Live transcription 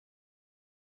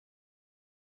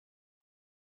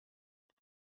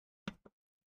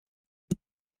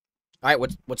Alright,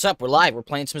 what's up? We're live. We're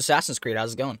playing some Assassin's Creed.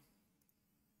 How's it going?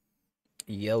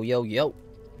 Yo, yo, yo.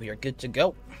 We are good to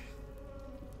go.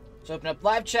 Let's open up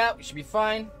live chat. We should be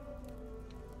fine.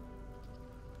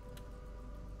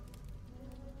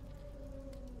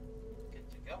 Good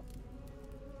to go.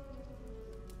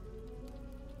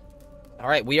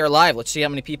 Alright, we are live. Let's see how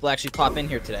many people actually pop in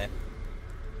here today.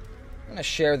 I'm going to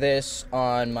share this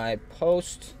on my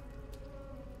post.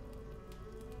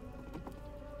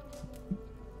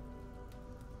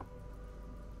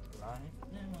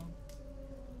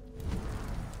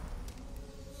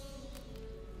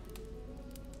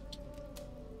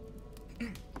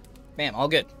 Bam, all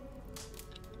good.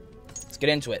 Let's get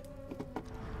into it.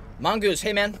 Mongoose,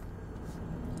 hey man.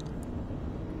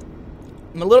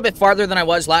 I'm a little bit farther than I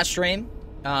was last stream.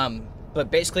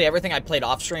 But basically everything I played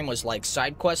off stream was like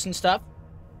side quests and stuff.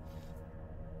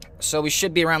 So we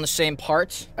should be around the same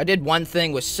part. I did one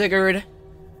thing with Sigurd.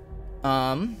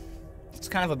 It's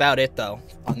kind of about it though,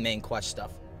 on main quest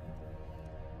stuff.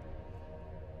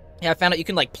 Yeah, I found out you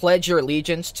can, like, pledge your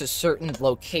allegiance to certain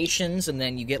locations, and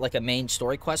then you get, like, a main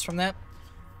story quest from that.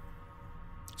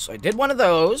 So I did one of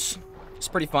those. It's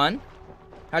pretty fun.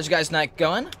 How's your guys' night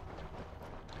going?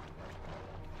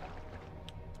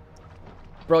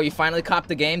 Bro, you finally copped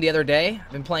the game the other day?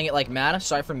 I've been playing it like mad.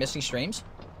 Sorry for missing streams.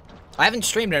 I haven't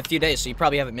streamed in a few days, so you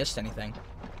probably haven't missed anything.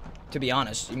 To be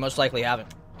honest, you most likely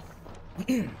haven't.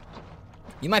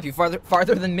 You might be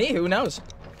farther than me, who knows?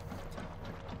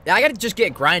 Yeah, I gotta just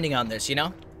get grinding on this, you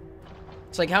know?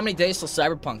 It's like, how many days till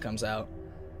Cyberpunk comes out?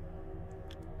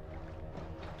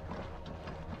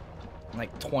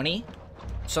 Like 20?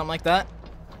 Something like that?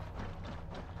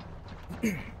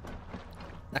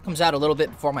 That comes out a little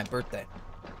bit before my birthday.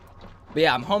 But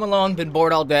yeah, I'm home alone, been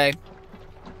bored all day.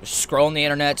 Just scrolling the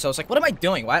internet, so I was like, what am I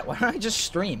doing? Why don't I just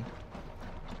stream?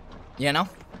 You know?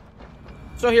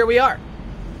 So here we are.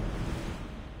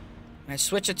 I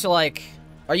switch it to like...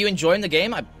 Are you enjoying the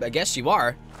game? I guess you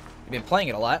are. You've been playing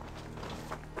it a lot.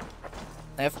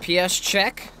 FPS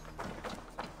check.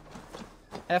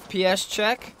 FPS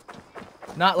check.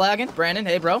 Not lagging. Brandon,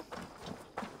 hey bro.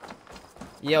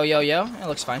 Yo, yo, yo. It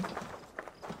looks fine.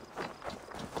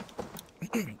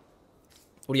 What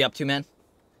are you up to, man?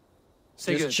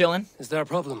 Just chilling. Is there a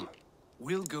problem?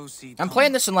 We'll go see I'm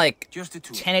playing this in like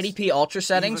 1080p ultra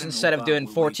settings instead of doing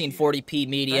 1440p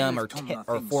medium or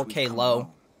 4K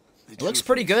low. It looks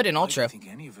pretty good in ultra,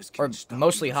 or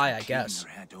mostly high, I guess.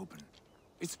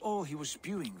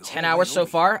 10 hours so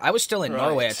far? I was still in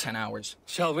Norway at 10 hours.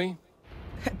 Shall we?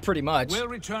 Pretty much. We'll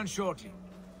return shortly.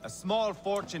 A small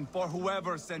fortune for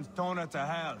whoever sent Tona to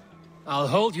hell. I'll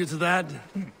hold you to that.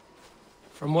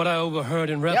 From what I overheard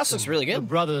in Repton, house looks really good. The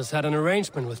brothers had an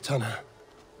arrangement with Tona.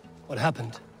 What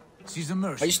happened? She's a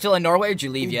mercenary. Are you still in Norway, or did you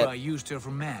leave yet? I used her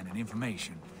for man and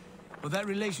information. But that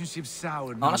relationship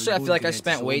soured. Honestly, I feel like I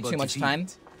spent way too much time.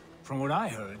 From what I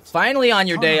heard, finally on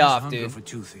your day off, dude.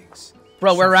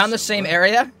 Bro, we're around the same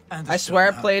area. I swear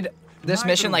I played this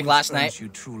mission like last night.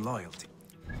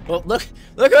 Well, look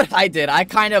what I did. I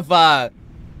kind of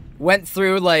went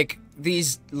through like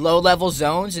these low-level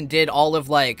zones and did all of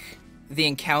like the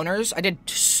encounters. I did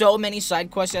so many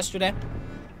side quests yesterday.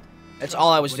 That's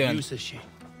all I was doing.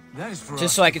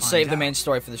 Just so I could save the main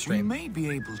story for the stream. We may be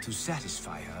able to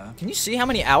satisfy her. Can you see how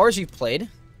many hours you've played?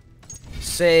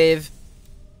 Save.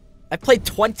 I played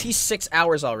 26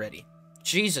 hours already.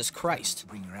 Jesus Christ.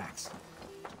 Bring your axe.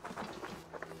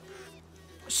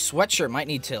 Sweatshirt might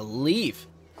need to leave.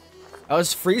 I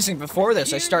was freezing before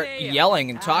this. I start yelling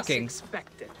and talking.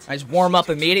 I just warm up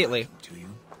immediately.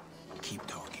 Keep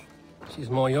talking. She's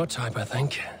more your type, I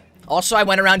think. Also, I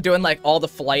went around doing like all the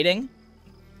flighting.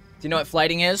 Do you know what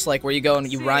flighting is? Like where you go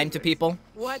and you rhyme to people?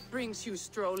 What brings you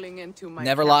strolling into my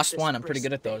Never lost one. I'm pretty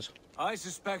good at those. I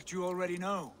suspect you already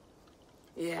know.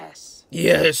 Yes.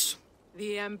 Yes.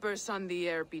 The Embers on the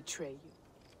air betray you.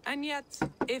 And yet,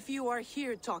 if you are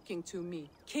here talking to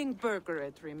me, King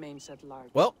Bergeret remains at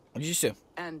large. Well, what did you do?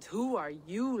 And who are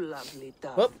you, lovely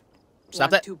dove? Whoop. Stop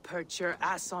Want that. to perch your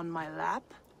ass on my lap?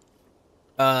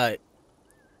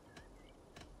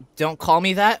 Don't call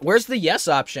me that. Where's the yes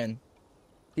option?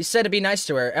 He said to be nice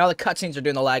to her. Oh, the cutscenes are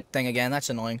doing the lag thing again. That's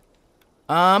annoying.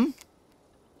 Let's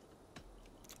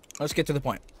get to the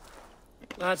point.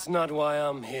 That's not why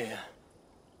I'm here.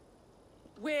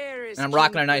 Where is And I'm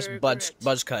rocking King a nice Bergeret?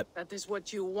 buzz cut. That is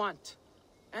what you want.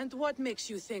 And what makes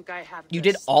you think I have You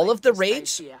the did all of the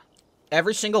slightest raids? idea?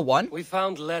 Every single one? We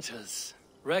found letters,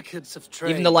 records of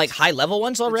trade. Even the like high level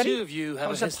ones already? The two of you have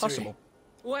How is a that history. possible?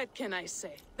 What can I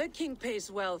say? The king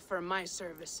pays well for my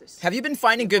services. Have you been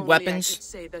finding If good only weapons? I could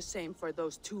say the same for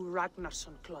those two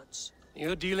Ragnarsson clods.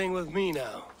 You're dealing with me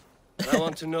now. I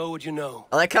want to know what you know.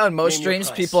 I like how in most Name your streams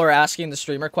price. people are asking the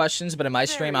streamer questions, but in my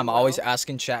stream Very I'm always well.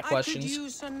 asking chat I questions. could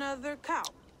use another cow,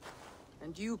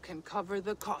 and you can cover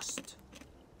the cost.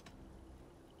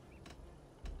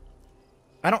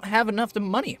 I don't have enough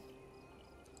money.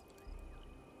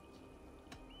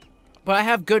 But I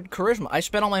have good charisma. I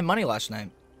spent all my money last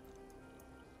night.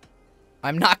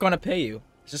 I'm not gonna pay you.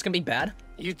 Is this gonna be bad?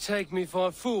 You take me for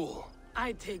a fool.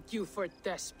 I take you for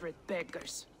desperate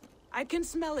beggars. I can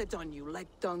smell it on you like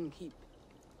dung heap.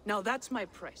 Now that's my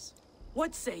price.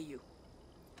 What say you?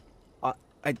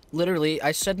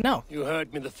 I said no. You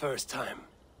heard me the first time.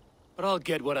 But I'll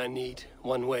get what I need,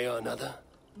 one way or another.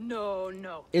 No,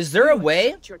 no. Is there a You way?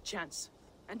 accept your chance.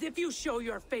 And if you show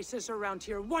your faces around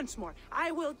here once more,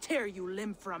 I will tear you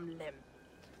limb from limb.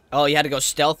 Oh, you had to go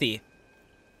stealthy.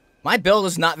 My build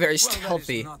is not very Well, that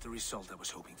stealthy. is not the result I was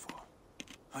hoping for.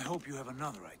 I hope you have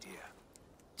another idea.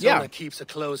 Yeah. Tona keeps a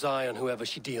close eye on whoever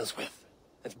she deals with.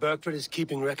 If Bergford is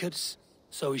keeping records,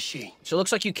 so is she. So it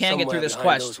looks like you can get through Somewhere this behind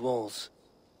quest. those walls.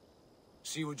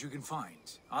 See what you can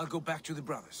find. I'll go back to the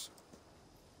brothers.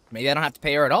 Maybe I don't have to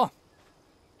pay her at all.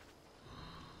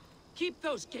 Keep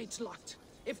those gates locked.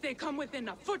 If they come within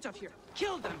a foot of here,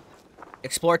 kill them.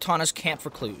 Explore Tana's camp for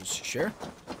clues. Sure.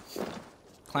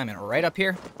 Climbing right up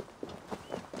here.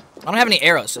 I don't have any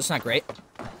arrows. That's not great.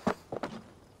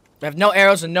 I have no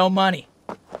arrows and no money.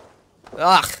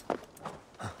 Ugh.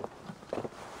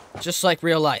 Just like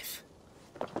real life.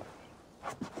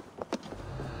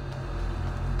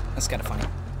 That's kind of funny.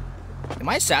 Am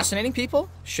I assassinating people?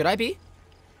 Should I be?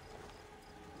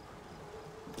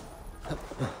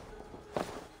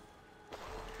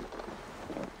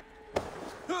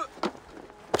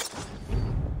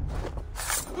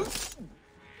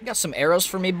 You got some arrows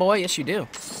for me, boy? Yes, you do.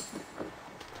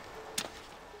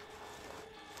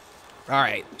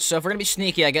 Alright, so if we're gonna be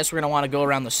sneaky, I guess we're gonna want to go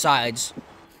around the sides.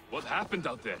 What happened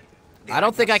out there? I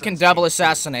don't think I can double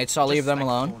assassinate, so I'll leave them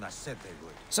alone.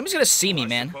 Somebody's gonna see me, I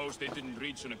man. suppose they didn't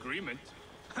reach an agreement.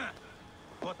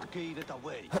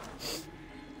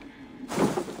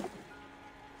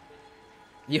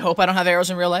 You hope I don't have arrows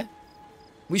in real life?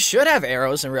 We should have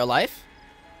arrows in real life.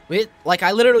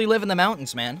 I literally live in the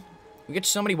mountains, man. We get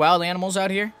so many wild animals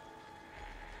out here.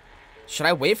 Should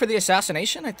I wait for the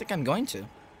assassination? I think I'm going to.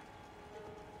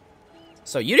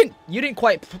 So you didn't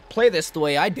quite play this the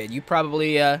way I did. You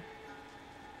probably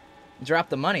dropped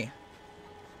the money.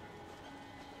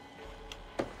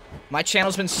 My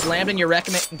channel's been slammed in your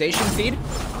recommendation feed.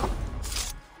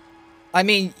 I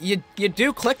mean, you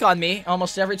do click on me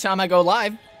almost every time I go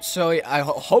live, so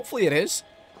hopefully it is.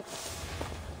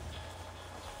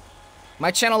 My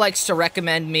channel likes to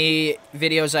recommend me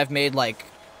videos I've made like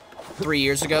 3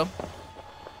 years ago.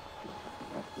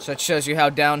 So it shows you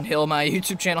how downhill my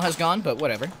YouTube channel has gone, but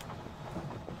whatever.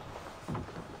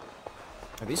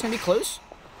 Are these gonna be clues?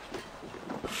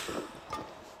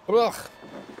 Ugh.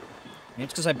 Maybe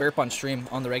it's because I burp on stream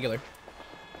on the regular.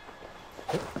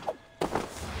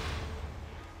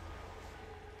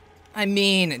 I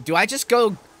mean, do I just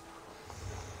go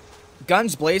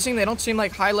guns blazing? They don't seem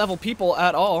like high-level people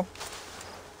at all.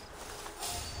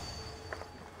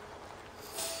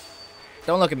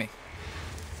 Don't look at me.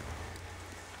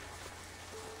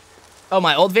 Oh,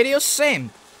 my old videos?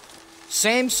 Same.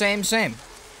 Same.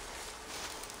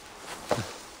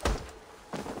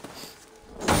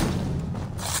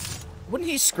 Wouldn't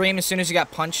he scream as soon as he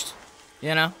got punched?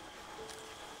 You know?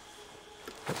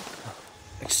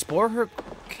 Explore her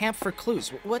camp for clues.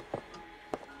 What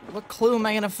clue am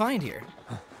I gonna find here?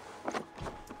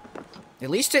 At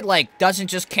least it, like, doesn't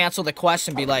just cancel the quest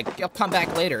and be like, you'll come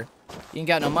back later. You ain't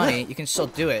got no money. You can still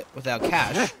do it without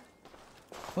cash. Can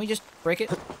we just break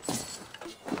it?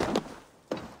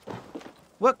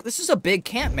 Look, this is a big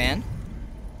camp, man.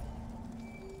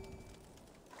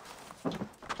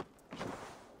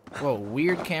 Whoa,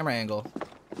 weird camera angle.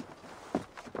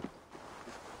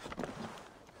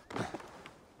 I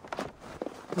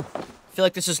feel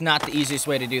like this is not the easiest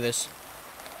way to do this.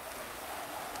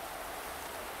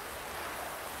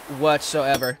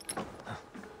 Whatsoever.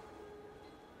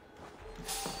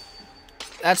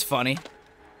 That's funny.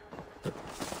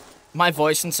 My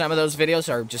voice in some of those videos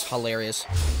are just hilarious.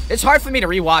 It's hard for me to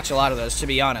rewatch a lot of those, to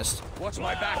be honest. Watch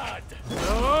my back.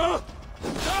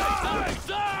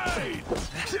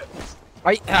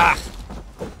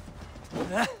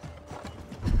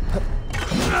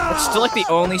 It's still like the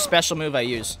only special move I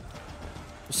use.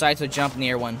 Besides the jump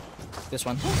near one. This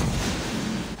one.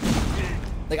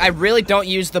 Like, I really don't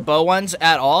use the bow ones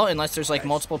at all, unless there's, like,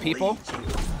 multiple people.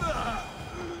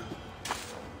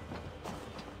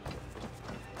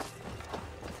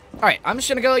 Alright, I'm just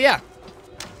gonna go, yeah.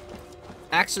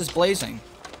 Axe is blazing.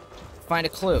 find a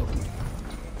clue.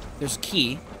 There's a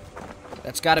key.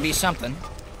 That's got to be something.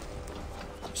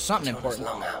 Something important.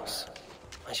 Longhouse.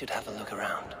 I should have a look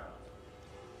around.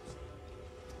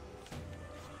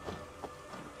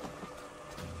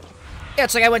 Yeah,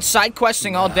 it's like I went side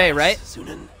questing all day, right?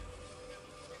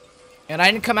 And I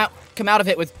didn't come out of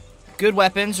it with good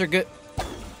weapons or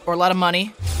a lot of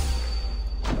money.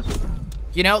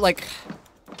 You know, like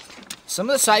some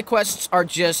of the side quests are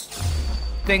just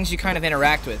things you kind of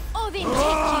interact with.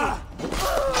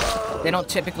 They don't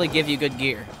typically give you good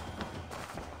gear.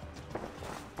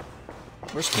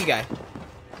 Where's Key Guy?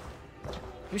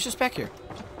 Who's just back here?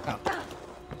 Oh.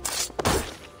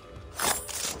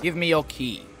 Give me your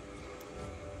key.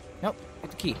 Nope,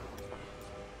 get the key.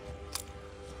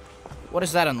 What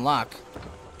does that unlock?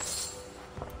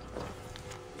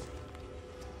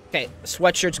 Okay,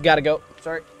 sweatshirt's gotta go.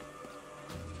 Sorry.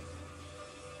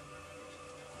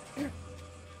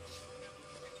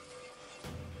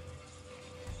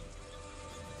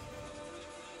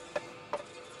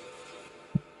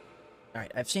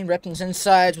 Alright, I've seen Repton's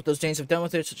insides, what those Danes have done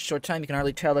with it. Such a short time, you can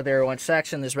hardly tell that they were once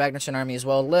Saxon. This Ragnarsson army is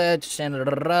well led.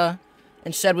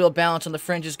 Instead, we'll balance on the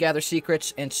fringes, gather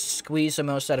secrets, and squeeze the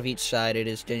most out of each side. It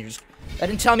is dangerous. That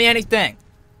didn't tell me anything.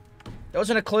 That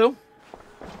wasn't a clue.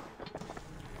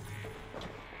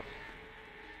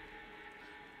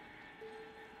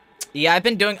 Yeah, I've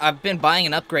been buying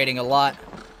and upgrading a lot.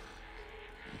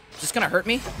 Is this gonna hurt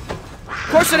me? Of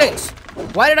course it is!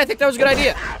 Why did I think that was a good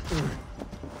idea?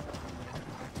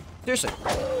 Seriously.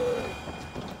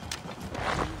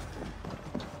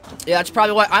 Yeah, that's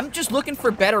probably why. I'm just looking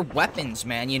for better weapons,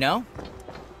 man, you know?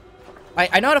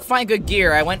 I know how to find good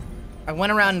gear. I went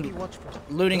around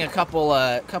looting a couple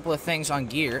of things on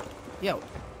gear. Yo, you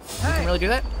can really do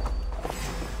that?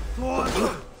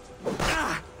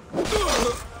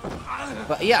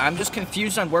 But yeah, I'm just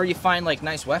confused on where you find, like,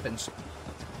 nice weapons.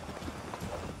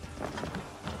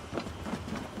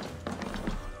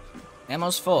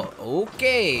 Ammo's full.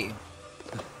 Okay.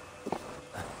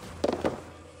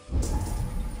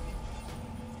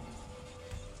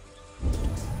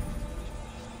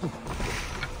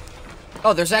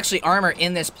 Oh, there's actually armor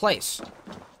in this place.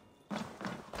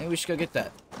 Maybe we should go get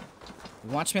that. He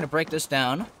wants me to break this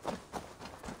down.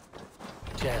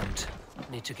 Jammed.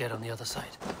 Need to get on the other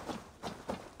side.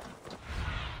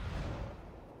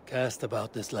 Cast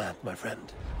about this land, my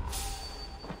friend.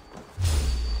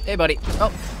 Hey, buddy.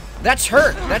 Oh, that's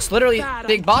her. That's literally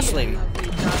Big Boss Lady.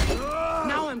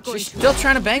 Now I'm going She's still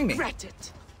trying to bang me.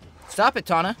 it. Stop it,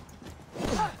 Tana.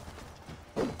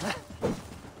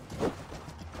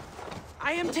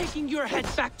 I am taking your head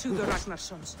back to the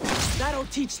Ragnarssons. That'll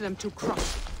teach them to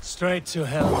crush. Straight to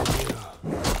hell.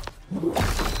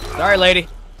 Sorry, lady.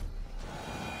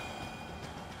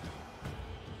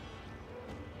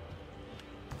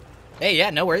 Hey,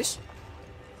 yeah, no worries.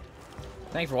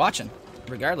 Thanks for watching,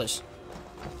 regardless.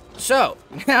 So,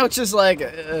 now it's just like,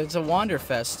 it's a wander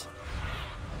fest.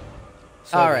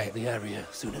 Alright. The area,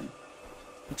 Sunan.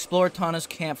 Explore Tana's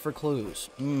camp for clues.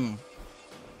 I'm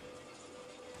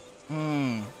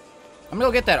gonna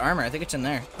go get that armor. I think it's in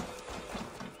there.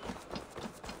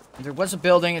 There was a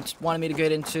building it wanted me to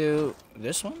get into.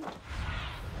 This one?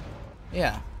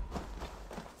 Yeah.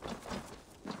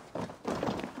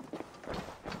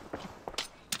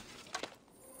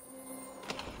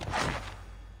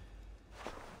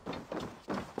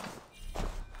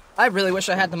 I really wish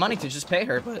I had the money to just pay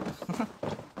her, but...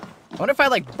 I wonder if I,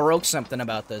 like, broke something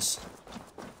about this.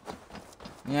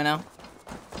 You know?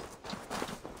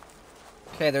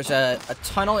 Okay, there's a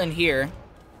tunnel in here.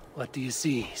 What do you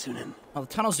see, Sunan? Oh, the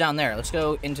tunnel's down there. Let's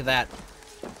go into that.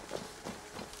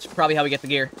 It's probably how we get the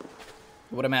gear.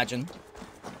 I would imagine.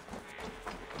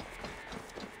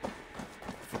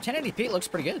 For 1080p, it looks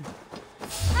pretty good.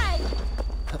 Hi.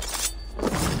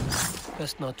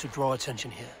 Best not to draw attention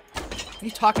here. What are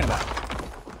you talking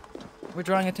about? We're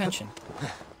drawing attention.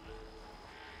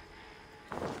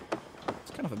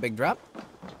 It's kind of a big drop.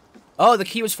 Oh, the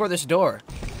key was for this door.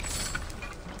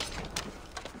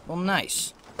 Well,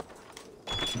 nice.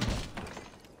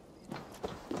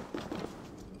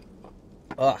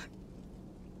 Ugh.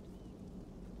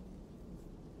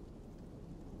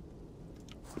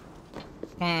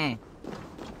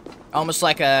 Almost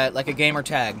like a gamer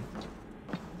tag.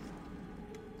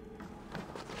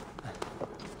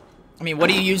 I mean, what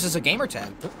do you use as a gamer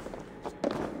tag?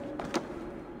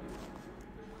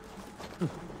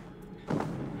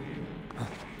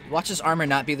 Watch this armor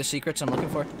not be the secrets I'm looking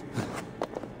for.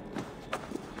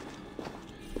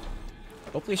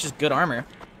 Hopefully it's just good armor.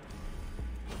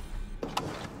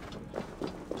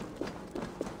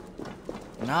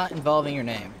 Not involving your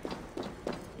name.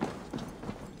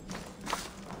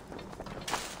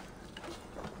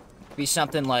 be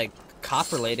something like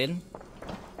cop related.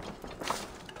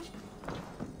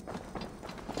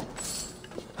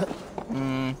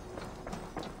 I'm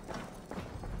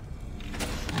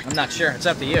not sure. It's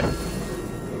up to you.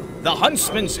 The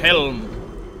Huntsman's Helm.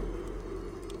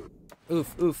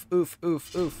 Oof, oof, oof,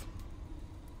 oof, oof.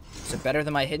 Is it better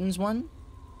than my hidden one?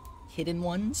 Hidden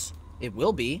ones? It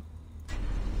will be.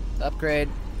 Upgrade.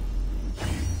 I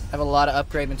have a lot of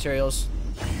upgrade materials.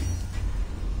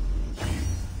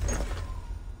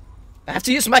 I have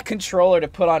to use my controller to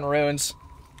put on runes.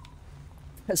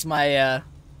 Because my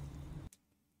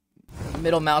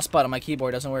middle mouse button on my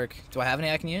keyboard doesn't work. Do I have any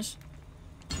I can use?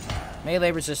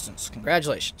 Melee resistance.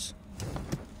 Congratulations.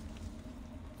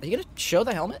 Are you gonna show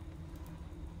the helmet?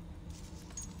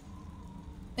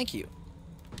 Thank you.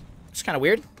 It's kind of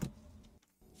weird.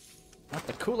 Not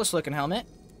the coolest looking helmet.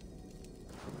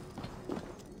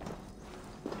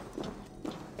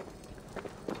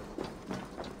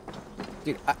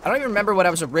 Dude, I don't even remember what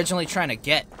I was originally trying to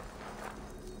get.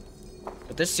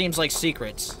 But this seems like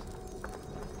secrets.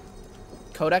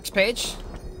 Codex page?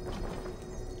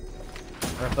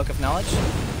 Or a book of knowledge?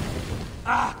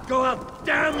 Ah, go up,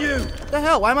 damn you! What the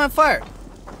hell? Why am I on fire?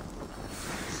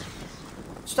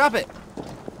 Stop it.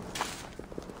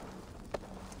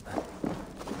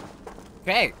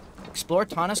 Okay. Explore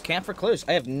Tana's camp for clues.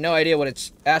 I have no idea what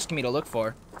it's asking me to look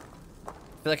for. I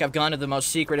feel like I've gone to the most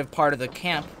secretive part of the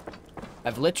camp.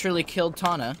 I've literally killed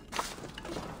Tana.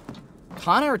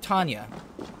 Tana or Tanya?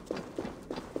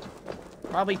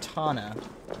 Probably Tana.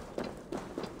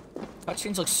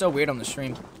 Cutscenes look so weird on the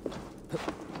stream.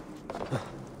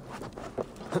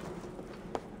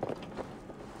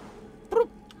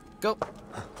 Go.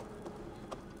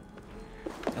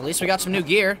 At least we got some new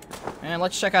gear. And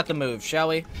let's check out the moves, shall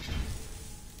we?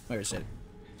 Where is it?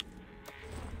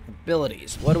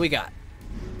 Abilities. What do we got?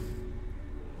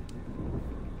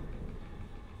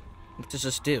 What does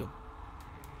this do?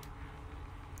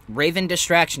 Raven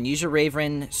distraction. Use your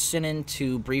Raven Sinan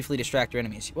to briefly distract your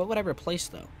enemies. What would I replace,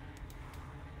 though?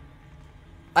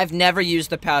 I've never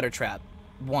used the powder trap.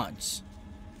 Once.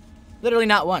 Literally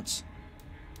not once.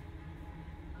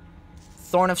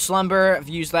 Thorn of Slumber. I've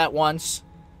used that once.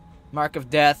 Mark of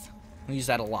Death. I use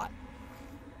that a lot.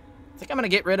 I think I'm going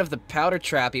to get rid of the powder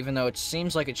trap, even though it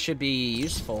seems like it should be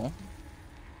useful.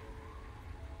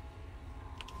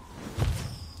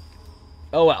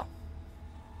 Oh well.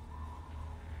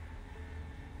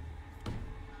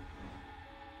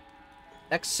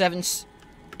 X7,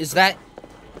 is that,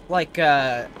 like,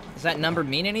 does that number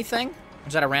mean anything? Or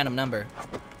is that a random number?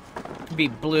 It could be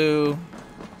blue,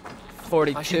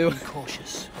 42. I should be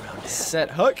cautious around here. Set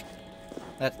hook?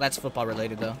 That's football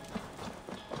related, though.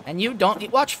 And you don't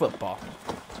watch football.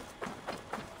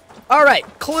 Alright,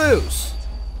 clues.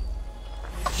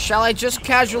 Shall I just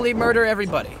casually murder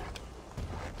everybody?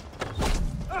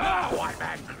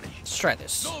 Let's try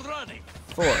this.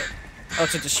 4. Oh,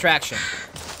 it's a distraction.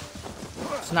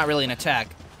 It's not really an attack.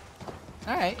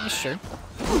 Alright, yeah, sure.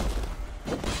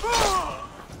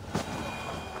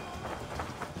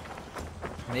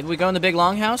 Maybe we go in the big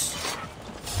longhouse?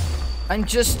 I'm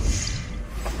just...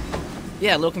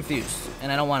 yeah, a little confused.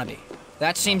 And I don't want to be.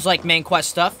 That seems like main quest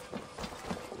stuff.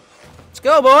 Let's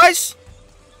go, boys!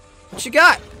 What you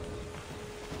got?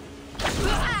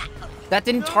 That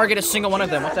didn't target a single one of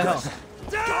them. What the hell?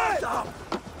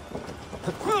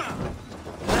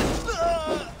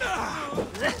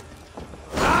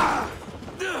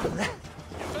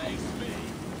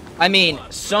 I mean,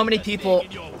 so many people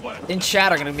in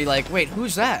chat are gonna be like, wait,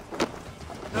 who's that?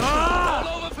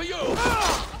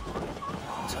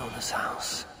 Tona's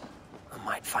house. I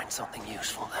might find something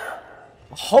useful there.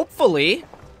 Hopefully.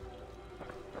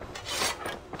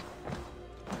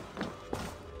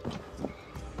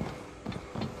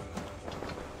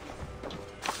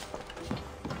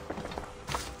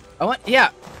 Yeah.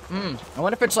 I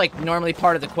wonder if it's like normally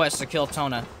part of the quest to kill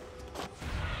Tona.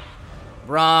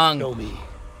 Wrong. Know me.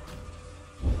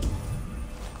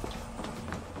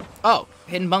 Oh,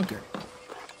 hidden bunker.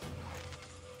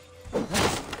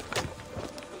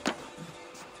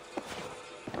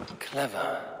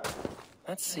 Clever.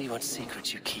 Let's see what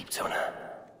secrets you keep, Tona.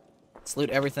 Let's loot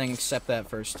everything except that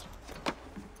first.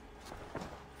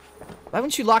 Why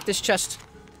wouldn't you lock this chest?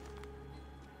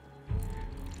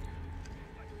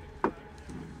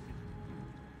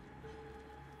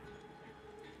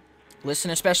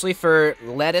 Listen especially for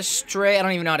led astray. I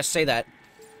don't even know how to say that.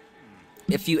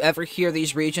 If you ever hear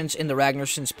these regions in the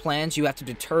Ragnarsson's plans, you have to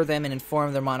deter them and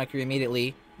inform their monarch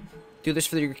immediately. Do this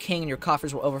for your king and your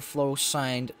coffers will overflow.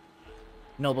 Signed,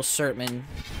 Noble Servant.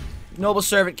 Noble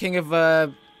Servant, King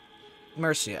of,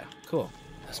 Mercia. Cool.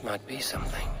 This might be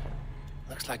something.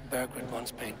 Looks Looks like Bergred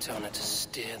once paid Tona to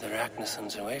steer the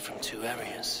Ragnarsons away from 2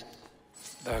 areas.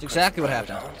 That's exactly what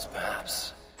happened. Downs,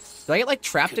 perhaps. Do I get, like,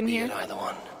 trapped in Could be here? at either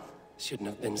one. Shouldn't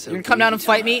have been so You're gonna come down and greedy,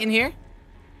 fight me Tona. in here?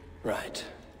 Right.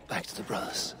 Back to the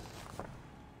brothers.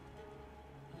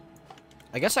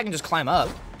 I guess I can just climb up.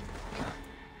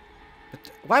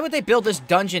 But why would they build this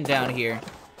dungeon down here?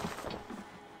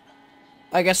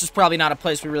 I guess it's probably not a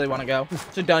place we really want to go.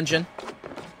 It's a dungeon.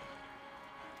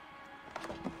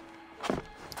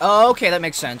 Oh, okay, that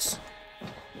makes sense.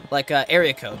 Like,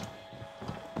 area code.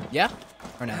 Yeah?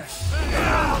 Or no?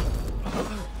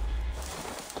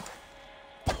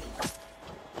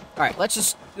 Alright,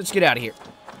 let's get out of here.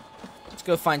 Let's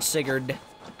go find Sigurd.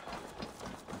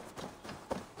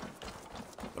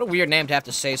 What a weird name to have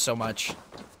to say so much.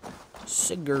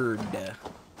 Sigurd.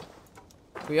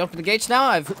 Can we open the gates now?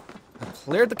 I've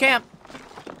cleared the camp.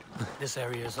 This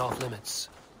area is off limits.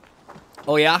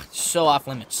 Oh yeah? So off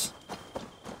limits.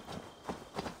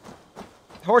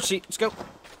 Horsey, let's go.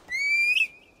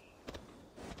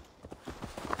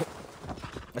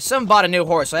 My son bought a new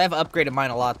horse. I have upgraded mine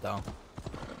a lot, though.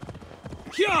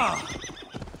 Yeah.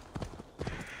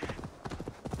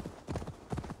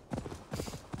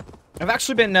 I've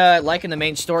actually been liking the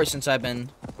main story since I've been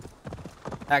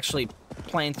actually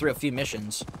playing through a few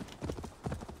missions.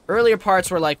 Earlier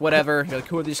parts were like, whatever, like,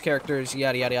 who are these characters,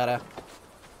 yada yada yada.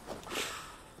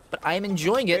 But I'm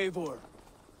enjoying it. Eivor,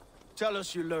 tell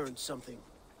us you learned something.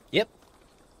 Yep.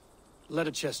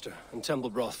 Leicester and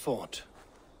Templebroth fought.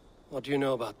 What do you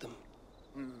know about them?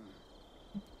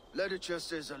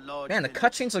 Leicester is a large... Man, the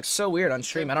cutscenes look so weird on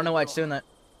stream. I don't know why it's doing that.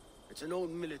 It's an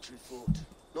old military fort.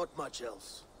 Not much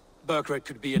else. Bergred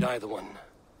could be at either one.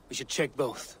 We should check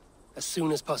both as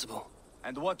soon as possible.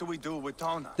 And what do we do with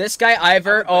Tona? This guy,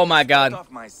 Eivor, oh my god.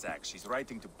 Off my sack. She's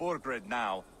writing to Borgred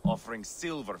now, offering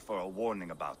silver for a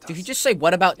warning about us. Did you just say,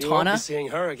 what about You won't be Tana? seeing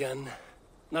her again.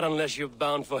 Not unless you're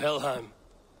bound for Helheim.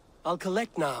 I'll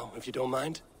collect now, if you don't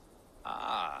mind.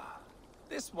 Ah,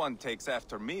 this one takes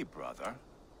after me, brother.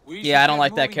 Yeah, I don't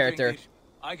like that character.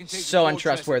 I can take So the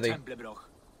fortress of untrustworthy. Templebroch.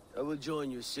 I will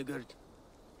join you, Sigurd.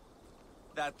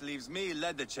 That leaves me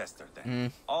Leicester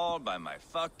then. All by my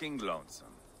fucking lonesome.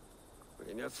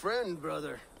 Bring a friend,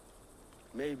 brother.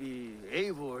 Maybe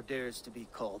Eivor dares to be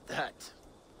called that.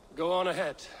 Go on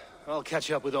ahead. I'll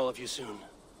catch up with all of you soon.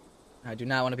 I do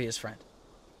not want to be his friend.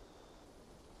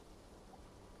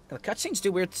 The cutscenes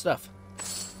do weird stuff.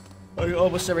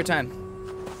 Almost every time.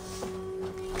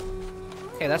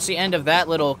 Okay, that's the end of that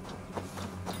little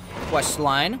quest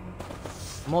line.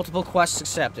 Multiple quests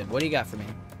accepted. What do you got for me?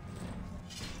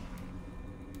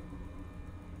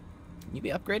 Can you be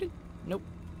upgraded? Nope.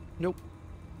 Nope.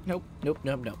 Nope. Nope.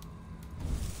 Nope. Nope.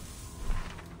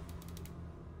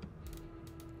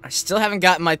 I still haven't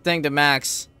gotten my thing to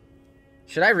max.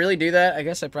 Should I really do that? I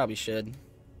guess I probably should.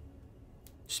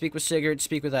 Speak with Sigurd.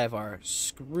 Speak with Eivor.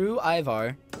 Screw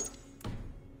Eivor.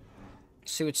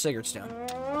 See what Sigurd's doing.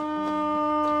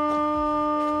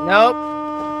 Nope.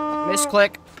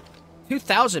 Misclick.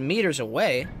 2,000 meters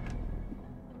away.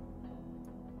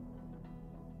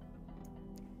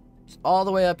 It's all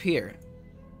the way up here.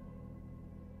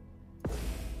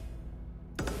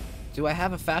 Do I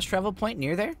have a fast travel point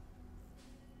near there?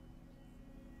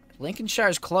 Lincolnshire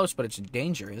is close, but it's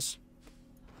dangerous.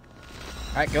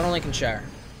 Alright, go to Lincolnshire.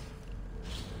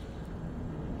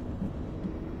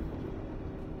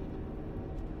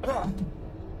 Ugh.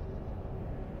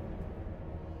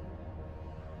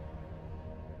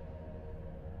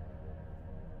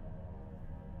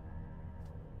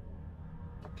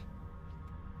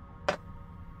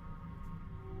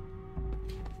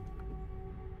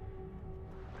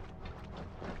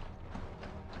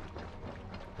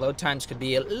 Load times could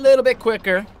be a little bit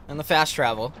quicker than the fast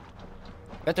travel.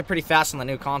 Bet they're pretty fast on the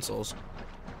new consoles.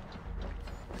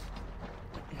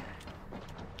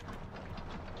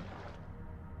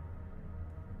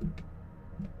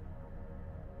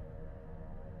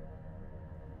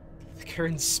 The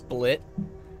current split.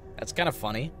 That's kind of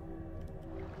funny.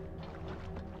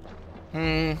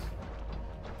 You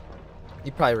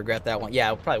probably regret that one.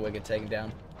 Yeah, it probably would get taken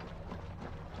down.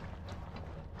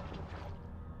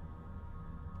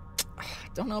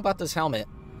 Don't know about this helmet.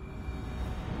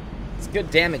 It's good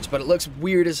damage, but it looks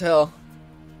weird as hell.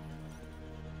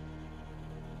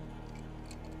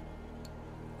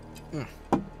 I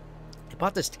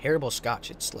bought this terrible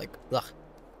scotch. It's like, ugh.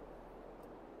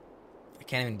 I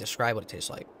can't even describe what it tastes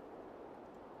like.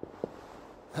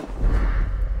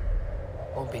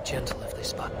 Won't be gentle if they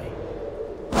spot me.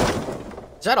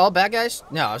 Is that all bad guys?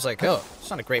 No, I was like, oh, it's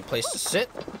not a great place to sit.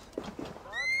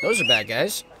 Those are bad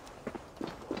guys.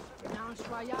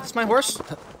 Is this my horse?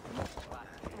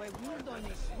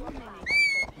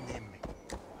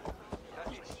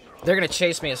 They're gonna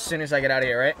chase me as soon as I get out of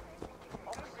here, right?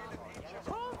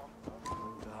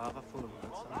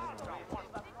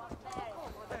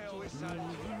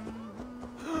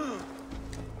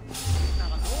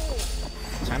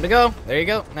 Time to go. There you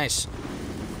go. Nice.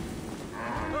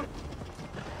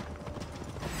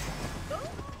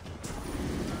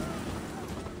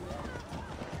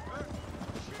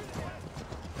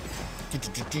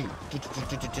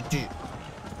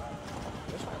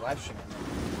 Where's my live stream?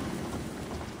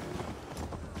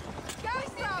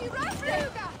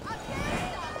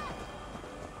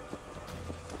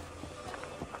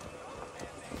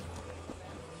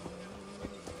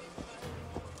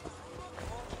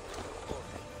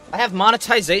 I have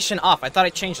monetization off. I thought I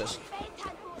changed this.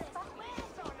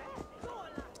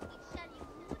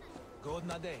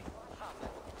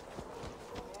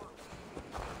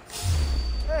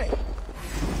 Hey!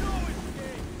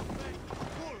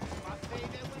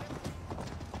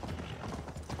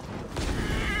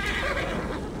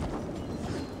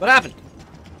 What happened?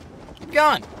 Keep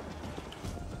going.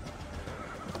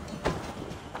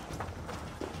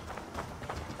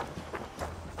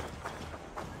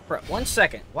 Bro, 1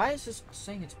 second. Why is this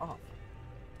saying it's off?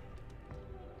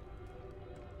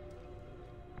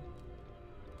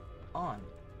 On.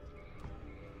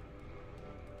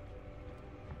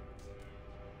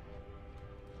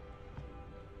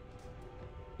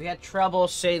 We had trouble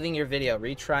saving your video.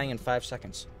 Retrying in 5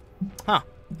 seconds. Huh.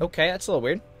 Okay, that's a little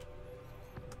weird.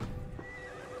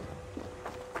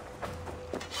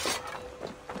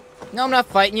 No, I'm not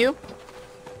fighting you.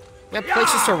 We got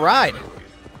places to ride.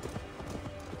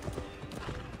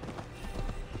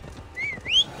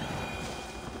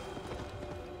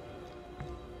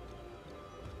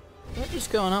 What is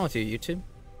going on with you, YouTube?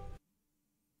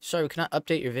 Sorry, we cannot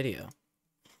update your video.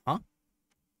 Huh?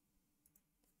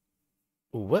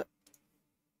 What?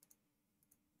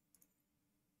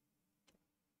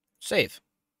 Save.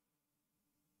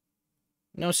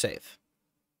 No save.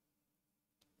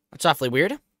 That's awfully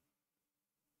weird.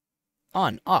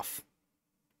 On, off.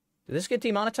 Did this get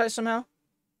demonetized somehow?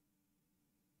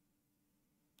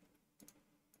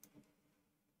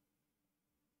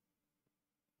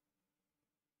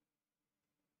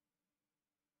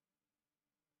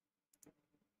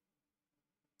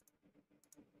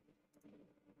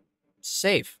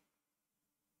 Save.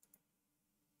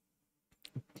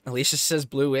 Alicia says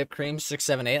blue whipped cream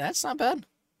 678. That's not bad.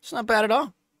 It's not bad at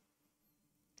all.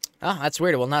 Ah, that's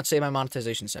weird. It will not save my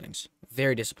monetization settings.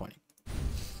 Very disappointing.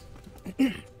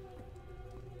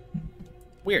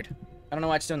 Weird. I don't know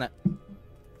why it's doing that.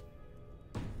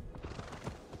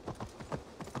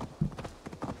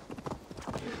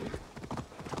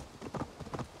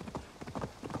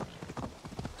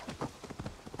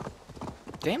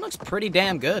 Game looks pretty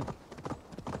damn good.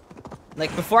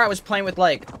 Like, before I was playing with,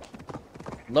 like,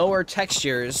 lower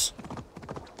textures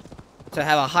to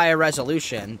have a higher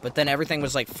resolution, but then everything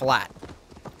was, like, flat.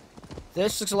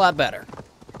 This looks a lot better.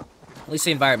 At least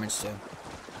the environments do.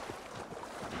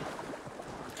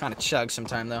 Kind of chug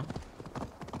sometime, though.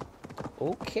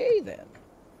 Okay, then.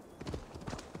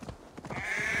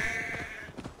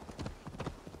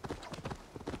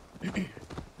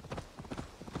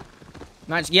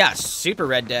 Nice. Yeah, super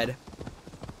Red Dead.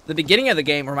 The beginning of the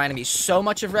game reminded me so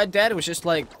much of Red Dead. It was just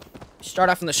like, start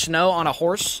off in the snow on a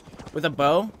horse with a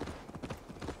bow.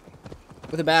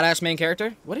 With a badass main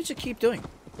character. What did you keep doing?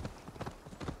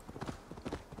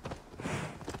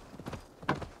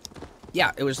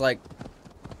 Yeah, it was like,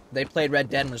 they played Red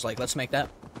Dead and was like, let's make that.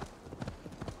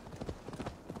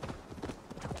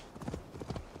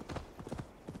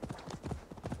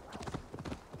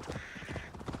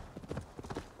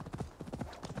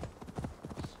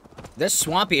 This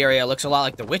swampy area looks a lot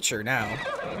like The Witcher now.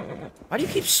 Why do you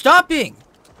keep stopping?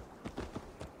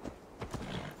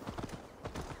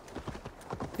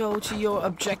 Go to your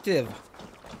objective,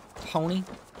 pony.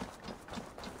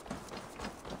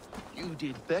 You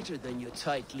did better than your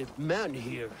tight-lipped man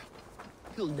here.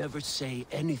 He'll never say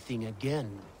anything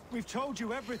again. We've told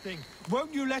you everything.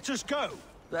 Won't you let us go?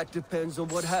 That depends on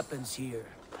what happens here.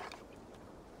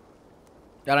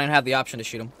 I don't even have the option to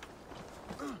shoot him.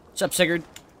 What's up, Sigurd?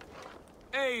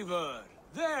 Eivor,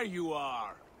 there you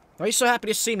are. Why are you so happy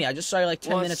to see me? I just saw you like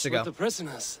 10 minutes ago. What's with the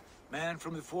prisoners? Man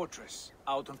from the fortress,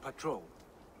 out on patrol.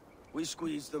 We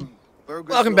squeezed them.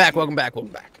 Burgers Welcome back, welcome back,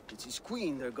 welcome back. It's his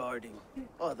queen they're guarding.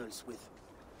 Others with...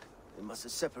 They must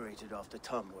have separated after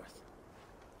Tomworth.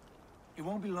 It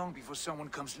won't be long before someone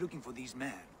comes looking for these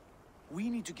men. We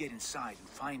need to get inside and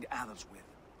find Adelswith.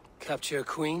 Capture a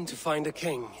queen to find a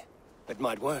king. It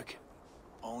might work.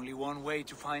 Only one way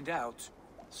to find out.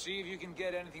 See if you can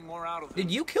get anything more out of them. Did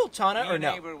you kill Tana or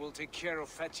no? Eivor will take care of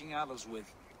fetching others with.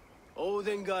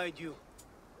 Odin guide you.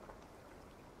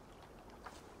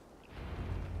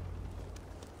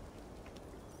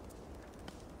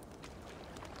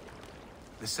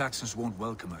 The Saxons won't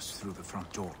welcome us through the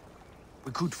front door.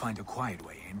 We could find a quiet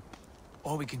way in,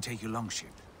 or we can take your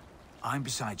longship. I'm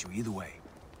beside you either way.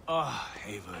 Ah,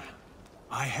 Eivor,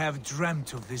 I have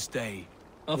dreamt of this day.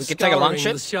 We could take a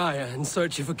longship? The Shire in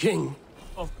search of a king.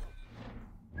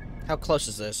 How close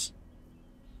is this?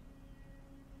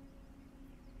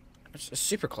 It's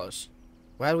super close.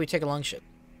 Why do we take a longship?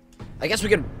 I guess we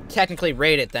could technically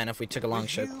raid it then if we took a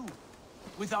longship.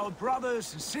 With our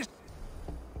brothers and sisters.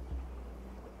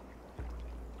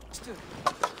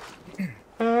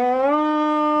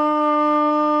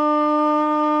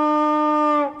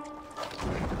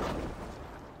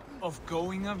 Of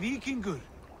going a Viking good.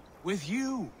 With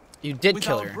you. You did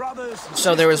kill her.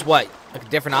 So there was what? Like a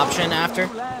different option after?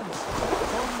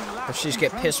 Or she just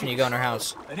get pissed when you go in her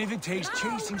house. And if it takes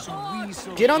chasing some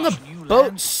weasels, get on the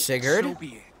boat, Sigurd. So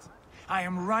be it. I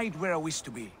am right where I wish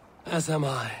to be. As am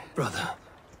I, brother.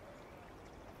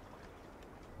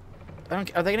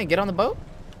 Are they gonna get on the boat?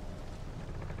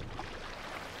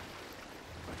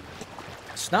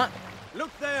 It's not.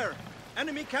 Look there!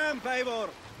 Enemy camp, Eivor!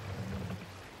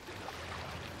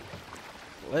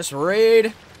 Let's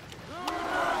raid.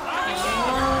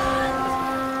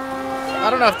 I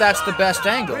don't know if that's the best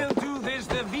angle. We'll do this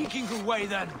the Viking way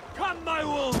then. Come, my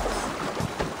wolf!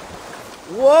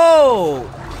 Whoa!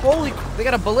 Holy, they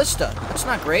got a ballista. That's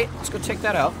not great. Let's go take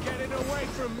that out. Get it away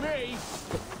from me!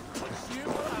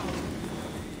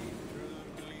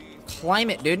 Climb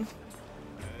it, dude.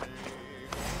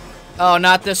 Oh,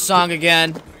 not this song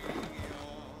again.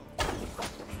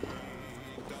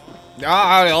 It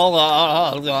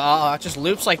just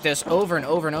loops like this over and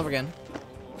over and over again.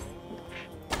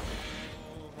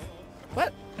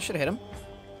 What? I should have hit him.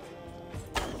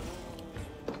 I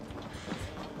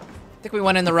think we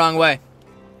went in the wrong way.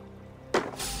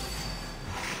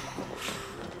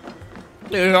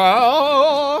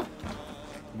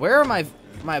 Where are my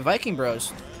Viking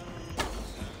bros?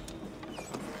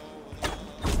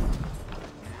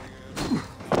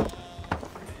 Did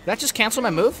that just cancel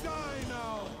my move?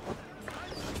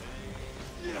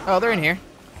 Oh, they're in here.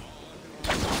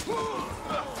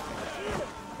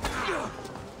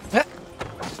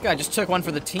 This guy just took one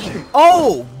for the team.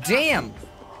 Oh, damn!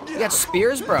 You got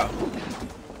spears, bro.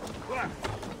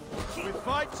 We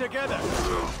fight together.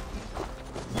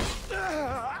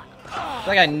 I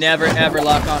think I never ever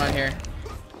lock on here.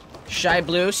 Shy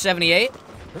Blue 78.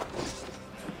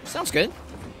 Sounds good.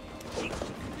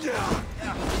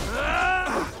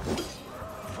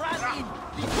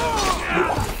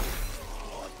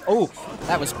 Oh,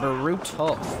 that was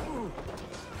brutal.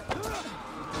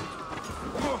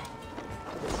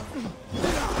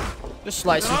 Just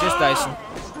slicing, just dicing.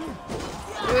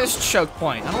 Look at this choke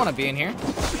point. I don't want to be in here.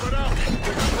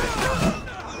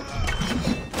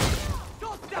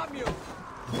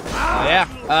 Oh,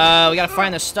 yeah. We gotta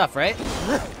find this stuff, right?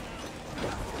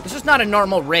 This is not a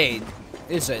normal raid,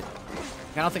 is it?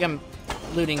 I don't think I'm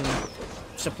looting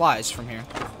supplies from here.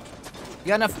 You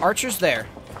got enough archers there?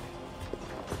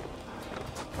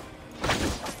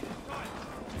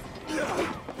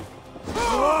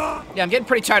 Yeah, I'm getting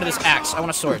pretty tired of this axe. I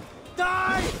want a sword.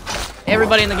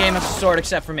 Everybody in the game has a sword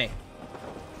except for me.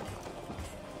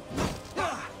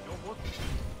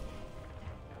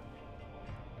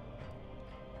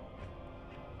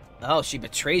 Oh, she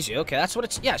betrays you. Okay, that's what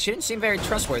it's... Yeah, she didn't seem very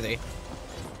trustworthy.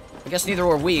 I guess neither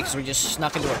were we, because we just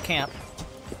snuck into her camp.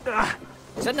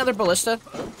 Is that another ballista?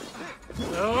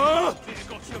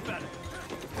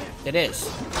 It is.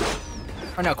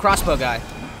 Or no, crossbow guy.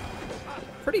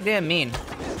 Pretty damn mean.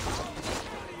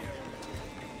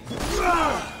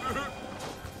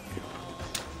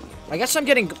 I guess I'm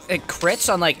getting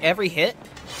crits on, like, every hit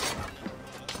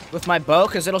with my bow,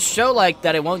 because it'll show, like,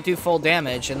 that it won't do full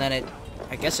damage, and then it...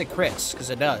 I guess it crits, because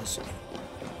it does.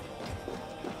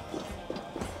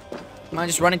 Am I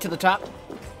just running to the top?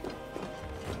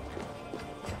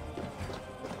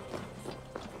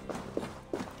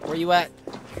 Where you at?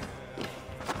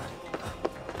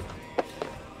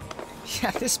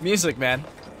 Yeah, this music, man.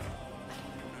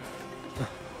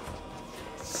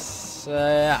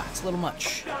 Yeah, it's a little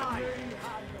much.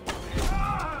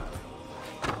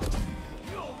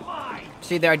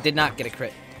 See there, I did not get a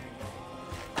crit.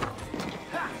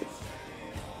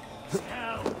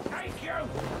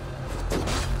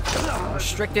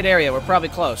 Restricted area, we're probably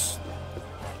close.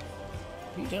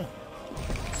 What are you doing?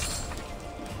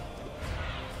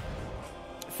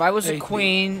 If I was a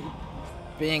queen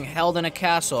being held in a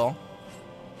castle,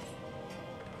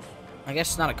 I guess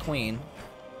it's not a queen.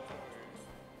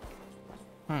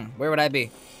 Where would I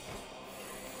be?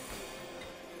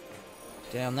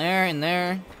 Down there, in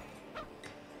there.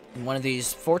 In one of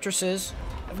these fortresses.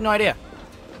 I have no idea.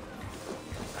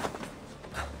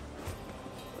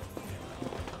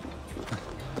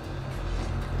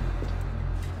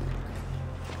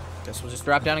 Guess we'll just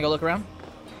drop down and go look around.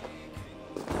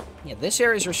 Yeah, this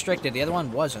area is restricted. The other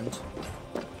one wasn't.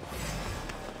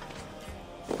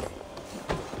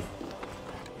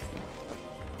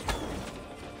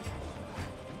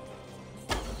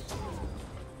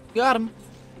 Got him.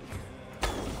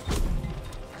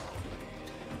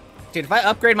 Dude, if I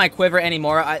upgrade my quiver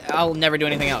anymore, I'll never do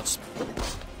anything else.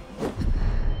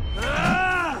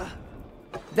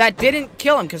 That didn't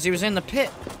kill him because he was in the pit.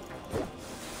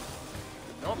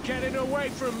 Not getting away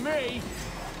from me.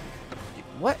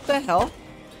 What the hell?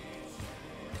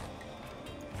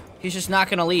 He's just not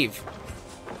gonna leave.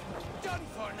 Done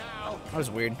for now. That was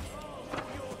weird.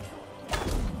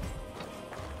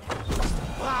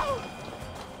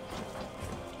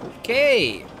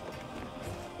 Okay.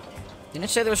 Didn't it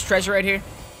say there was treasure right here?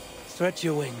 Stretch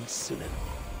your wings, Sunan.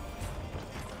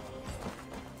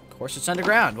 Of course it's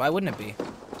underground. Why wouldn't it be?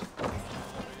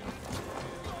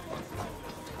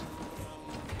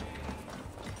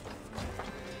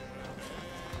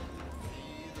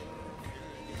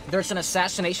 There's an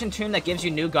assassination tomb that gives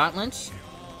you new gauntlets.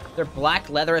 They're black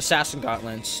leather assassin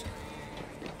gauntlets.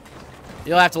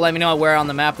 You'll have to let me know where on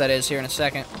the map that is here in a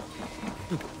second.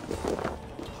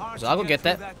 So I'll go get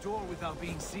that. Without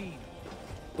being seen.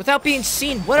 Without being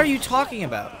seen? What are you talking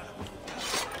about?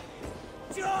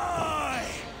 Die!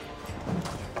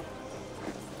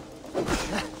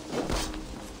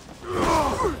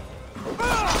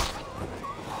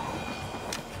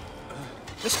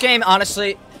 This game,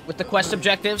 honestly, with the quest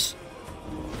objectives,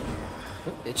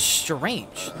 it's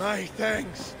strange. My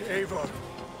thanks, Eivor.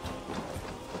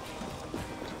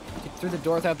 Get through the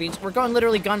door without being... We're going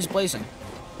literally guns blazing.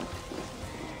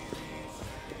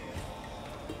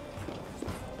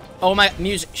 Oh my,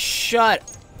 music,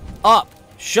 shut up.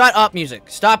 Shut up, music.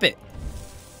 Stop it.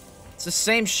 It's the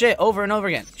same shit over and over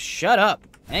again. Shut up.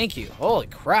 Thank you. Holy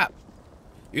crap.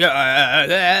 What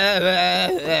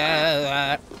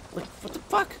the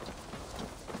fuck?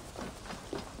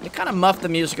 They kind of muffed the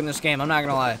music in this game, I'm not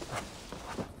gonna lie.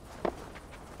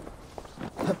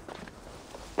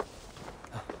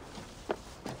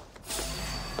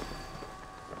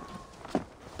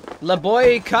 La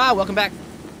Boy Ka, welcome back.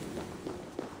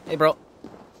 Hey, bro.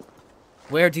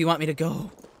 Where do you want me to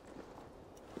go?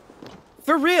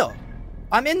 For real?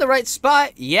 I'm in the right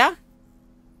spot, yeah?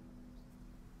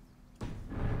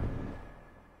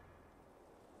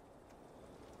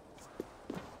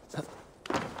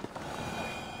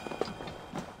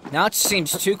 Now it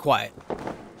seems too quiet.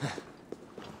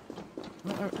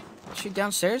 Is she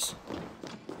downstairs?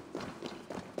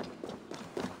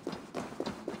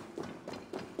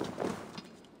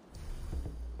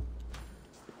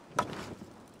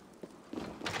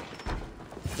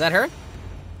 Is that her?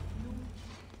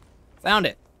 Found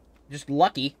it. Just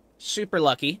lucky. Super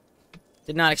lucky.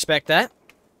 Did not expect that.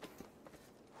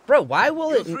 Bro, why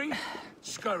will it...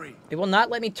 Scurry. It will not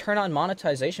let me turn on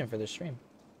monetization for this stream.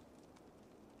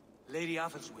 Lady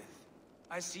Athelswith,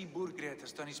 I see Burgred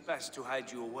has done his best to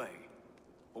hide you away.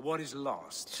 But what is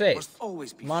lost Safe. must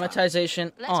always be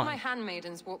Monetization Let on. my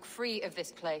handmaidens walk free of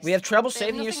this place. We have trouble They have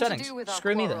saving your nothing to settings. do with our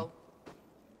Screw me then. quarrel.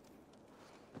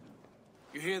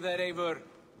 You hear that, Eivor?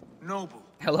 Noble.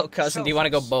 Hello, cousin. Do you want to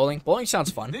go bowling? Bowling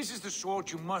sounds fun. This is the sword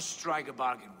you must strike a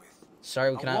bargain with. Sorry,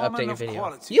 we A cannot woman update your of video.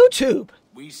 quality. YouTube!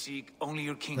 We seek only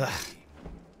your kingdom.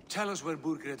 Tell us where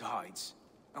Burgred hides,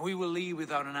 and we will leave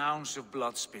without an ounce of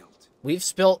blood spilled. We've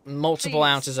spilt multiple Please,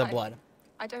 ounces of blood.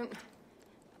 I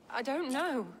don't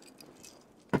know.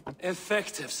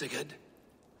 Effective, Sigurd.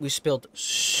 We spilled so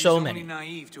She's only many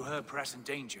naive to her present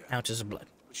danger, ounces of blood.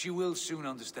 but she will soon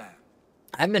understand.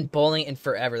 I haven't been bowling in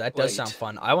forever. That does Wait. sound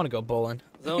fun. I want to go bowling.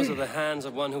 Those are the hands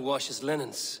of one who washes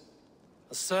linens.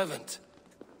 A servant.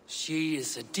 She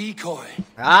is a decoy.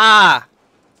 Ah!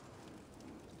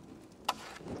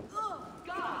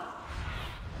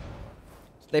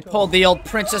 They pulled the old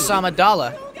Princess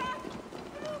Amidala.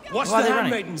 Watch Why are the they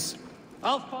running? handmaidens.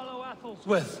 I'll follow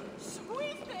Athelswith.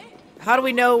 How do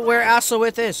we know where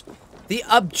Aslowith is? The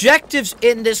objectives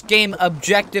in this game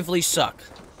objectively suck.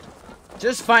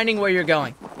 Just finding where you're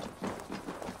going.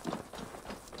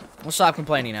 We'll stop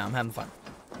complaining now. I'm having fun.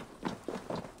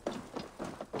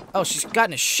 Oh, she's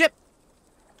gotten a ship.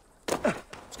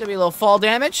 It's gonna be a little fall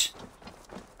damage.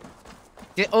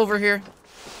 Get over here.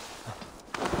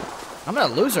 I'm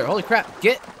gonna lose her. Holy crap.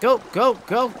 Go, go,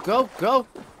 go, go, go.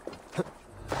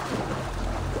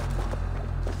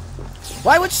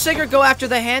 Why would Sigurd go after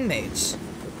the handmaids?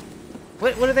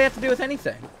 What do they have to do with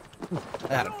anything?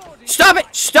 Stop it!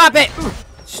 Stop it!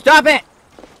 Stop it!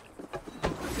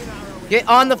 Get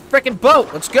on the frickin' boat.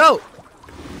 Let's go.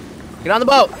 Get on the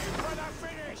boat.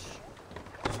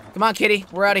 Come on, kitty.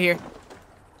 We're out of here.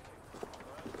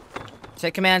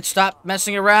 Take command. Stop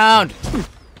messing around.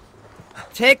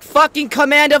 Take fucking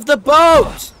command of the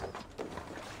boat.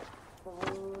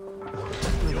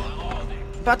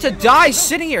 About to die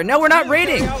sitting here. No, we're not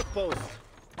raiding.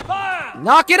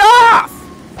 Knock it off.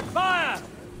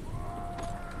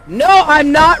 No,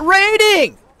 I'm not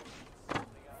raiding.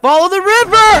 Follow the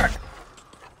river.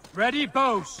 Ready,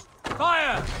 bows.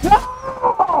 Fire!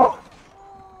 No!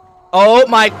 Oh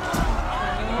my...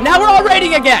 Now we're all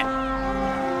raiding again!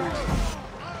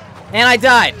 And I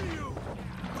died.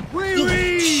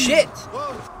 Shit!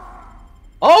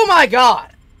 Oh my god!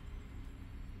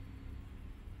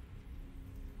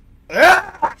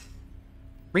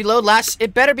 Reload last...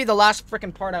 It better be the last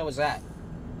frickin' part I was at.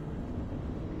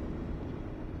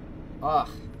 Ugh.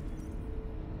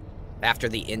 After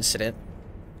the incident.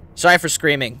 Sorry for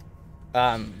screaming.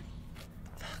 That's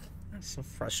so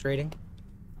frustrating.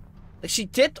 Like, she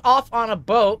dipped off on a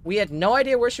boat. We had no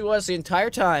idea where she was the entire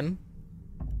time.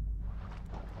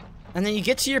 And then you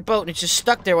get to your boat and it's just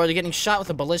stuck there while you're getting shot with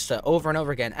a ballista over and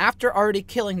over again. After already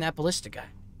killing that ballista guy.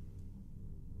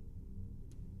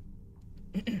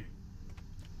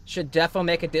 Should defo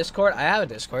make a Discord? I have a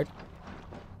Discord.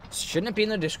 Shouldn't it be in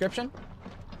the description?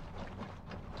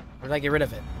 Or did I get rid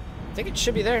of it? I think it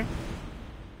should be there.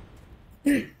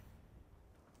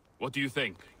 What do you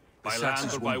think? The By land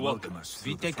Saxons or by won't water? welcome us If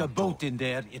through we the take a front boat door. in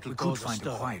there, it'll We cause could find a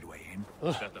stir. quiet way in,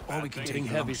 Is that a or bad we can thing? take Getting a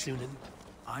heavy longship. soon.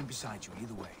 I'm beside you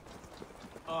either way.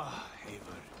 Ah,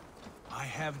 Eivor, I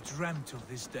have dreamt of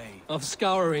this day. Of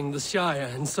scouring the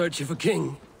Shire in search of a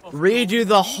king. Redo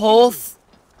the whole...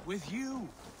 With you,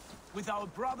 with our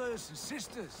brothers and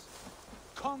sisters,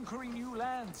 conquering new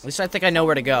lands. At least I think I know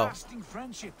where to go. Lasting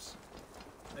friendships.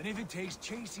 And if it takes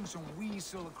chasing some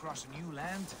weasel across a new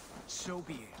land, so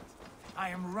be it. I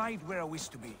am right where I wish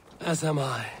to be. As am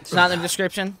I. It's not in the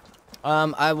description.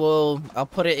 I'll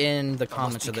put it in the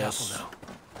comments of careful this. now.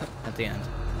 At the end.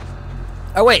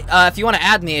 Oh wait, if you want to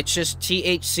add me, it's just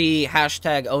THC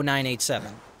hashtag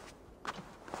 0987.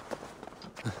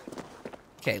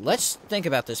 Okay, let's think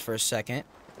about this for a second.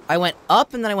 I went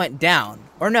up and then I went down.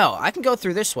 Or no, I can go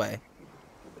through this way.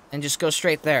 And just go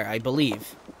straight there, I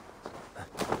believe.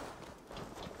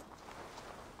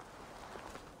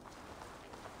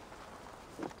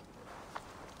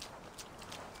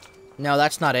 No,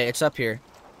 that's not it. It's up here.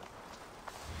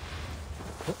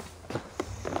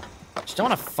 Just don't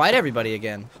want to fight everybody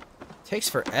again. It takes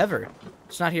forever.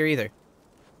 It's not here either.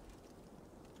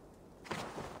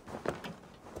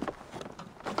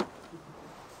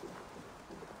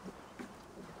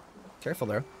 Careful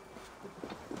there.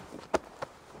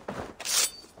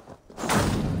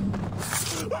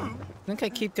 I think I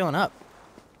keep going up.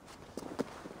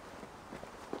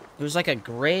 There's like a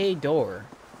gray door.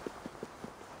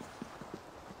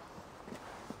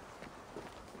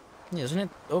 Yeah, isn't it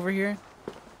over here?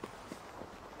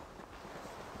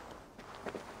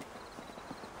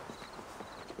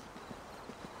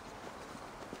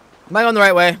 Am I going the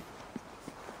right way?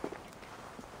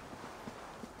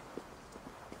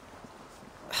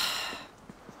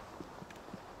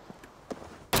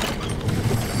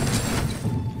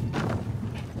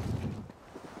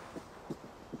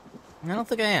 I don't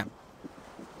think I am.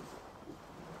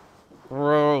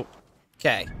 Bro.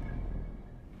 Okay.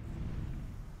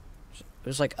 It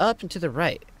was like up and to the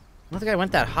right. I don't think I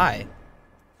went that high.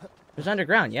 It was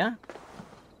underground, yeah?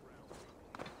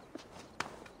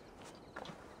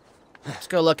 Let's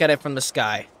go look at it from the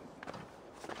sky.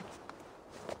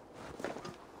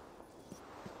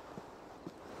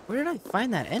 Where did I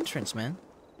find that entrance, man?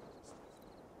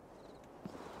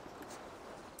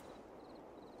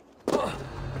 Do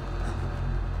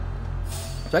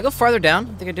I go farther down?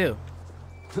 I think I do.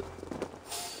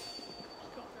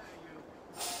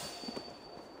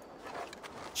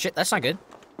 Shit, that's not good.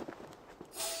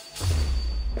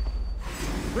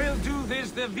 We'll do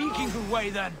this the Viking way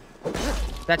then.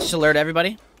 That's just alert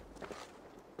everybody.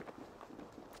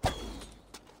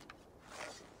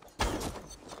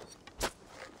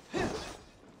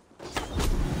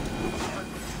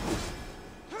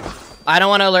 I don't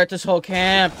want to alert this whole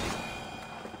camp.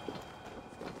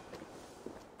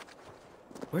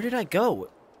 Where did I go?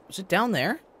 Was it down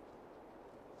there?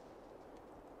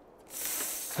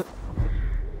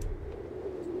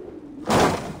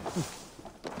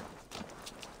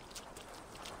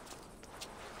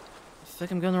 I feel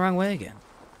like I'm going the wrong way again.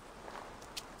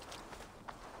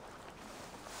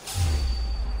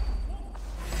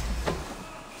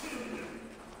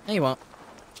 No, you won't.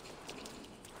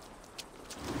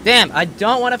 Damn, I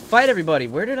don't want to fight everybody.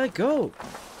 Where did I go?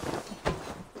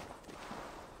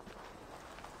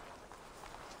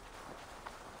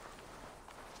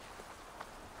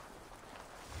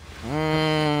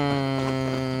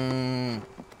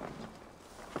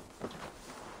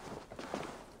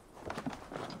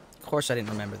 Of course I didn't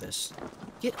remember this.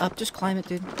 Get up, just climb it,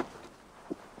 dude.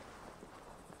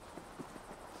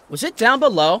 Was it down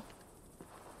below?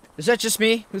 Is that just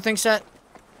me who thinks that?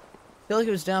 I feel like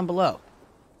it was down below.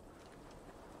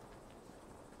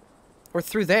 Or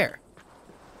through there.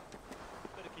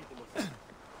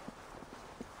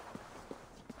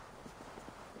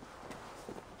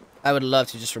 I would love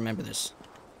to just remember this.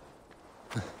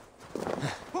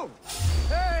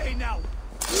 Hey, now!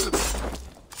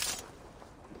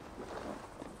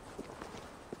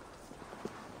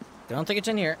 I don't think it's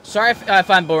in here. Sorry if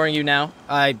I'm boring you now.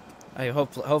 I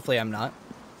hopefully I'm not.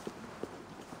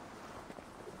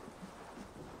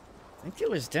 I think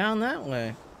it was down that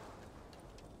way.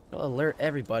 I'll alert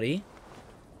everybody.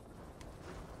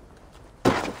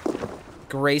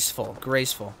 Graceful,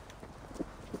 graceful.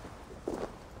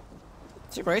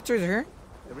 Is it right through here?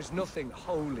 There is nothing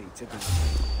holy to do.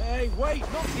 Hey, wait!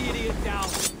 Knock the idiot down!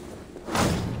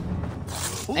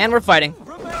 And we're fighting.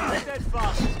 Remain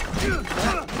steadfast!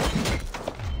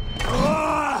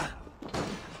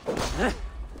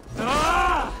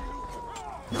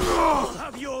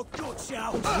 Have your guts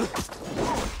out!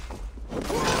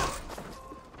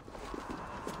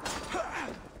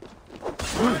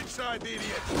 Right side,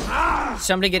 idiot!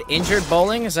 Somebody get injured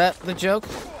bowling? Is that the joke?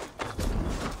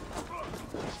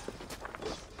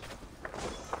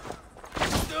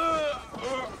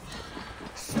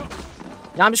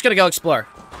 Now I'm just gonna go explore.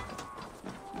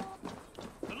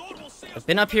 I've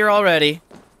been up here already.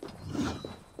 I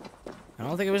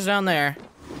don't think it was down there.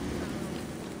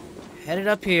 Headed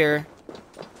up here.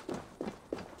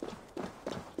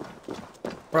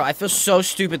 Bro, I feel so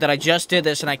stupid that I just did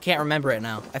this and I can't remember it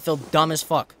now. I feel dumb as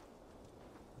fuck.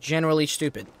 Generally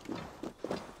stupid.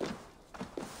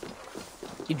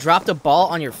 You dropped a ball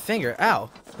on your finger. Ow.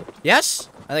 Yes?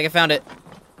 I think I found it.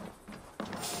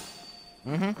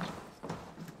 Mm-hmm.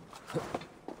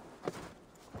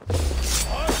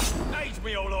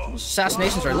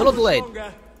 Assassinations are a little delayed.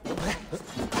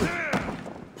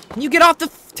 Can you get off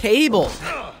the table?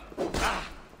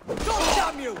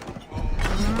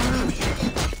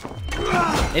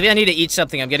 Maybe I need to eat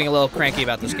something. I'm getting a little cranky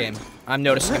about this game. I'm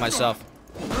noticing it myself.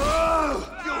 God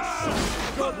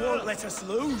won't let us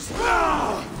lose.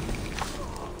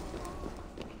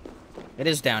 It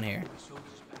is down here.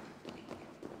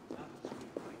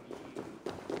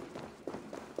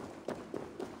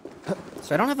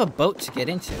 So I don't have a boat to get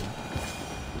into.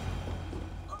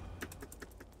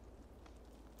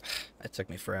 That took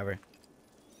me forever.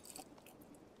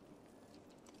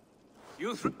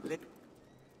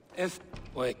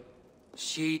 Wait.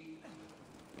 She...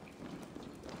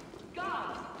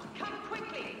 Guards, come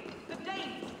quickly! The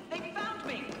Danes, they found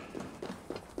me!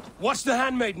 Watch the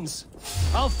handmaidens.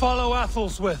 I'll follow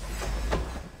Athel's. So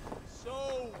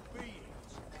be it.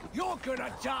 You're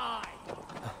gonna die.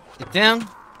 Get down.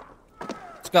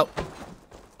 Let's go.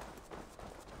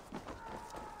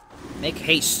 Make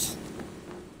haste.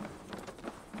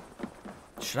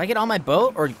 Should I get on my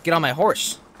boat or get on my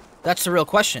horse? That's the real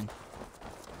question.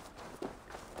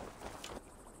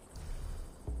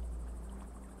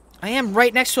 I am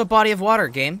right next to a body of water,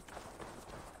 game.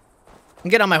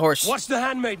 And get on my horse. Watch the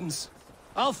handmaidens.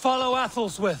 I'll follow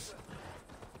Athel's. Let's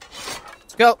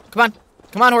go. Come on.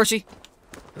 Come on, horsey.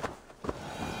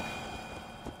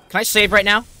 Can I save right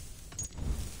now?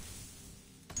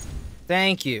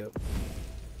 Thank you.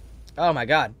 Oh my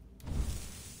god.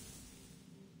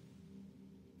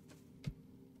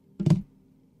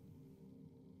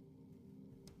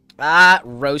 Ah,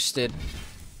 roasted.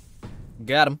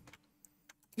 Got him.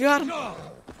 Got him.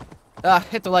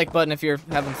 Hit the like button if you're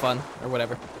having fun, or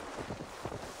whatever.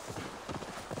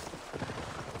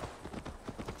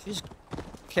 She's...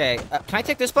 Okay, can I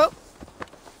take this boat?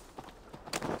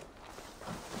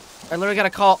 I literally gotta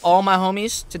call all my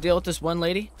homies to deal with this one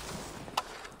lady.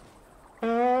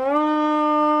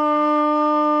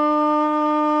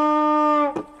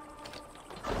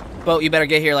 Boat, you better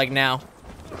get here, like, now.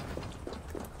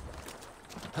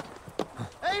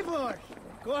 Eivor!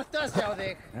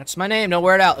 That's my name, don't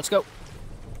wear it out. Let's go.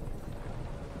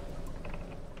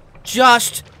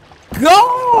 Just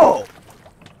go!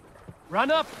 Run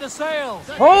up the sails!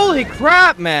 Holy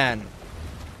crap, man!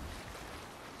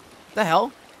 The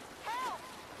hell?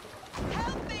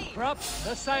 Help me! Prop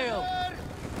the sail!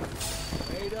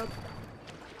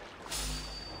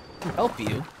 Help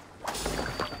you?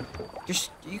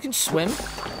 You can swim?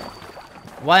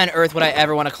 Why on earth would I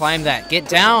ever want to climb that? Get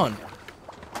down!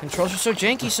 Controls are so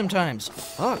janky sometimes.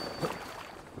 Fuck.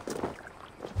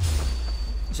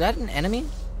 Is that an enemy?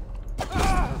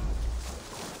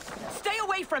 Stay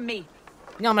away from me!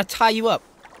 No, I'm gonna tie you up.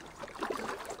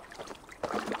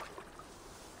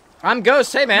 I'm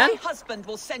Ghost, hey man! My husband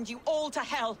will send you all to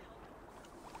hell!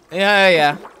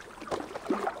 Yeah.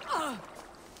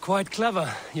 Quite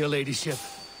clever, your ladyship.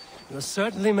 You're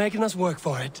certainly making us work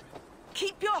for it.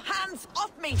 Keep your hands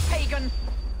off me, pagan!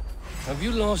 Have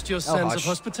you lost your sense of hush.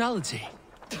 hospitality?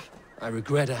 I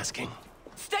regret asking.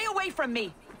 Stay away from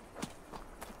me!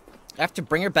 I have to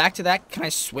bring her back to that? Can I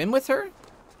swim with her?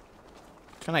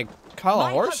 Can I call a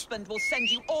My horse? husband will send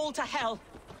you all to hell!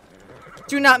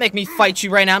 Do not make me fight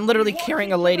you right now. I'm literally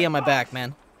carrying a lady on my back,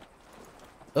 man.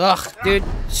 Ugh, dude.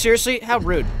 Seriously? How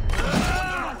rude.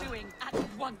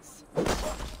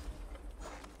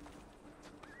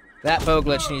 That bow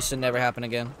glitch needs to never happen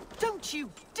again. Don't you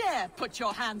dare put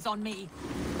your hands on me!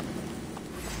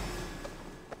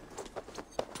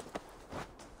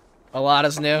 A lot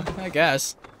is new, I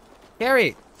guess.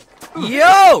 Harry!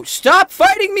 Yo! Stop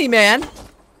fighting me, man!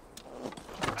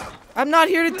 I'm not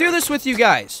here to do this with you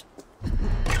guys.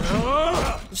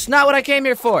 It's not what I came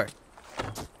here for.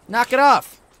 Knock it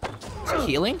off. Is it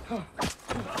healing?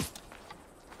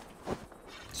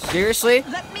 Seriously?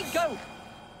 Let me go!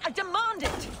 I demand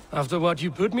it! After what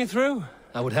you put me through,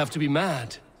 I would have to be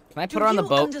mad. Can I put her on the Do you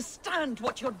boat? understand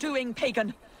what you're doing,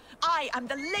 pagan? I am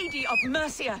the Lady of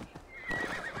Mercia.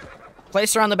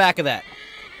 Place her on the back of that.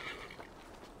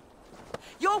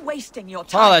 You're wasting your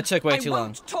time. Oh, that took way too I long.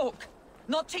 won't talk.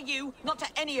 Not to you, not to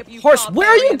any of you. Horse, where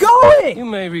are you barbarians. going? You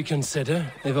may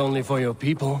reconsider, if only for your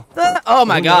people. Oh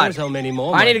my Who god. knows how many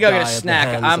more I need to go might get a die at the snack.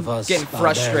 hands I'm of us getting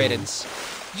frustrated. barbarians.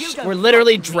 You don't We're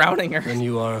literally fuck with me. drowning her. Then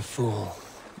you are a fool.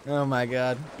 Oh my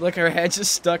god. Look, her head's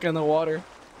just stuck in the water.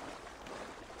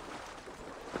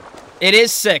 It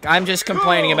is sick. I'm just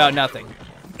complaining about nothing.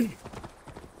 Could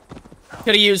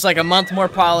have used like a month more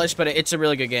polish, but it's a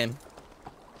really good game.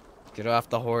 Get off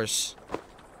the horse.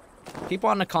 Keep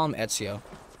wanting to call him Ezio.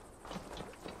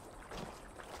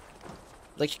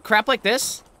 Like, crap like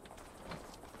this?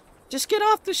 Just get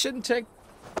off. This shouldn't take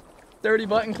 30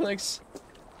 button clicks.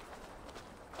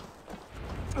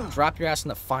 Drop your ass in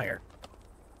the fire.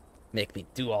 Make me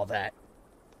do all that.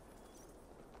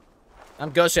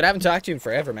 I'm Ghosted. I haven't talked to you in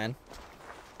forever, man.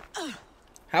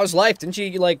 How's life? Didn't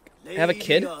you, like, have a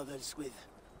kid?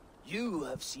 You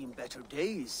have seen better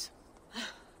days.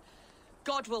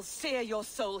 God will sear your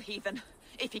soul, heathen,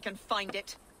 if he can find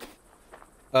it.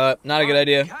 Not a good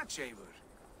idea. Catch, Eivor.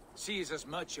 She is as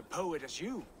much a poet as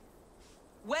you.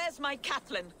 Where's my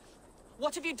Catelyn?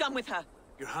 What have you done with her?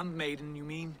 Your handmaiden, you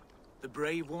mean? The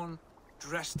brave one,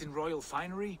 dressed in royal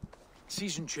finery?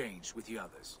 Season change with the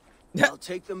others. I'll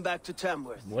take them back to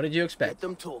Tamworth. What did you expect? Get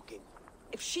them talking.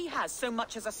 If she has so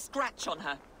much as a scratch on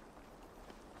her.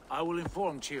 I will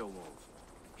inform Ceolwulf.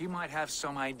 He might have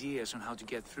some ideas on how to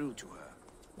get through to her.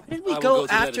 Why did we I will go go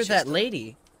to after that Leicester.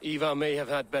 lady? Eva may have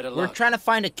had better We're luck. trying to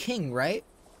find a king, right?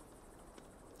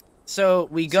 So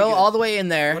we go Sigurd, all the way in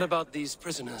there. What about these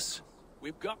prisoners?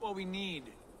 We've got what we need.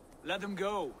 Let them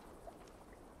go.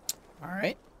 All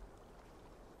right.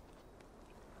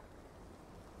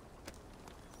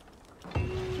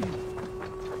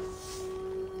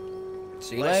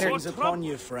 See you later. Blessings upon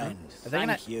you, friend. Are they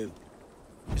gonna- Thank you.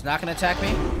 He's not gonna attack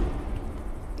me.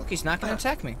 Look, he's not gonna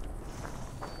attack me.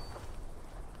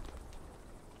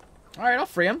 All right, I'll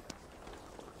free him.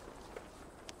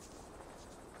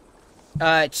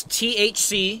 It's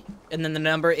THC, and then the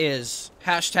number is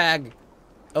hashtag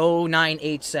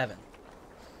 0987.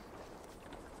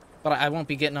 But I won't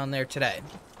be getting on there today.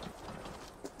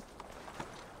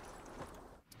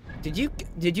 Did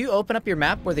you open up your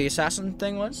map where the assassin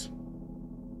thing was?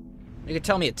 You could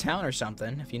tell me a town or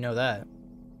something if you know that.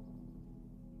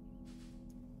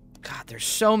 God, there's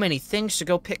so many things to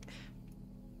go pick.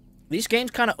 These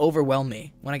games kind of overwhelm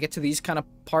me when I get to these kind of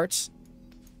parts.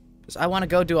 Because I want to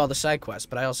go do all the side quests,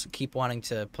 but I also keep wanting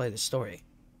to play the story.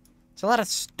 It's a lot of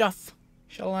stuff.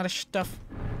 It's a lot of stuff.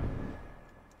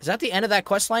 Is that the end of that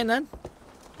quest line then?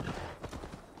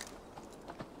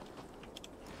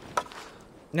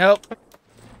 Nope.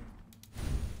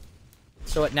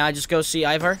 So what, now I just go see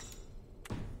Eivor?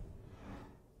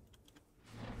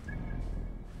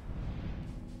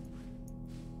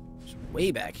 It's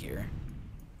way back here.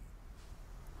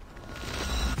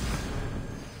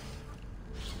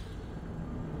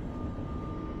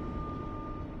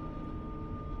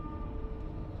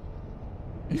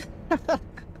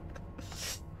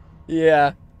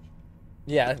 Yeah.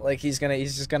 Yeah, like he's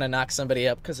just gonna knock somebody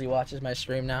up because he watches my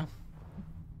stream now.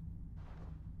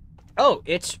 Oh,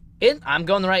 it's in... I'm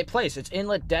going the right place. It's in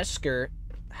Ledesker.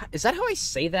 Is that how I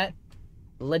say that?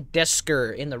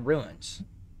 Ledesker in the ruins.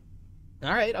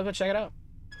 Alright, I'll go check it out.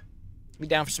 Be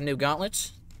down for some new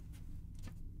gauntlets.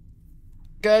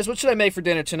 Guys, what should I make for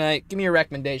dinner tonight? Give me your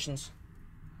recommendations.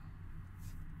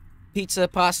 Pizza,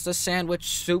 pasta, sandwich,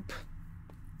 soup.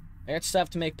 I got stuff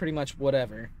to make pretty much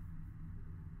whatever.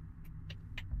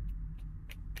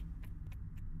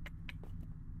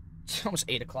 It's almost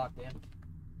 8 o'clock, man.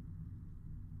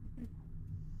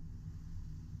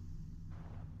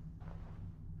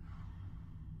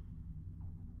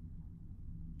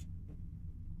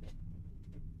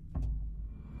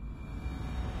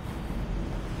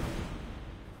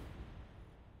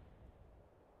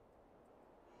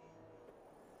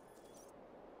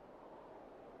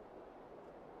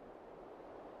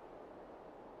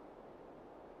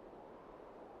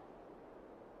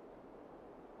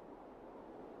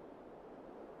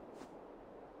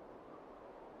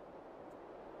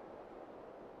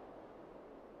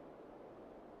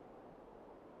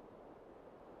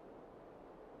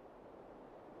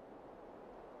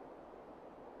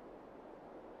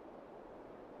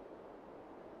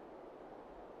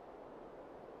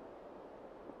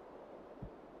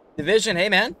 Division, hey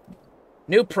man.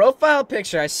 New profile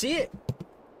picture, I see it.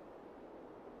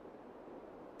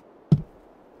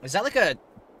 Is that like a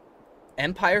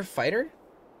Empire fighter?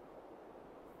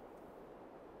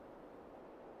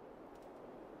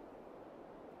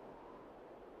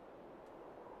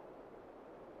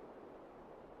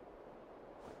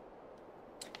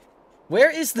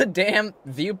 Where is the damn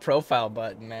view profile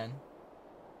button, man?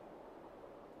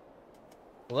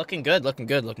 Looking good, looking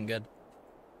good, looking good.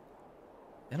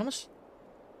 It almost...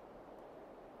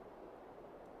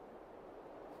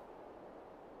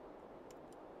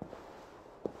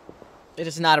 It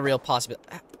is not a real possibility.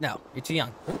 No, you're too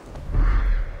young.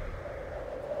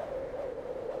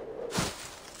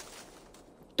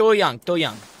 Too young, too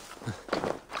young.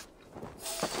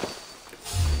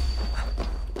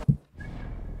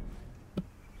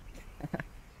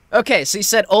 Okay, so you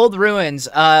said old ruins.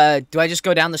 Do I just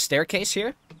go down the staircase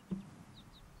here?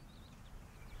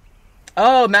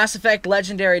 Oh, Mass Effect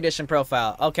Legendary Edition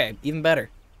profile. Okay, even better.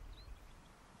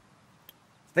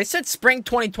 They said spring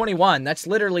 2021. That's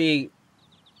literally...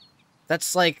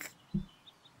 That's like...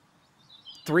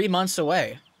 3 months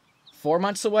away. 4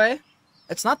 months away?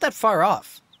 It's not that far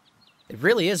off. It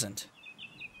really isn't.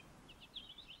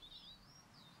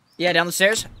 Yeah, down the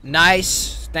stairs.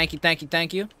 Nice. Thank you, thank you,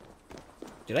 thank you.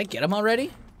 Did I get him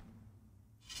already?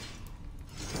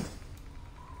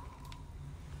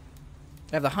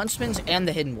 I have the huntsmans and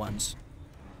the hidden ones.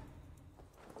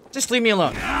 Just leave me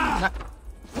alone. I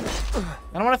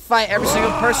don't want to fight every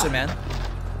single person, man.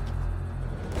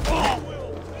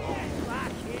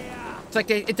 It's like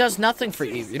it does nothing for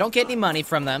you. You don't get any money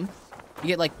from them. You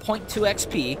get like 0.2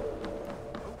 XP.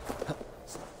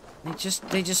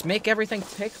 They just make everything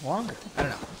take longer. I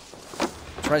don't know.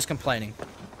 Troy's complaining.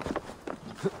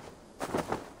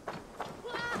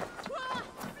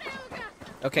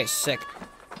 Okay, sick.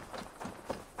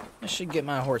 I should get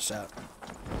my horse out.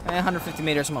 150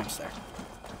 meters, I'm almost there.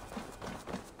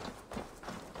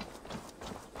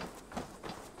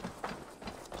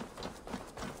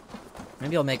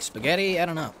 Maybe I'll make spaghetti, I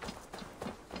don't know.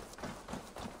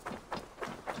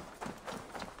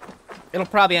 It'll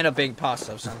probably end up being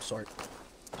pasta of some sort.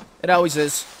 It always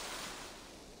is.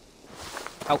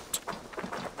 Out.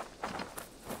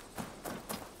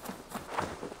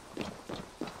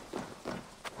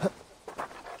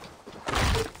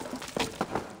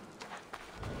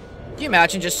 Can you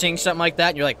imagine just seeing something like that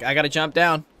and you're like, I gotta jump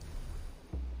down.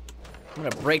 I'm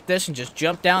gonna break this and just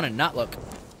jump down and not look.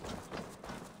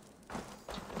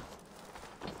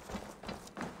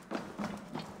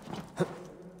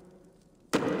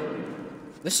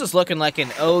 This is looking like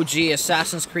an OG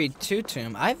Assassin's Creed 2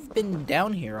 tomb. I've been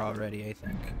down here already, I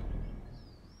think.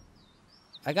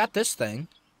 I got this thing.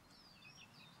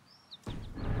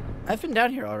 I've been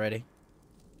down here already.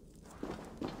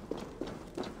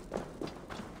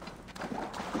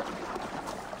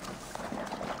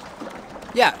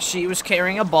 Yeah, she was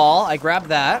carrying a ball. I grabbed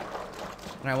that.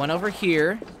 And I went over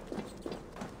here.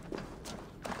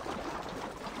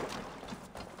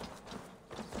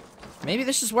 Maybe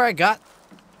this is where I got...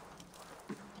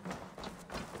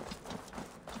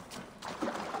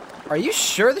 Are you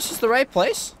sure this is the right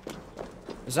place?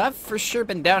 Because I've for sure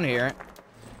been down here.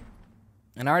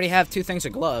 And I already have 2 things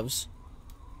of gloves.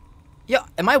 Yeah,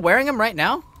 am I wearing them right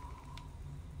now?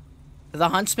 The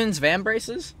Huntsman's van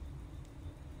braces?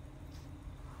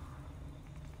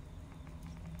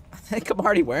 I think I'm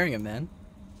already wearing them, man.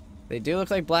 They do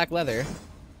look like black leather.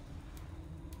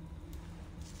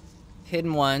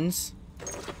 Hidden ones.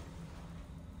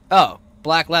 Oh,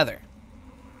 black leather.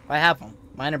 I have them.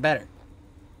 Mine are better.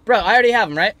 Bro, I already have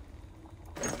them, right?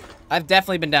 I've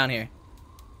definitely been down here.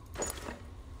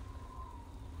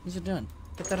 What's it doing?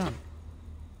 Put that on.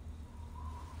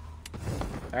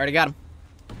 I already got him.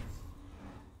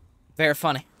 Very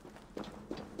funny.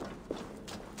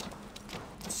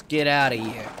 Let's get out of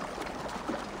here.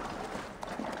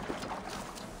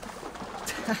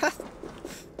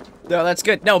 No, that's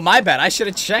good. No, my bad. I should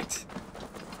have checked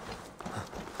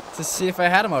to see if I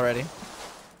had them already.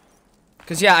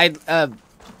 Cause yeah, that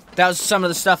was some of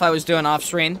the stuff I was doing off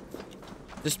screen.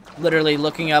 Just literally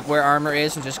looking up where armor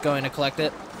is and just going to collect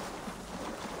it.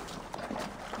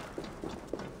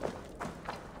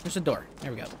 There's a door.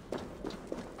 There we go.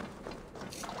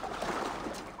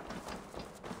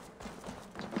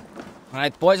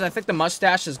 Alright, boys, I think the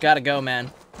mustache has got to go,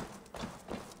 man.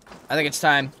 I think it's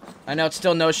time. I know it's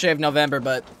still No Shave November,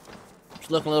 but it's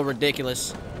looking a little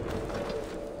ridiculous.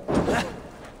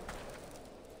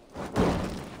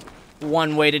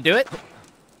 One way to do it.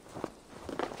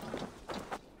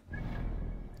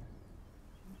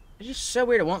 It's just so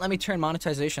weird. It won't let me turn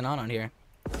monetization on here.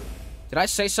 Did I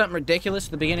say something ridiculous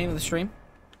at the beginning of the stream?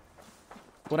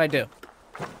 What'd I do?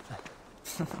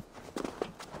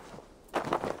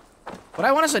 What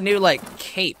I want is a new, like,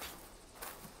 cape.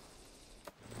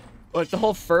 Like, the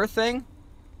whole fur thing?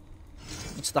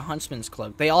 It's the huntsman's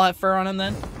cloak. They all have fur on them,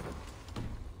 then?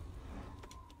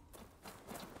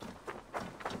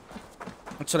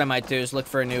 That's what I might do, is look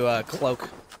for a new, cloak.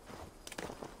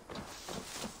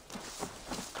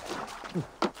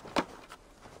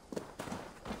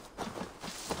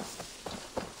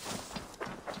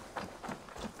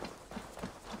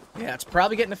 Yeah, it's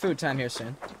probably getting to food time here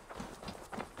soon.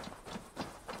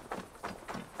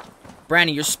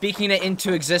 Brandy, you're speaking it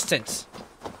into existence.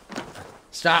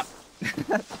 Stop.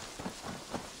 It's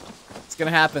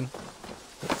gonna happen.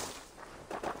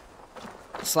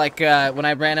 It's like when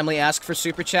I randomly ask for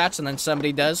super chats and then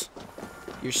somebody does.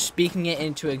 You're speaking it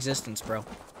into existence, bro.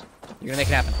 You're gonna make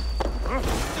it happen.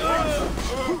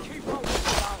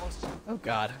 Oh,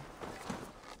 God.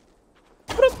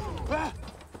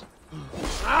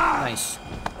 Nice.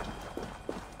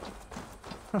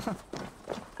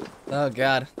 Oh,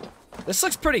 God. This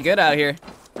looks pretty good out here.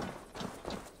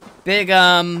 Big,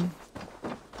 I don't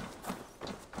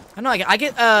know, I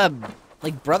get,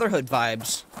 like, Brotherhood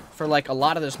vibes for, like, a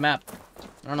lot of this map.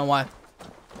 I don't know why.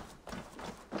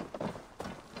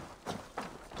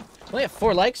 We only have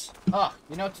 4 likes? Oh,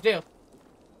 you know what to do.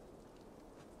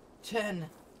 10.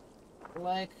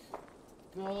 Like,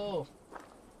 go.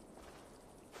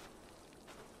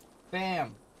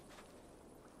 Bam.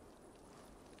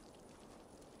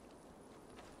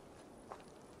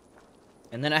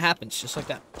 And then it happens, just like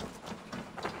that.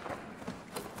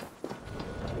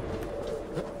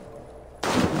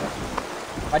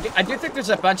 I do think there's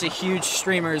a bunch of huge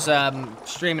streamers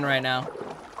streaming right now.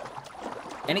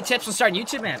 Any tips on starting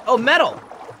YouTube, man? Oh, Metal!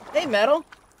 Hey, Metal!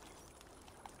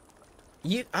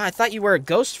 I thought you were a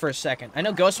Ghost for a second. I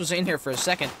know Ghost was in here for a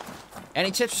second.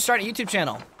 Any tips for starting a YouTube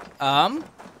channel? I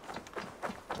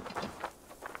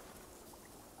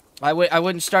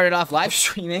wouldn't start it off live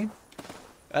streaming.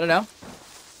 I don't know.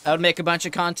 I would make a bunch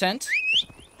of content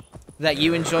that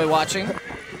you enjoy watching.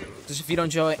 Because if you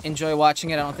don't enjoy watching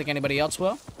it, I don't think anybody else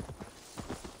will.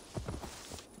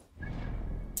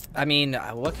 I mean,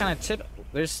 what kind of tip?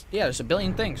 There's a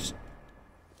billion things.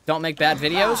 Don't make bad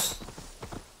videos.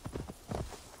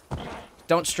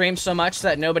 Don't stream so much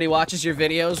that nobody watches your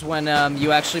videos when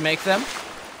you actually make them.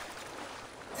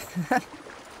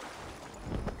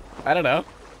 I don't know.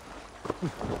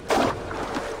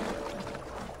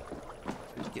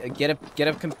 Get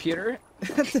a computer.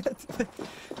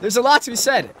 There's a lot to be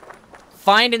said.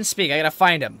 Find and speak. I gotta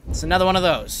find him. It's another one of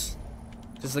those.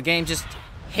 Because the game just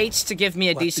hates to give me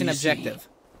a decent objective.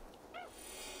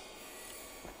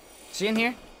 See in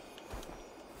here?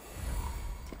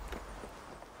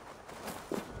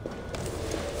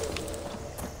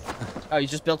 Oh, you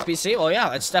just built a PC? Oh yeah,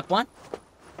 that's step 1.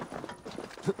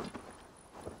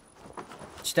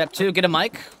 Step 2, get a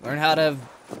mic. Learn how to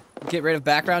get rid of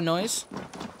background noise.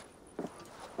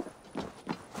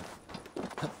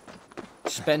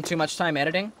 Spend too much time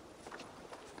editing.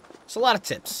 It's a lot of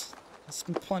tips. There's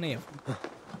plenty of them.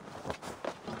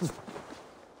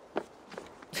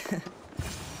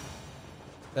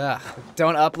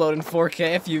 Don't upload in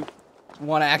 4K if you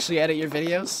want to actually edit your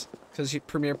videos. Because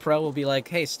Premiere Pro will be like,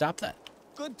 hey, stop that.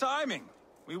 Good timing.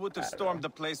 We would have stormed the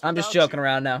place I'm just joking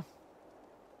around now.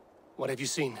 What have you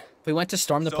seen? If we went to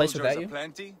storm the place without you?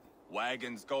 Plenty.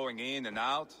 Wagons going in and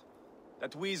out.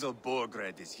 That weasel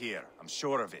Borgred is here. I'm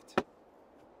sure of it.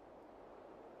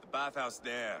 bathhouse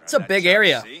there. It's a big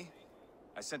area. See?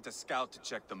 I sent a scout to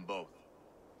check them both.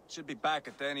 Should be back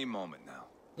at any moment now.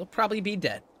 They'll probably be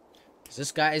dead. Because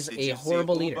this guy is a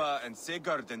horrible leader. Uba and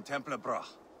Sigurd in Temple Brach?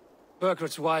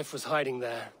 Berkrit's wife was hiding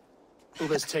there.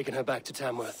 Uba's taken her back to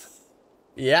Tamworth.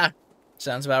 Yeah,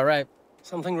 sounds about right.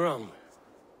 Something wrong?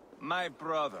 My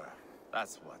brother,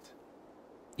 that's what.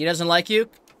 He doesn't like you?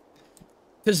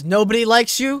 Because nobody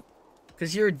likes you?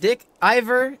 Because you're a dick?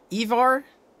 Eivor?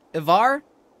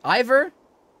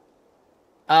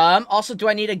 Also, do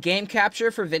I need a game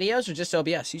capture for videos or just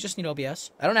OBS? You just need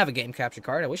OBS. I don't have a game capture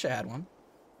card. I wish I had one.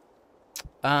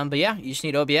 But yeah, you just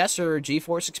need OBS or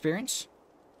GeForce Experience.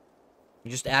 You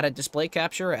just add a display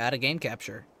capture or add a game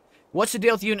capture. What's the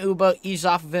deal with you and Uba? Ease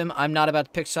off of him. I'm not about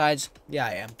to pick sides. Yeah,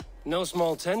 I am. No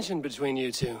small tension between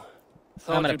you two.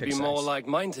 Thought you'd be more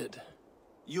like-minded.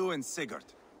 You and Sigurd,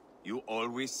 you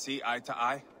always see eye to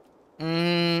eye?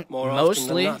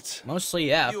 Mostly,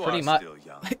 yeah, pretty much.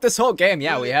 Like this whole game,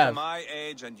 yeah, we have. My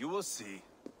age, and you will see.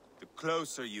 The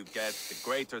closer you get, the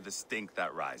greater the stink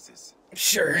that rises.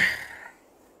 Sure.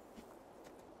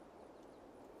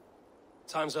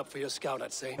 Time's up for your scout,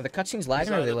 I'd say. Are the cutscenes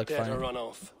lagging or they look fine? Run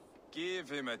off. Give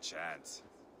him a chance.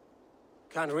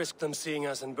 Can't risk them seeing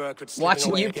us in Berkrit.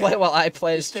 Watching you play while I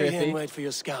play is trippy. Stay here and wait for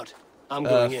your scout. I'm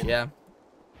going in. Yeah.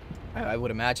 I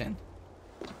would imagine.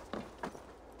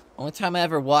 Only time I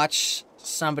ever watch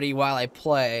somebody while I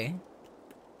play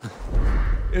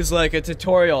is like a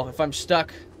tutorial if I'm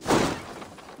stuck.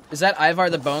 Is that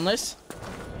Eivor the Boneless?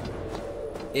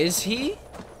 Is he?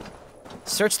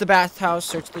 Search the bathhouse,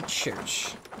 search the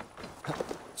church.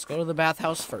 Let's go to the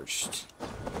bathhouse first.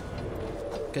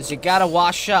 Because you gotta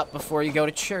wash up before you go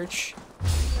to church.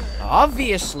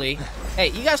 Obviously. Hey,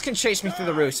 you guys can chase me through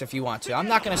the roofs if you want to. I'm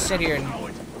not gonna sit here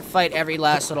and fight every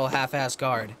last little half-ass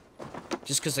guard.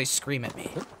 Just because they scream at me.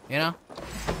 You know?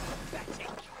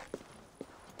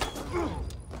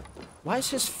 Why is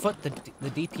his foot the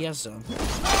DPS zone?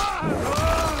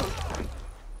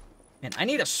 Man, I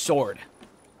need a sword.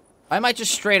 I might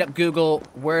just straight up Google,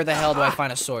 where the hell do I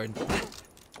find a sword?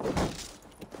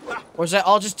 Or is that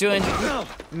all just doing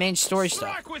main story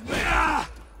stuff?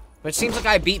 But it seems like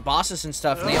I beat bosses and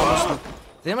stuff, and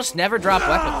they almost never drop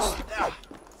weapons.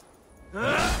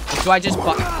 Do I just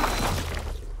buy...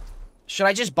 Should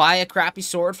I just buy a crappy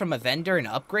sword from a vendor and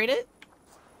upgrade it?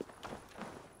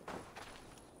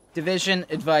 Division,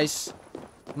 advice,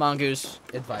 Mongoose,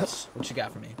 advice. What you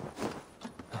got for me?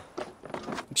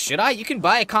 Should I? You can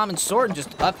buy a common sword and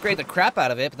just upgrade the crap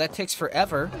out of it, but that takes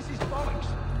forever. This is bollocks.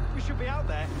 We should be out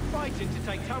there fighting to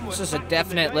take Tamworth. This is a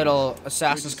definite little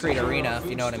Assassin's Creed arena, if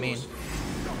you know what I mean.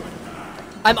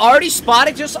 I'm already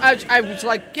spotted. I was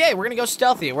like, yeah, we're gonna go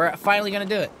stealthy. We're finally gonna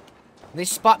do it. They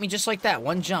spot me just like that,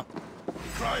 one jump.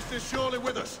 Chriest is surely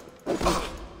with us.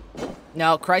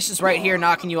 No, Chriest is right here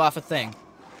knocking you off a thing,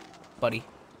 buddy.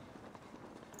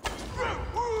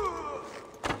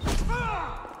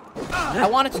 I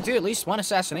wanted to do at least one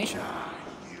assassination.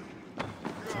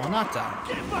 Will not die.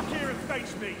 Get back here and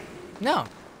face me. No.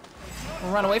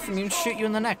 I'll run away from you and shoot you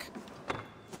in the neck.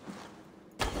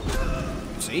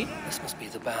 See? This must be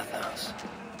the bathhouse.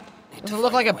 Doesn't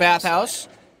look like a bathhouse.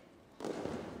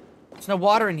 There's no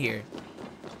water in here.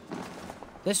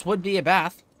 This would be a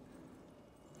bath.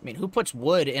 I mean, who puts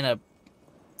wood in a...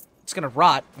 It's gonna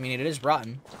rot. I mean, it is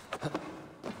rotten.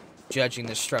 Judging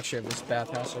the structure of this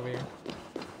bathhouse over here.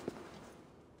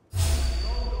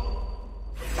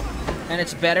 And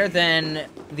it's better than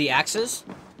the axes?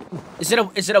 Is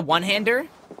it a one-hander?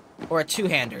 Or a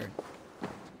two-hander?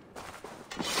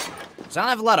 Because I don't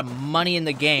have a lot of money in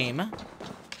the game.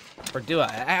 Or do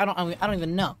I? I don't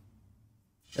even know.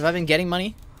 Have I been getting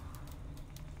money?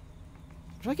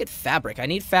 Where do I get fabric? I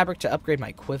need fabric to upgrade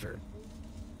my quiver.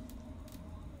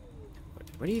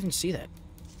 Where do you even see that?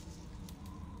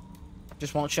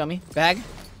 Just won't show me? Bag?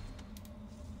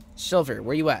 Silver,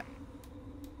 where you at?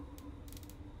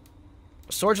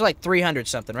 Swords are like 300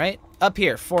 something, right? Up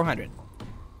here, 400.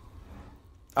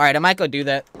 Alright, I might go do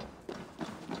that.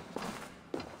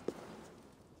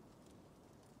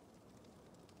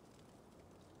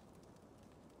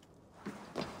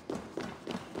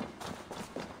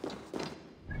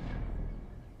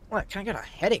 What? Kind of got a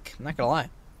headache. I'm not gonna lie.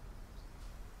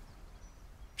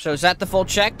 So is that the full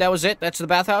check? That was it? That's the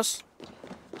bathhouse?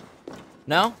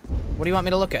 No? What do you want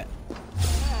me to look at?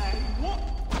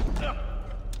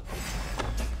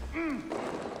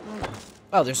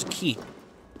 Oh, there's a key.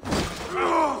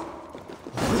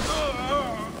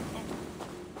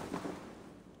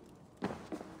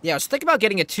 Yeah, I was thinking about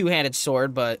getting a two-handed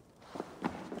sword, but...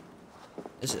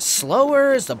 Is it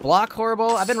slower? Is the block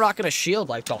horrible? I've been rocking a shield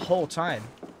like the whole time.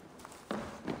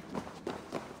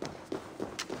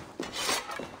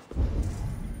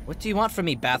 What do you want from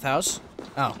me, bathhouse?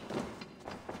 Oh.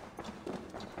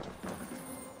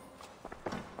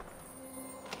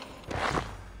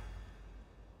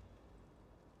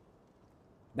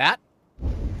 That?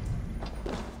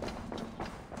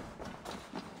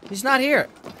 He's not here.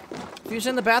 If he was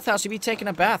in the bathhouse, he'd be taking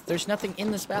a bath. There's nothing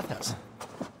in this bathhouse.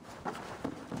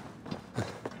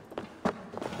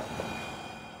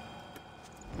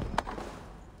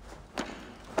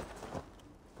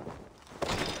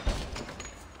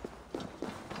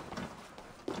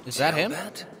 Is that him?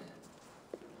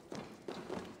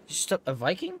 Just a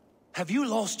Viking? Have you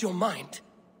lost your mind?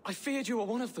 I feared you were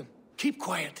one of them. Keep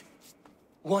quiet.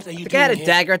 What are you doing? The guy had a here?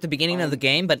 dagger at the beginning of the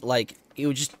game, but like he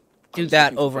would just do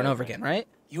that over and over again, right?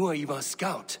 You are Eivor's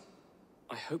scout.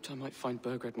 I hoped I might find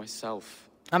Burgred myself.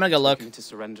 I'm gonna go look. Into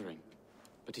surrendering,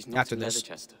 but he's not After in this.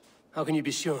 Leatherchester. How can you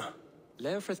be sure?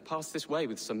 Leofrith passed this way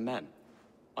with some men.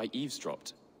 I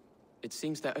eavesdropped. It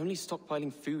seems they're only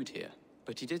stockpiling food here,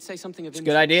 but he did say something of It's a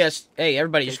good idea. Hey,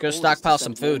 everybody, just go stockpile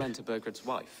some food. Men to Burgred's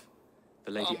wife,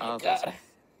 the Lady Oh my Arvid. God.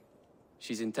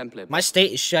 She's in Temple. My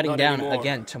state is shutting Not down anymore.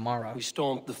 again tomorrow. We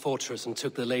stormed the fortress and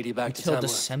took the lady back Until to Tamworth.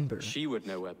 December. She would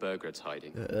know where Burgred's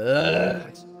hiding.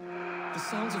 The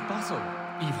sounds of battle.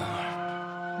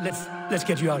 Eivor, let's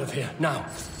get you out of here now.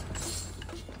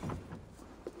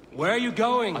 Where are you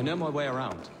going? I know my way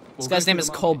around. This guy's name is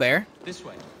Colbert. This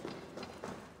way.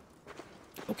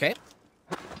 Okay.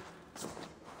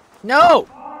 No!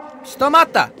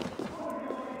 Stomata!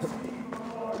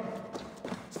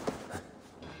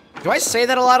 Do I say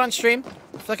that a lot on stream?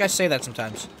 I feel like I say that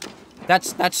sometimes.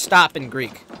 That's stop in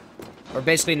Greek. Or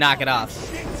basically knock it off.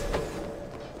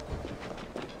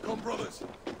 Come, brothers.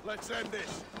 Let's end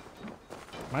this.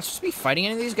 Am I supposed to be fighting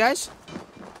any of these guys?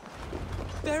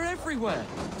 They're everywhere.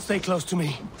 Stay close to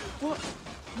me.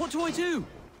 What do I do?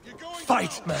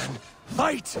 Fight, man.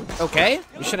 Fight! Okay.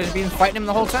 We should have been fighting him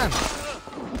the whole time.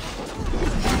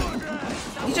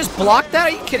 He just blocked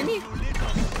that? Are you kidding me?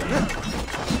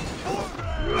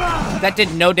 That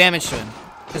did no damage to him.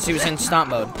 Because he was in stomp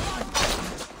mode.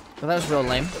 Well, that was real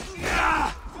lame.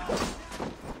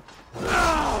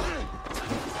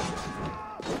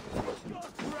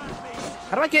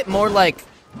 How do I get more, like,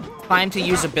 time to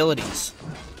use abilities?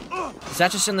 Is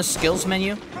that just in the skills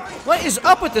menu? What is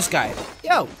up with this guy?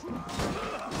 Yo!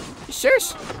 You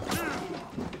serious?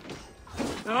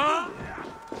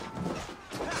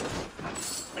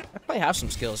 I probably have some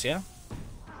skills, yeah?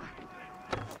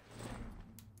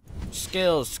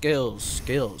 Skills.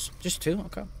 Just 2?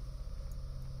 Okay.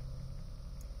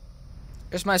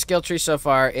 Here's my skill tree so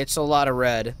far. It's a lot of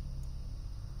red.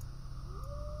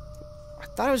 I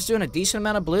thought I was doing a decent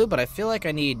amount of blue, but I feel like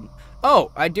I need...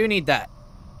 Oh, I do need that.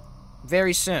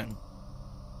 Very soon.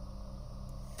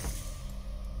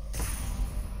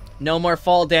 No more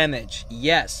fall damage.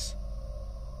 Yes.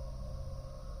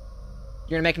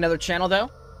 You're gonna make another channel,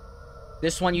 though?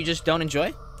 This one you just don't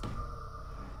enjoy?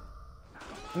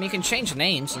 I mean, you can change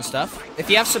names and stuff. If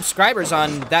you have subscribers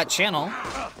on that channel,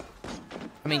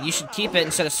 I mean, you should keep it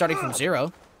instead of starting from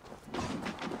 0.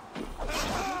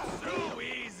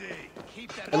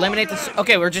 Eliminate this.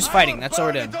 Okay, we're just fighting. That's all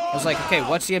we're doing. I was like, okay,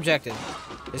 what's the objective?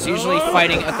 It's usually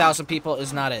fighting 1,000 people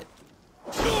is not it.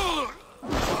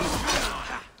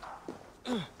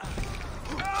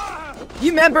 You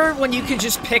remember when you could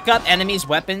just pick up enemies'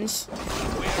 weapons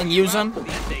and use them?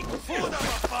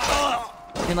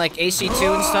 In like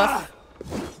AC2 and stuff?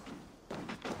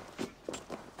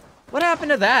 What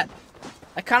happened to that?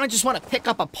 I kind of just want to pick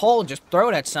up a pole and just throw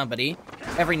it at somebody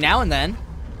every now and then.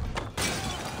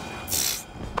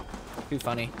 Too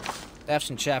funny. I have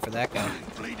some chat for that guy.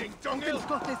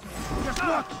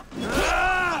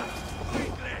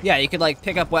 Yeah, you could like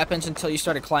pick up weapons until you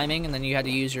started climbing and then you had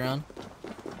to use your own.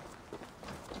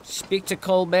 Speak to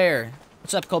Colbert.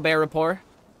 What's up, Colbert Report?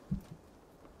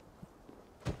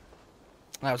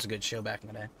 That was a good show back in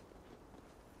the day.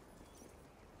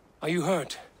 Are you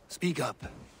hurt? Speak up.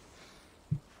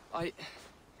 I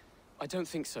don't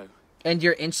think so. And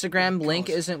your Instagram link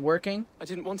isn't working? I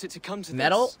didn't want it to come to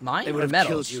Metal? this. Mine They or would have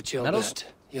metals? killed you, Chilbert. Metals?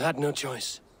 You had no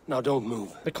choice. Now don't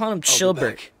move. They call him I'll be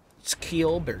Chilbert. back. It's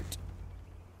Keelbert.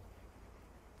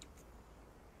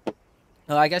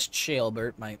 Oh, I guess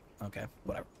Chilbert might... Okay,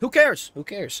 whatever. Who cares? Who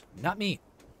cares? Not me.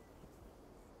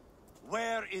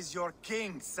 Where is your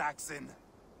king, Saxon?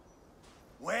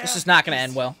 Where This is not going to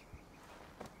end well.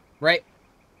 Right?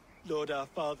 Lord our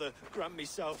Father, grant me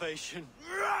salvation.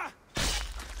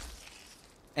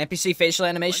 NPC facial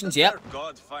animations? Yep. Where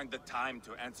God find the time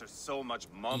to answer so much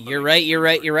mumbling? You're right, you're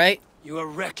right, you're right. You are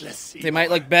reckless. They might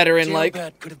look better in, like,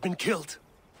 Chilbert could have been killed.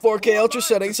 4K ultra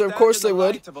settings, so of course they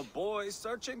would. Of a boy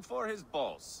searching for his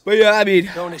balls. But yeah, I mean...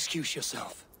 Don't excuse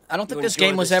yourself. I don't think this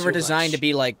game was ever designed to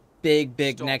be like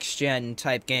big next-gen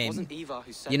type game. Wasn't Eivor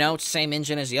who sent You know, me? it's the same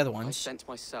engine as the other I ones. sent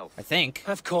myself. I think.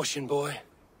 Have caution, boy.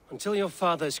 Until your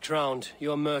father's crowned,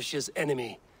 you're Mercia's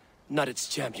enemy, not its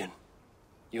champion.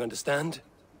 You understand?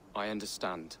 I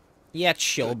understand. Yeah,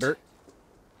 Chilbert.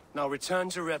 Now return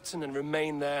to Repton and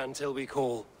remain there until we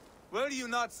call. Will you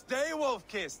not stay,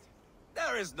 Wolf-Kissed?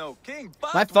 There is no king,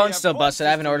 but My we phone's have still busted.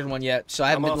 I haven't voices ordered one yet, so I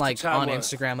haven't I'm been off to like on Tamworth.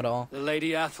 Instagram at all. The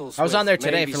Lady Athel's I was on there may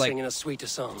today be for like singing a sweeter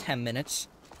song. 10 minutes,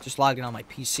 just logging on my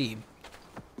PC.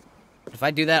 If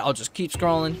I do that, I'll just keep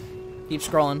scrolling. Keep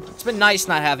scrolling. It's been nice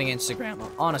not having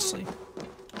Instagram, honestly.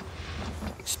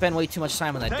 Spend way too much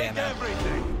time on that damn app.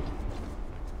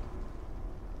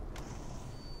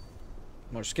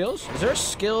 More skills? Is there a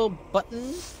skill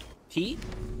button? Key?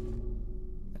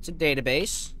 That's a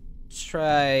database. Let's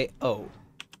try O.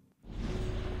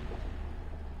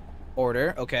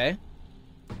 Order, okay.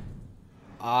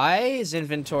 I is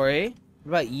inventory. What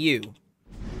about U?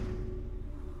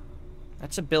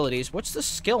 That's abilities. What's the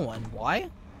skill one? Y?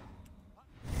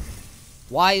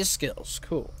 Y is skills.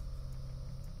 Cool.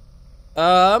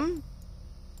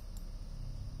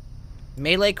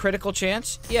 Melee critical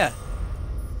chance? Yeah.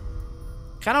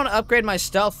 Kinda wanna upgrade my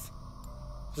stealth.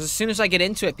 Because as soon as I get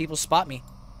into it, people spot me.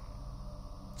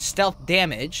 Stealth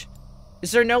damage.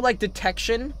 Is there no, like,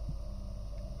 detection?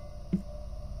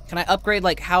 Can I upgrade,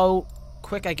 like, how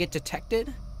quick I get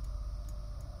detected?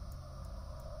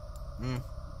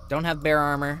 Don't have bear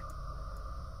armor.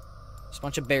 Just a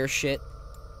bunch of bear shit.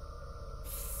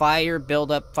 Fire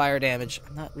buildup, fire damage.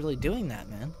 I'm not really doing that,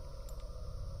 man.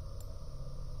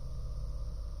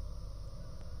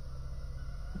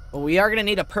 Well, we are going to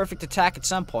need a perfect attack at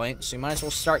some point, so you might as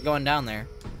well start going down there.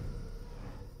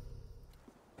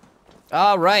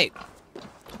 Alright.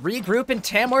 Regroup in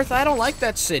Tamworth? I don't like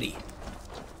that city.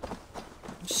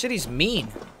 This city's mean.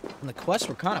 And the quests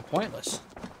were kind of pointless.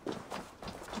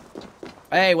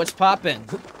 Hey, what's poppin'?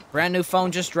 Brand new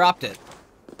phone, just dropped it.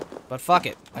 But fuck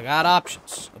it. I got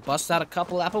options. I bust out a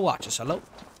couple Apple Watches. Hello?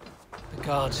 The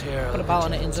guards here. Put a ball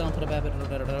in the end zone, put a bad.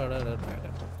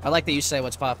 I like that you say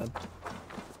what's poppin'.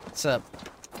 What's up?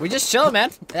 We just chilling,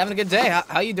 man. Having a good day.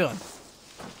 How you doing?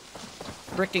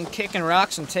 Frickin' kicking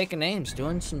rocks and taking names.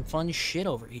 Doing some fun shit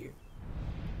over here.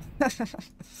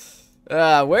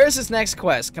 Where's this next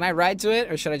quest? Can I ride to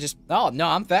it? Or should I just... Oh, no,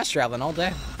 I'm fast traveling all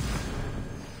day.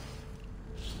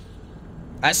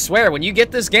 I swear, when you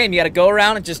get this game, you gotta go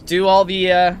around and just do all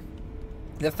the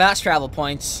fast travel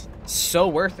points. So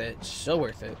worth it. So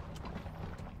worth it.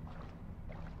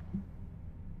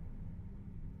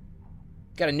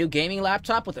 Got a new gaming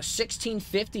laptop with a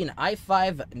 1650 and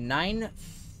i5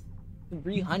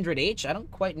 9300H. I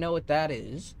don't quite know what that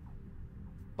is.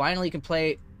 Finally, you can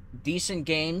play decent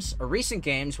games, or recent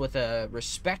games, with a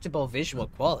respectable visual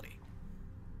quality.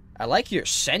 I like your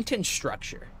sentence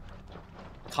structure.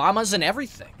 Commas and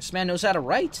everything. This man knows how to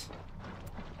write.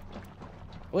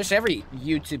 I wish every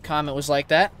YouTube comment was like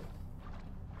that.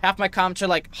 Half my comments are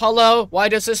like, hello, why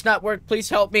does this not work? Please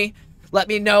help me. Let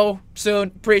me know soon.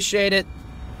 Appreciate it.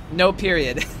 No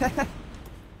period.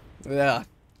 Yeah.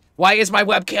 Why is my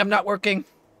webcam not working?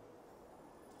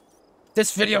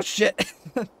 This video shit.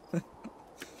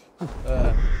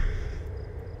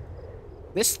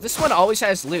 This one always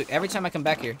has loot every time I come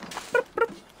back here.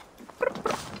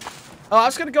 Oh, I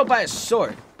was gonna go buy a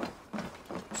sword.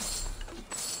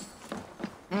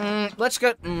 Let's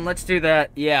go. Let's do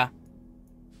that. Yeah.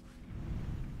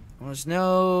 There's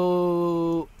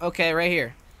no... Okay, right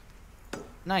here.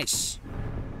 Nice.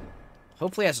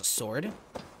 Hopefully it has a sword.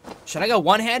 Should I go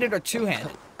one-handed or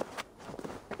two-handed?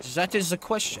 That is the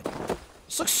question.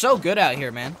 This looks so good out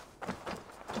here, man.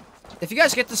 If you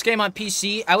guys get this game on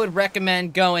PC, I would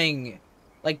recommend going...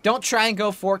 Like, don't try and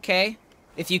go 4K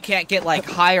if you can't get, like,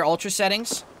 higher ultra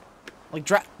settings. Like,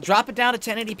 drop it down to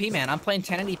 1080p, man. I'm playing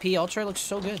 1080p ultra. It looks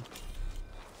so good.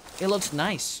 It looks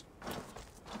nice.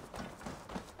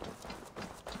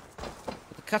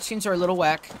 The cutscenes are a little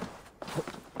whack.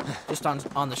 Just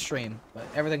on the stream, but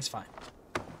everything's fine.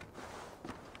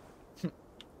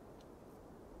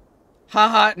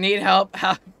 Haha, need help.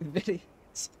 How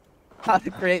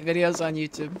to create videos on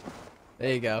YouTube.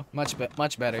 There you go. Much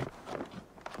better.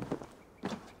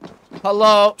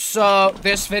 Hello, so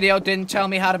this video didn't tell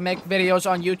me how to make videos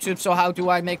on YouTube, so how do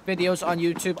I make videos on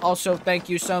YouTube? Also, thank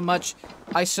you so much.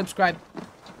 I subscribe.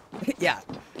 Yeah.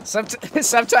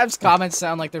 Sometimes comments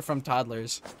sound like they're from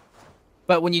toddlers.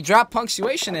 But when you drop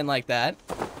punctuation in like that,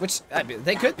 which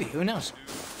they could be, who knows?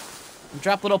 You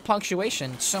drop little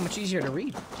punctuation, it's so much easier to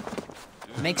read.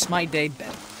 Makes my day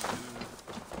better.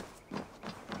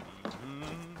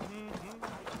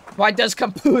 Why does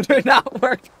computer not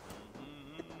work?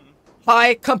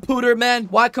 Hi, computer man.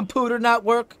 Why computer not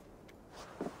work?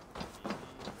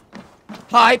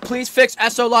 Hi, please fix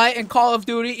SOLI in Call of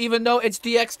Duty, even though it's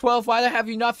DX12. Why have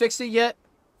you not fixed it yet?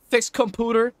 Fix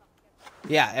computer.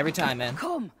 Yeah, every time, man.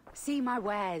 Come, see my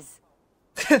wares.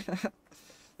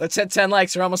 Let's hit 10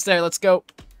 likes. We're almost there. Let's go.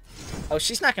 Oh,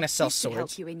 she's not gonna sell swords.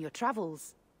 Help you in your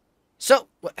travels. So,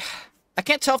 I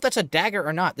can't tell if that's a dagger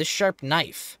or not. This sharp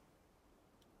knife.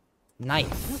 Knife.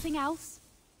 Nothing else?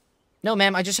 No,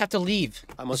 ma'am. I just have to leave.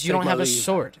 Because you don't have a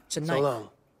sword. It's a knife. So long.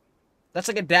 That's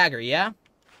like a dagger, yeah?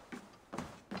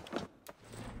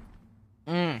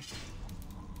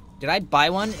 Did I buy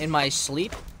one in my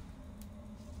sleep?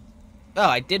 Oh,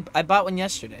 I did. I bought one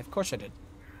yesterday. Of course I did.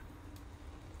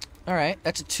 Alright,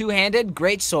 that's a two-handed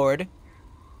great sword.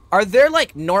 Are there,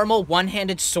 like, normal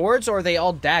one-handed swords, or are they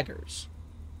all daggers?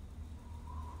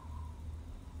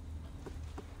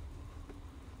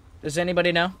 Does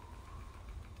anybody know?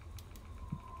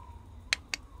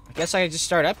 I guess I could just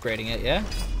start upgrading it, yeah?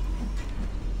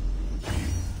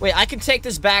 Wait, I can take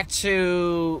this back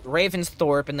to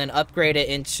Ravensthorpe and then upgrade it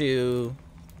into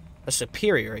a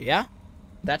superior, yeah?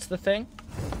 That's the thing?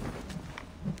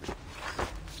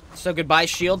 So goodbye,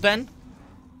 shield, Ben.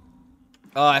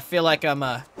 Oh, I feel like I'm,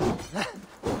 I'll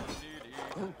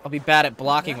be bad at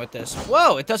blocking with this.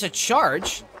 Whoa, it does a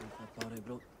charge? What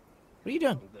are you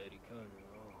doing?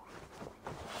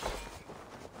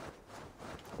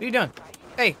 What are you doing?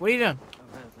 Hey, what are you doing?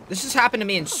 This has happened to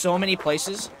me in so many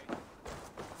places.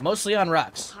 Mostly on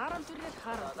rocks.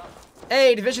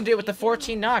 Hey, Division Dude with the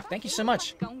 14 knock. Thank you so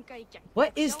much.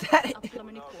 What is that?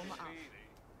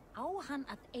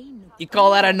 You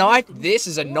call that a knife? This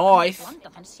is a knife.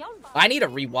 I need to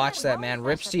rewatch that, man.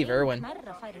 Rip Steve Irwin.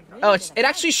 Oh, it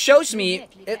actually shows me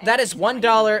that is $1,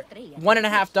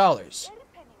 $1.50.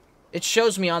 It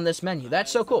shows me on this menu.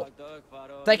 That's so cool.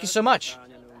 Thank you so much.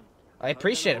 I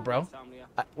appreciate it, bro.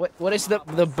 What is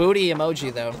the booty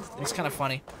emoji though? It's kind of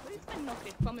funny.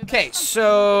 Okay,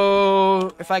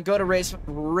 so if I go to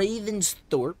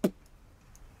Ravensthorpe, I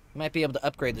might be able to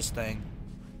upgrade this thing.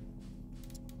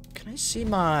 Can I see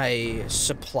my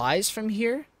supplies from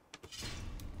here?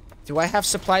 Do I have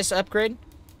supplies to upgrade?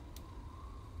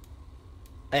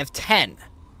 I have 10.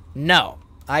 No,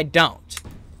 I don't.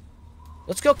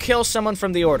 Let's go kill someone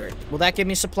from the Order. Will that give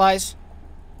me supplies?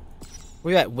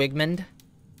 Where you at, Wigmund?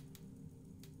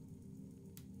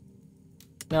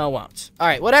 No, it won't.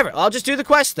 Alright, whatever. I'll just do the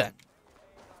quest then.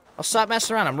 I'll stop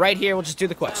messing around. I'm right here. We'll just do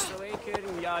the quest.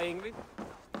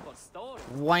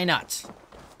 Why not?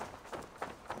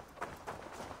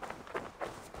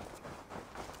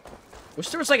 Wish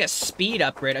there was like a speed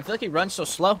upgrade. I feel like he runs so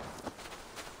slow.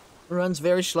 He runs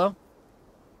very slow.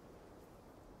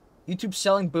 YouTube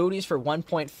selling booties for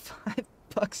 1.5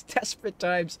 bucks. Desperate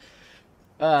times.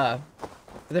 The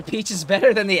peach is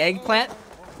better than the eggplant.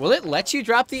 Will it let you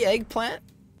drop the eggplant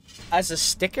as a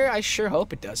sticker? I sure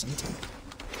hope it doesn't.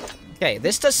 Okay,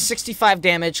 this does 65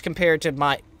 damage compared to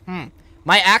my...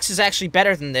 My axe is actually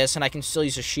better than this, and I can still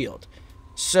use a shield.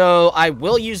 So, I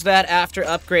will use that after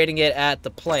upgrading it at the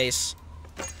place.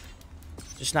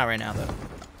 Just not right now, though.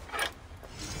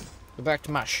 Go back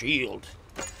to my shield.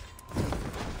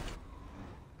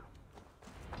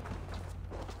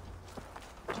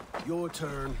 Your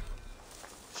turn.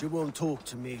 She won't talk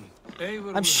to me.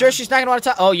 I'm sure she's not gonna want to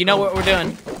talk. Oh, you know what we're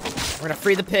doing? We're gonna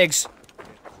free the pigs.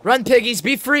 Run, piggies,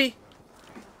 be free.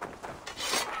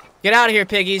 Get out of here,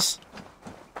 piggies.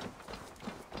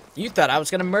 You thought I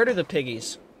was gonna murder the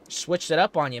piggies. Switched it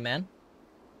up on you, man.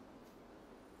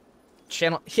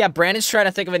 Channel. Yeah, Brandon's trying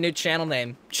to think of a new channel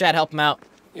name. Chad, help him out.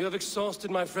 You have exhausted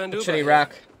my friend What should he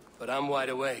rock? But I'm wide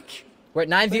awake. We're at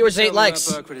 9 viewers, 8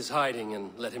 likes. Is hiding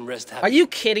and let him rest happy. Are you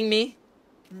kidding me?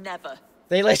 Never.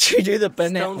 They let you do the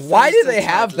banana. Why do they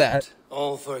have that?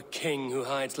 All for a king who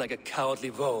hides like a cowardly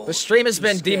vole. The stream has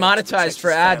been demonetized for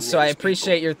ads, so I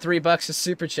appreciate your $3 of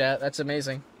super chat. That's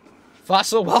amazing.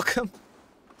 Fossil, welcome.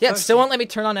 Yeah, it still won't let me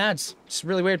turn on ads. It's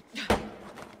really weird.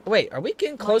 Wait, are we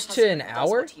getting close to an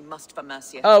hour?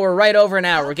 Oh, we're right over an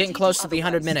hour. We're getting close to the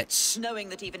 100 minutes. Knowing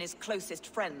that even his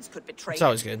closest friends could betray It's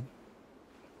always good.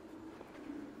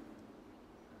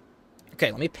 Okay,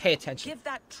 let me pay attention. Give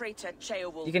that traitor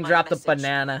Ceolwulf You can drop the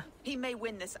banana. He may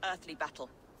win this earthly battle.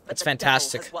 That's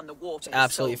fantastic. It's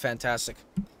absolutely fantastic.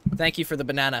 Thank you for the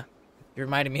banana. You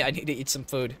reminded me I need to eat some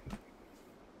food.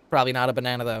 Probably not a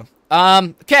banana, though.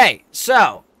 Okay,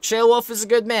 so, Ceolwulf is a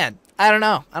good man. I don't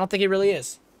know. I don't think he really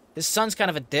is. His son's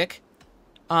kind of a dick.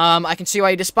 I can see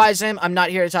why you despise him. I'm not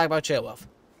here to talk about Ceolwulf.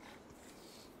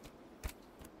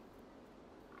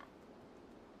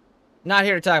 Not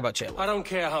here to talk about Ceolwulf. I don't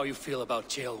care how you feel about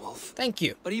Ceolwulf. Thank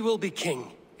you. But he will be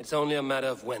king. It's only a matter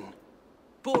of when.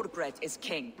 Borgred is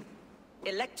king.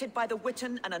 Elected by the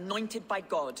Witten and anointed by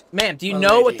God. Ma'am, do you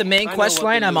know what the main quest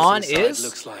line I'm on is?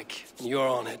 Looks like you're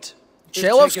on it.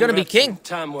 Sheolwulf's gonna be king.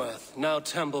 Tamworth, now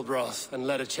Temblebroth and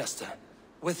Leicester.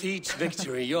 With each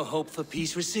victory, your hope for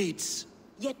peace recedes.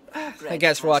 Yet Hey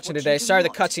guys for watching today. Sorry the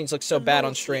cutscenes look so bad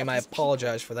on stream. I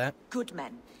apologize for that. Good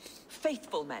men.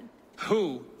 Faithful men.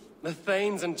 Who? The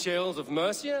Thanes and Churls of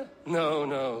Mercia? No,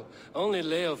 no. Only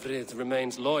Leofrith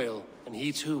remains loyal, and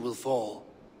he too will fall.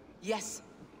 Yes,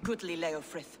 goodly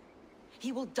Leofrith.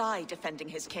 He will die defending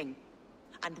his king.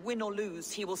 And win or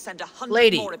lose, he will send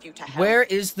 100 more of you to hell. Where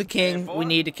is the king? We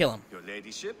need to kill him. Your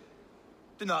ladyship?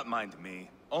 Do not mind me.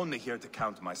 Only here to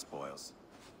count my spoils.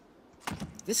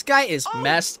 This guy is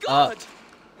messed up.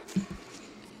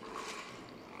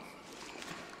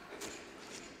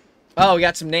 Oh, we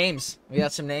got some names.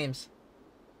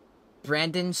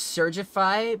 Brandon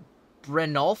Surgify,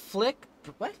 Brenolflick.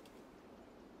 What?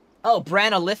 Oh,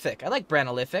 Branolithic. I like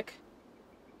Branolithic.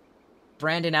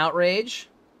 Brandon Outrage.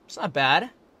 It's not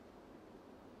bad.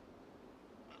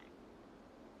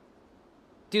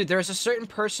 Dude, there's a certain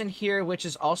person here which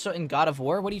is also in God of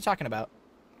War. What are you talking about?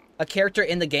 A character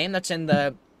in the game that's in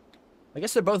the... I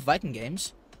guess they're both Viking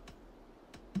games.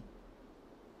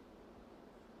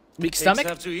 Weak stomach? Pigs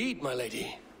have to eat, my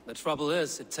lady. The trouble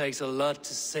is, it takes a lot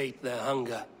to sate their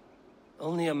hunger.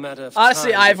 Only a matter of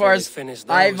honestly, time Eivor,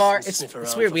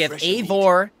 it's weird. We have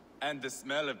Eivor, and the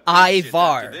smell of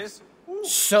Eivor.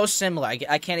 So similar.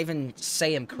 I can't even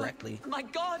say him correctly. My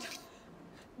God!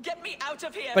 Get me out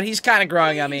of here! But he's kind of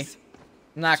growing on me.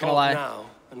 I'm not gonna lie. Now,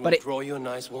 and but we'll draw you a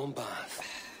nice warm bath.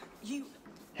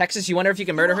 Hexus, you wonder if you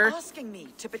can murder her? Asking me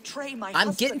to betray my I'm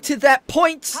husband. getting to that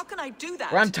point. How can I do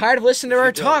that? Where I'm tired of listening to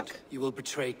her talk. You will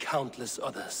betray countless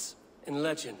others. In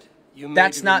legend, you may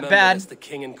That's be not bad. as the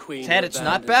king and queen Ted, who it's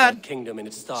not abandoned bad. their kingdom in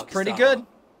its dark pretty hour. good.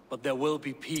 But there will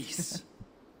be peace.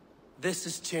 This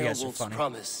is You guys are Cheerwolf's funny.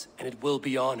 promise, and it will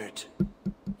be honored.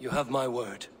 You have my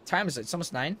word. What time is it? It's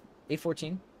almost 9.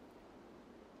 8:14.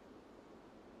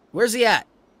 Where's he at?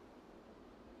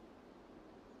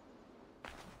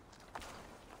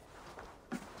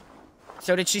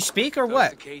 So did she speak or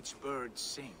what? The caged birds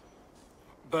sing.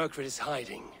 Berkrid is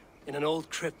hiding in an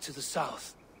old crypt to the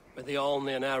south, where the Alne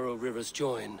and Arrow rivers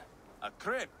join. A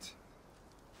crypt?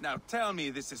 Now tell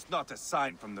me this is not a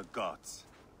sign from the gods.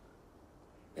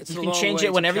 It's You a can long change way it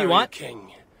to whenever you carry a want.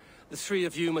 King. The three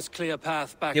of you must clear a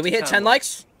path back. Did we to hit 10 Tamworth.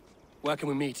 likes? Where can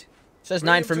we meet? Says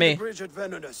Bring 9 him for to me. The bridge at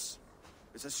Venonus.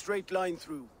 It's a straight line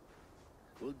through.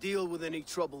 We'll deal with any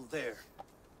trouble there.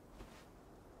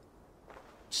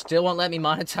 Still won't let me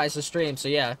monetize the stream, so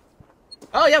yeah.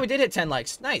 Oh yeah, we did hit 10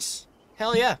 likes. Nice.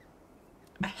 Hell yeah.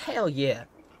 Hell yeah.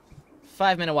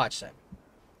 5-minute watch time.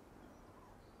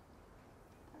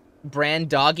 Brand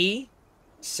Doggy.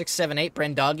 678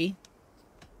 Brand Doggy.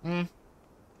 No,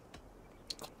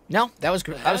 that was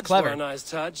clever. A nice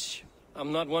touch.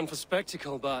 I'm not one for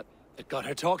spectacle, but it got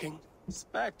her talking.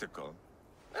 Spectacle?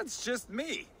 That's just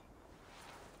me.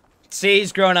 See,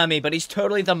 he's grown on me, but he's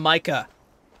totally the Micah.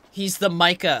 He's the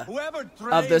Micah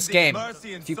of this game.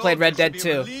 If you played Red Dead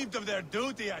 2.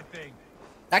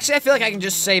 Actually, I feel like I can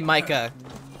just say Micah,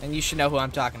 and you should know who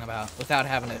I'm talking about, without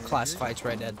having to classify it's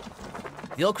Red Dead.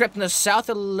 The old crypt in the south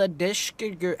of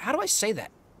Ledeshkir. How do I say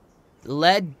that?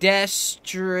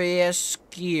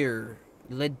 Ledestriskir.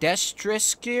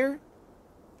 Ledestriskir?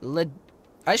 I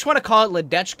just want to call it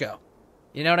Ledechko.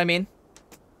 You know what I mean?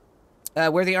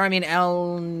 Where the Army and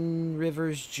Alne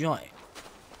rivers join.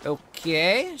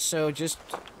 Okay, so just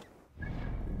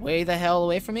way the hell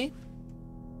away from me.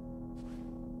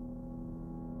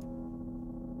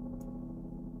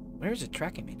 Where is it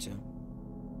tracking me to?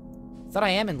 I thought I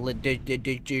am in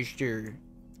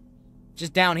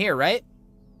just down here, right?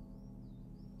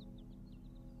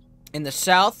 In the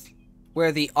south,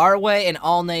 where the Arwe and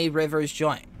Alne rivers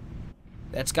join.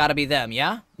 That's gotta be them,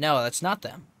 yeah? No, that's not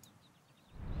them.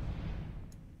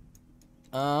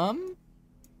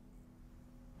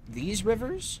 These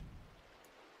rivers?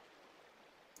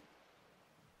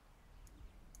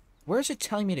 Where is it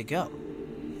telling me to go?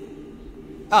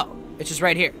 Oh, it's just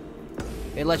right here.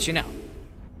 It lets you know.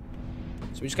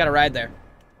 So we just gotta ride there.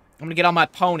 I'm gonna get on my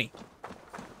pony.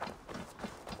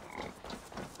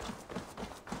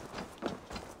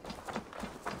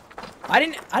 I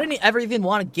didn't ever even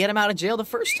want to get him out of jail the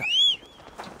first time.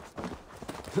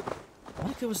 I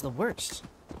think it was the worst.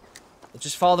 Let's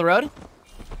just follow the road.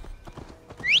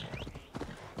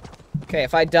 Okay,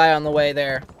 if I die on the way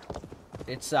there,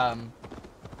 it's, I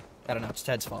don't know, it's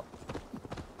Ted's fault.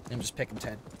 I'm just picking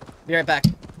Ted. Be right back.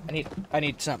 I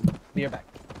need something. Be right back.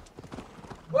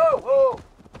 Whoa, whoa!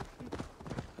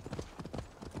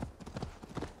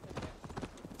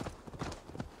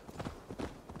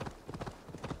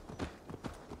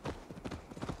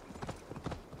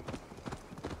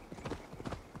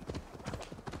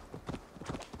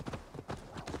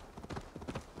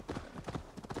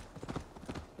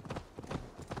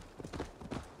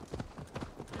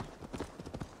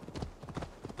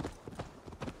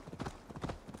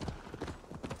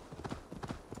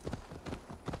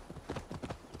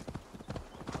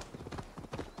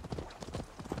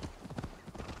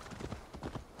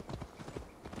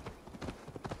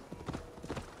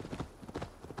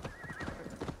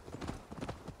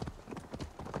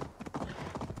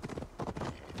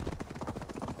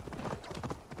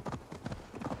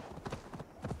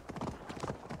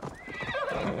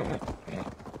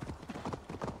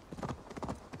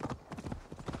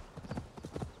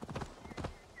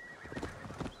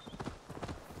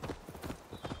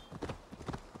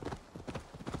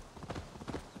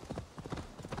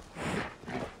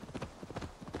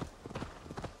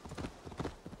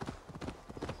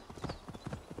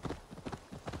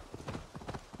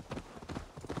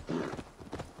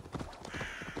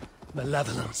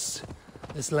 Malevolence.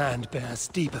 This land bears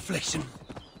deep affliction.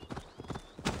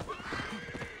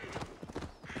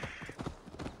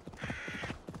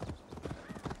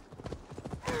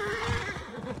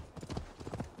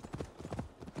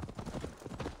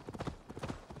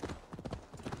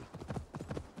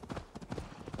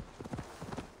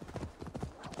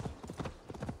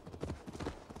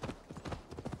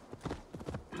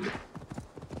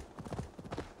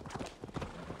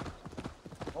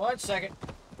 One second.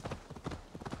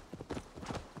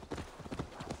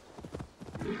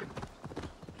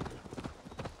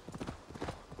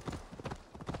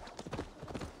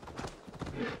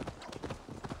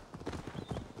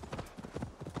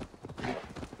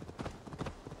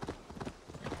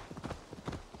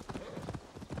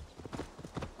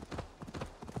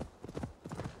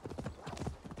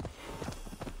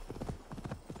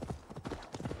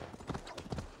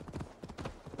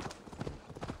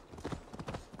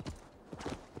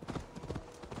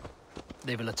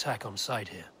 They will attack on sight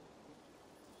here.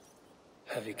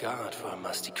 Heavy guard for a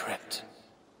musty crypt.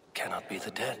 Cannot be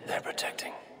the dead they're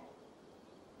protecting.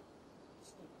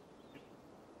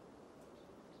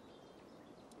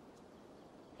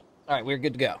 Alright, we're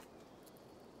good to go.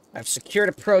 I've secured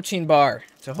a protein bar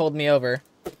to hold me over.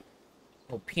 A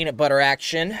little peanut butter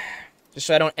action. Just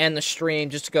so I don't end the stream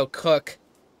just to go cook.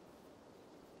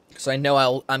 Because I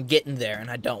know I'm getting there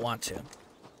and I don't want to.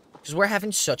 Because we're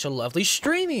having such a lovely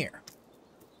stream here.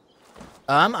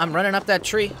 I'm running up that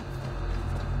tree.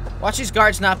 Watch these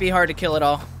guards not be hard to kill at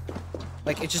all.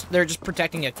 Like, they're just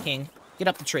protecting a king. Get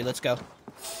up the tree, let's go.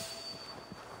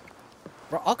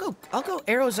 Bro, I'll go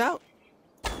arrows out.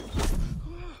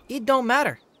 It don't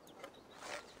matter.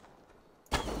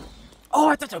 Oh,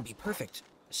 I thought that would be perfect.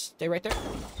 Stay right there.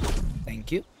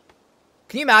 Thank you.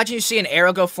 Can you imagine you see an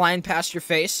arrow go flying past your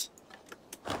face?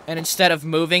 And instead of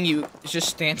moving, you just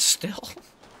stand still?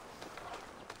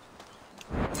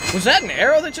 Was that an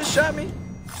arrow that just shot me?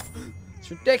 It's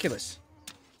ridiculous.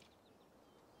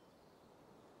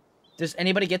 Does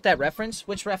anybody get that reference?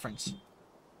 Which reference?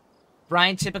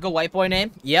 Brian, typical white boy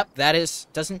name? Yep, that is...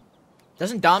 Doesn't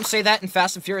Dom say that in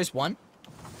Fast and Furious 1?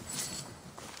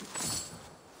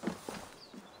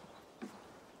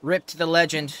 Rip to the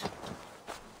legend.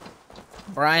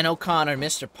 Brian O'Connor,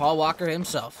 Mr. Paul Walker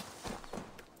himself.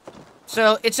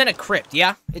 So, it's in a crypt,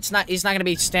 yeah? He's not gonna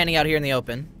be standing out here in the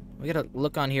open. We gotta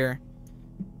look on here.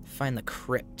 Find the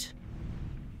crypt.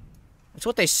 That's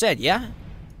what they said, yeah?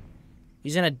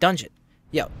 He's in a dungeon.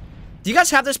 Yo, do you guys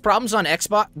have this problem on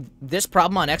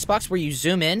Xbox where you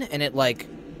zoom in and it, like...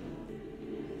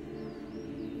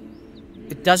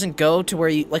 It doesn't go to where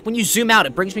you... Like, when you zoom out,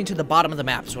 it brings me to the bottom of the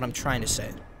map, is what I'm trying to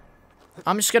say.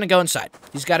 I'm just gonna go inside.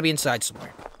 He's gotta be inside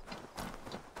somewhere.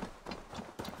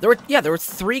 There were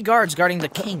 3 guards guarding the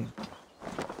king.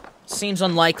 Seems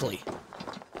unlikely.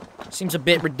 Seems a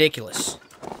bit ridiculous.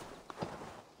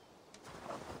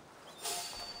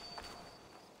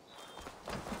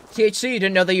 THC, you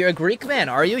didn't know that you're a Greek man,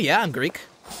 are you? Yeah, I'm Greek.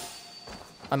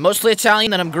 I'm mostly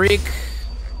Italian, then I'm Greek.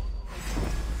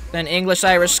 Then English,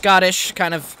 Irish, Scottish,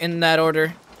 kind of in that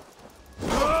order.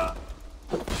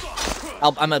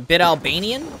 I'm a bit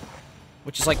Albanian,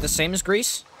 which is like the same as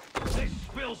Greece.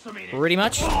 Pretty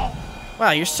much.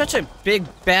 Wow, you're such a big,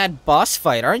 bad boss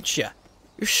fight, aren't you?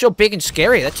 You're so big and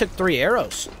scary. That took 3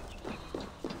 arrows.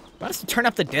 Why does it turn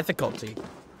up the difficulty?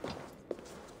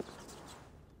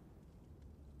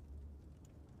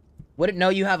 Wouldn't know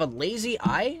you have a lazy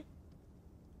eye?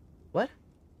 What? What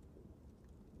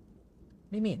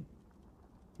do you mean?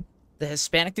 The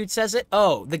Hispanic dude says it?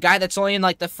 Oh, the guy that's only in,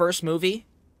 like, the first movie?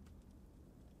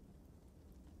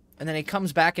 And then he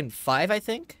comes back in 5, I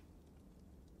think?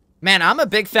 Man, I'm a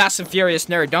big Fast and Furious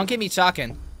nerd. Don't get me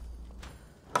talking.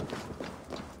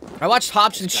 I watched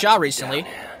Hobbs and Shaw recently.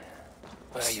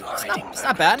 Where are you hiding? It's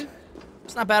not bad.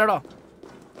 It's not bad at all.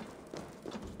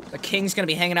 The king's gonna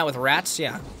be hanging out with rats?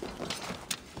 Yeah.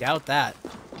 Doubt that.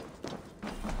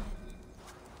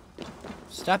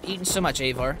 Stop eating so much,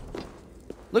 Eivor.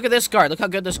 Look at this guard. Look how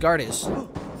good this guard is. I'll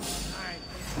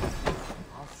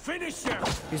finish you.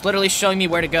 He's literally showing me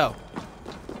where to go.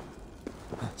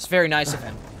 It's very nice of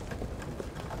him.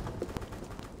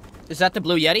 Is that the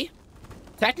blue Yeti?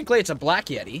 Technically, it's a black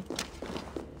Yeti.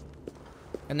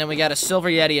 And then we got a silver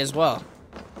Yeti as well.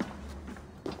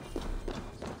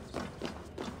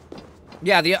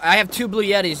 Yeah, I have 2 blue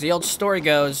Yetis. The old story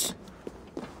goes,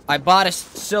 I bought a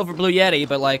silver blue Yeti,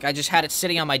 but, like, I just had it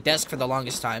sitting on my desk for the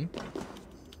longest time.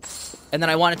 And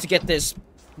then I wanted to get the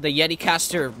Yeti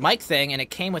caster mic thing, and it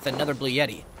came with another blue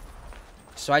Yeti.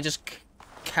 So I just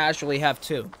casually have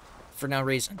 2 for no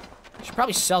reason. I should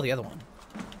probably sell the other one.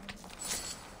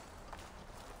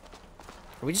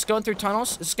 Are we just going through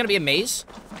tunnels? Is this gonna be a maze?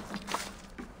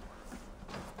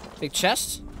 Big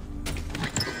chest?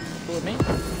 Cool with me.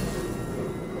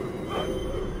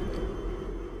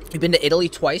 You've been to Italy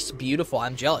twice? Beautiful.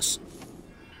 I'm jealous.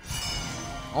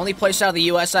 Only place out of the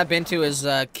US I've been to is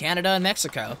Canada and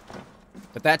Mexico.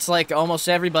 But that's like almost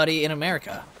everybody in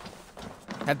America.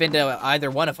 Have been to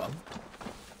either one of them.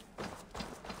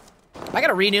 I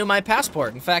gotta renew my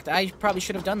passport. In fact, I probably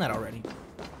should have done that already.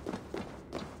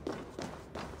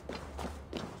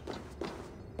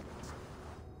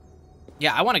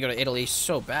 Yeah, I want to go to Italy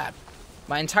so bad.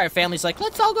 My entire family's like,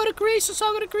 let's all go to Greece, let's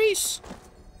all go to Greece.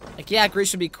 Like, yeah,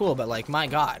 Greece would be cool, but like, my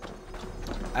God.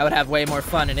 I would have way more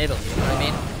fun in Italy, you know what I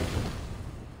mean?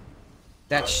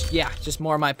 That's, yeah, just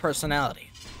more my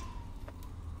personality.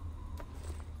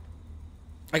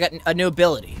 I got a new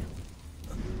ability.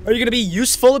 Are you gonna be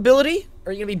useful ability?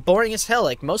 Or are you gonna be boring as hell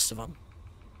like most of them?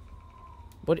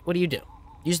 What do you do?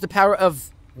 Use the power of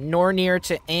Nornir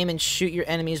to aim and shoot your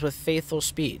enemies with faithful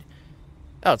speed.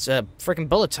 Oh, it's a freaking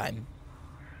bullet time.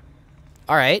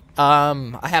 Alright,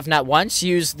 I have not once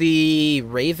used the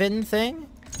Raven thing.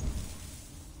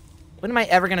 When am I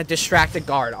ever gonna distract a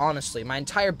guard, honestly? My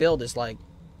entire build is like...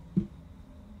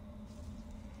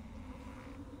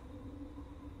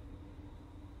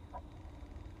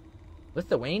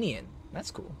 Lithuanian.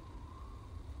 That's cool.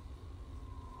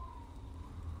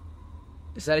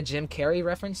 Is that a Jim Carrey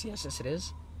reference? Yes, it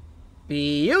is.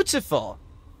 Beautiful!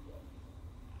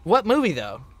 What movie,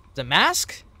 though? The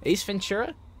Mask? Ace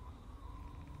Ventura?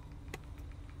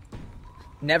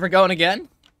 Never going again?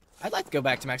 I'd like to go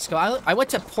back to Mexico. I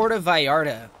went to Puerto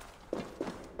Vallarta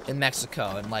in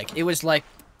Mexico, and, like, it was, like,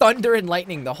 thunder and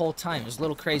lightning the whole time. It was a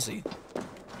little crazy.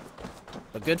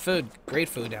 But good food. Great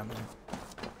food down there.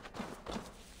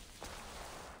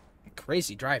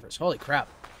 Crazy drivers. Holy crap.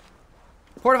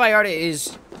 Puerto Vallarta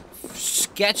is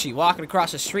sketchy walking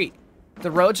across the street. The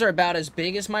roads are about as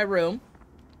big as my room.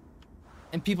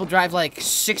 And people drive like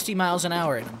 60 miles an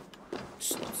hour in them.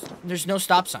 There's no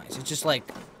stop signs. It's just like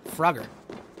Frogger.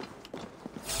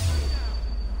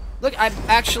 Look, I'm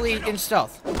actually in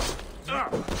stealth. I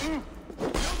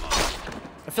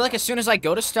feel like as soon as I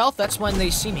go to stealth, that's when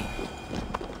they see me.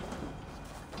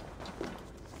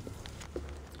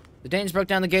 The Danes broke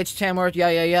down the gates of Tamworth,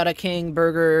 yada yada. King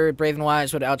Burger, brave and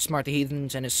wise, would outsmart the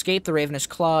heathens and escape the ravenous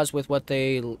claws with what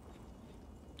they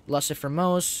lusted for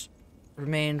most.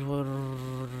 Remained.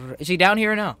 Is he down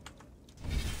here or no?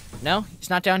 No? He's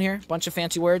not down here? Bunch of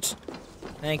fancy words?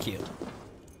 Thank you.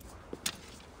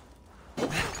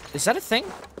 Is that a thing?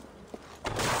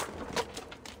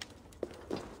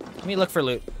 Let me look for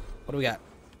loot. What do we got?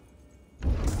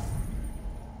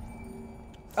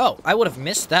 Oh, I would have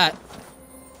missed that.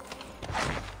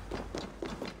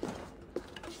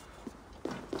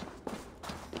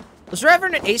 Was there ever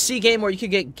an AC game where you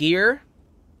could get gear?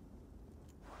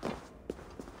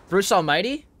 Bruce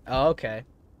Almighty? Oh, okay.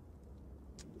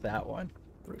 That one.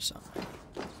 Bruce Almighty.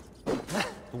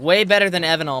 Way better than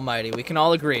Evan Almighty. We can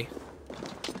all agree.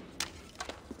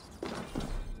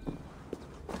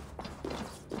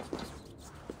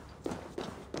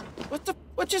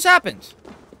 What just happened?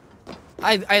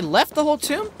 I left the whole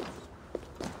tomb?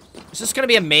 Is this gonna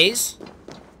be a maze?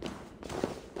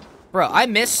 Bro, I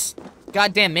miss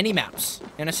goddamn mini-maps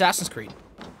in Assassin's Creed.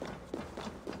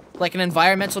 Like an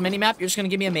environmental mini-map, you're just gonna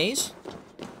give me a maze?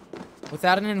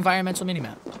 Without an environmental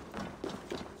mini-map.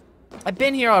 I've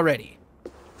been here already.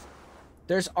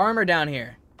 There's armor down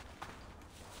here.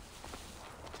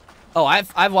 Oh,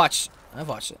 I've watched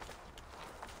it.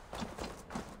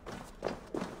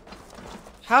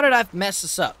 How did I mess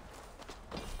this up?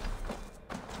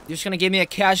 You're just gonna give me a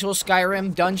casual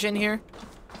Skyrim dungeon here?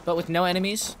 But with no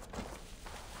enemies?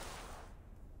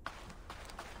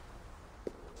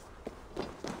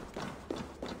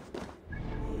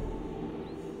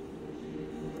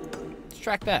 Let's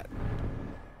track that.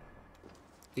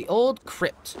 The old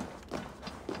crypt.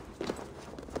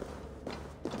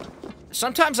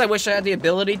 Sometimes I wish I had the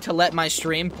ability to let my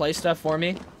stream play stuff for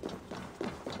me.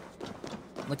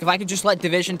 Like, if I could just let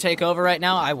Division take over right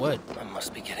now, I would. I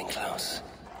must be getting close.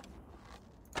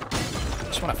 I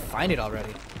just want to find it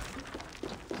already.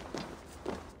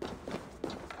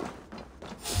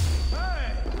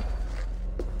 Hey!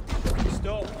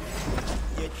 Stop.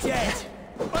 You're dead.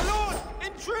 My lord!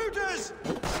 Intruders! I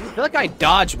feel like I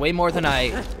dodge way more than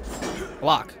I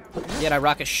block. Yet I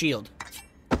rock a shield.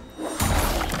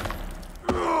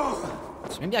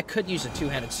 So maybe I could use a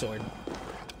two-handed sword.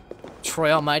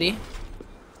 Troy Almighty.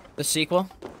 The sequel.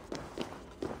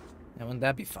 Yeah, wouldn't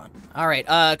that be fun? Alright,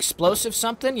 explosive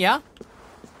something, yeah?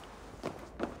 Got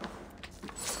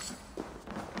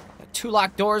 2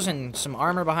 locked doors and some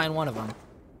armor behind one of them.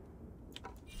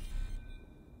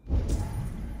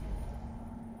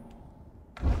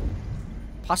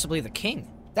 Possibly the king.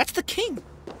 That's the king!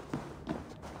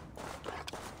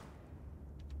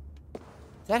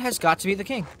 That has got to be the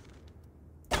king.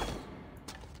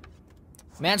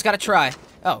 Man's gotta try.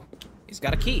 Oh, he's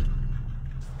got a key.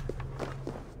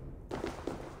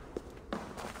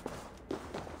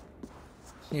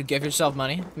 You give yourself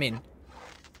money? I mean,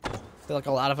 I feel like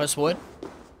a lot of us would.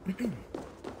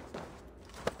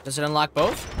 Does it unlock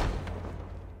both?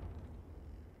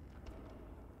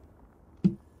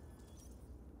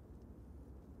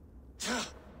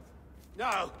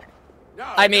 No.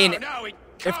 I mean,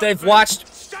 if they've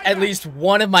watched at least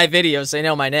one of my videos, they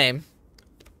know my name.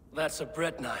 That's a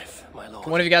bread knife, my lord.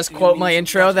 Can one of you guys quote my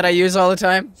intro that I use all the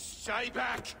time? Stay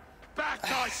back.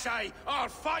 Back, I say. I'll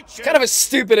fight you. It's kind of a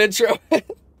stupid intro.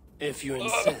 If you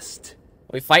insist.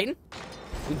 We fighting?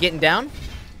 We getting down?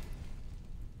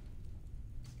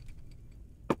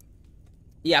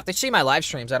 Yeah, if they see my live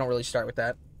streams, I don't really start with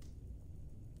that.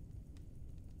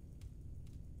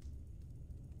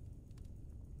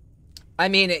 I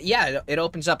mean, yeah, it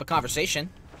opens up a conversation.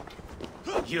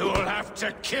 You'll have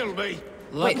to kill me.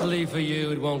 Luckily for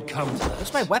you, it won't come to that.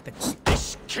 Where's my weapons?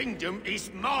 This kingdom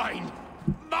is mine.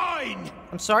 Mine!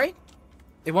 I'm sorry?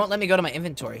 It won't let me go to my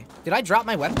inventory. Did I drop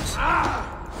my weapons?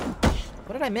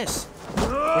 What did I miss?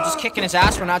 We're just kicking his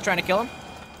ass, we're not trying to kill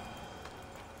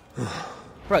him?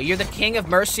 Bro, you're the king of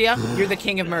Mercia? You're the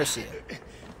king of Mercia.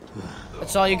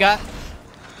 That's all you got?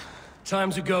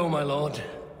 Time to go, my lord.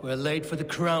 We're late for the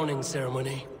crowning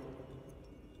ceremony.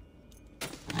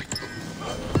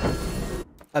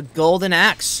 A golden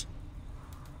axe.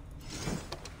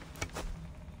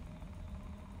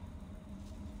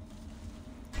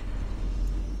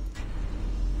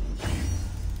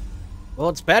 Well,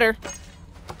 it's better.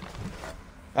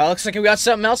 Looks like we got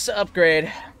something else to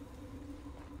upgrade.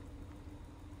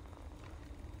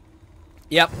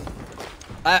 Yep.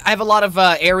 I have a lot of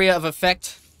area of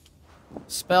effect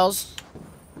spells.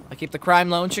 I keep the crime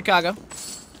low in Chicago.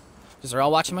 Because they're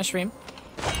all watching my stream.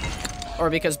 Or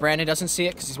because Brandon doesn't see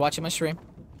it because he's watching my stream.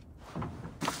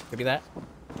 Could be that.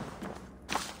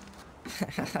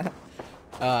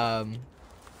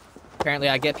 Apparently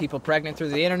I get people pregnant through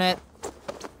the internet.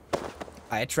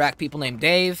 I attract people named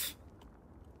Dave.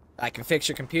 I can fix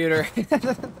your computer.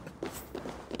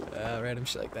 Random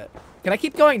shit like that. Can I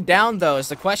keep going down though is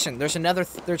the question. There's another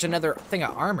thing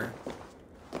of armor.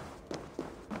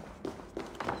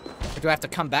 Or do I have to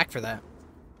come back for that?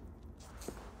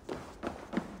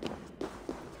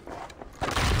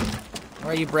 Or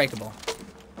are you breakable?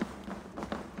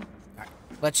 Alright,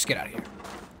 let's just get out of here.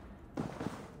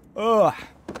 Ugh.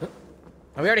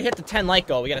 We already hit the 10 like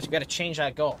goal. We gotta change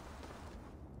that goal.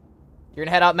 You're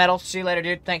gonna head out, Metal. See you later,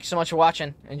 dude. Thanks so much for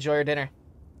watching. Enjoy your dinner.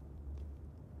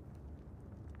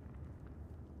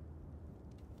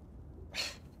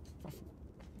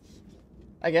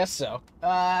 I guess so.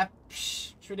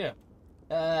 Should we do?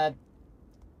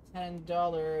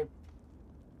 $10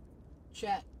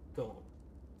 chat goal.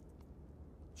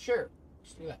 Sure.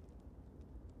 Let's do that.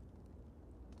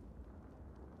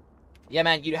 Yeah,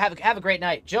 man. You have a great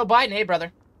night. Joe Biden, hey,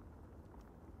 brother.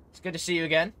 It's good to see you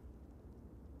again.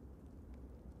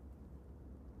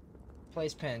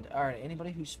 Place pinned. Alright,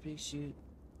 anybody who speaks you...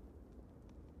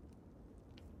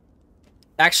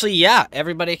 Actually, yeah.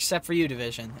 Everybody except for you,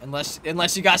 Division. Unless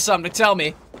you got something to tell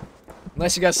me.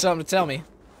 Unless you got something to tell me.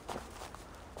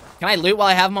 Can I loot while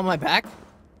I have him on my back?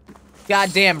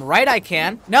 Goddamn right I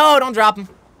can. No, don't drop him.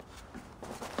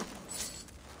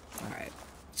 Alright.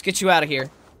 Let's get you out of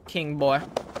here, king boy.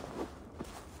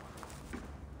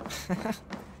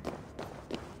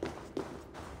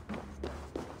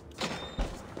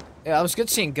 Yeah, it was good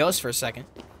seeing Ghost for a second.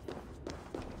 I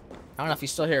don't know if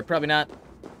he's still here. Probably not.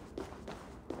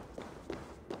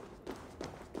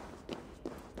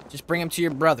 Just bring him to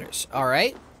your brothers,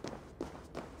 alright?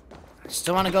 I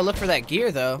still want to go look for that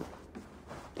gear, though.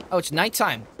 Oh, it's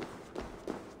nighttime.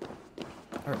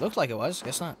 Or it looked like it was.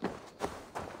 Guess not.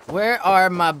 Where are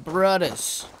my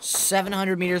brothers?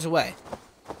 700 meters away.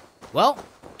 Well,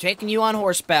 taking you on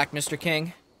horseback, Mr.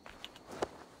 King.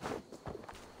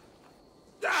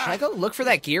 Should I go look for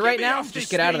that gear right now? Just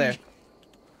get out of there.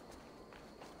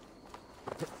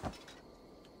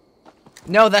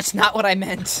 No, that's not what I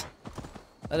meant.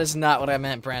 That is not what I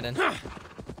meant, Brandon.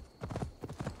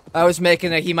 I was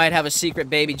making a he might have a secret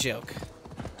baby joke.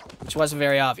 Which wasn't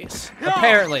very obvious.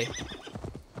 Apparently.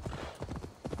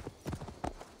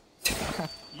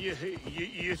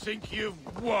 You think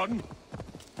you've won?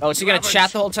 Oh, is he gonna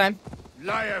chat the whole time?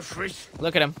 Liar, Chriest.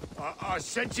 Look at him. I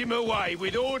sent him away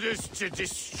with orders to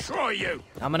destroy you.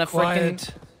 I'm gonna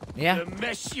freaking... Yeah. The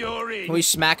mess you're in. Can we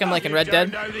smack him like in Red Dead?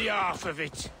 You don't know the half of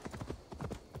it.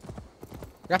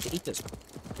 We have to eat this.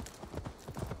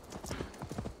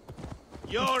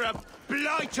 You're a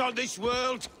blight on this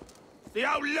world. The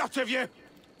whole lot of you.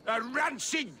 A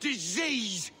rancid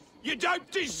disease. You don't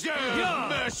deserve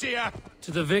Mercia.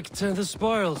 To the victor, the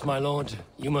spoils, my lord.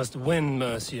 You must win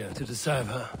Mercia to deserve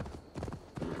her.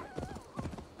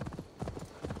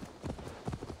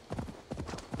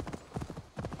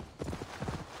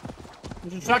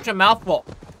 This is such a mouthful.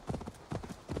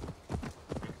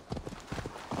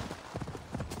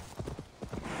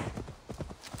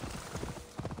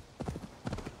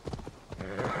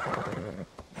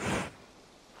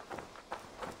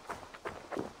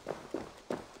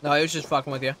 No, he was just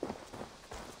fucking with you.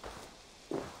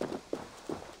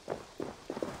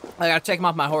 I gotta take him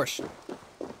off my horse.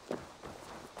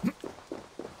 I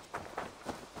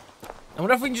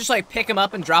wonder if we can just, like, pick him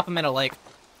up and drop him in a lake.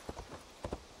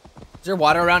 Is there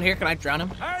water around here? Can I drown him?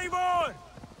 Eivor!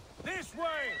 This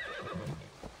way!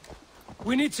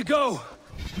 We need to go.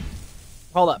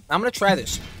 Hold up. I'm gonna try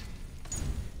this.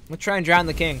 I'm gonna try and drown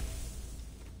the king.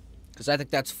 Because I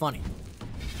think that's funny.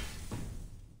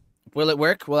 Will it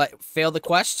work? Will I fail the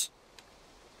quest?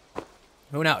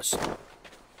 Who knows?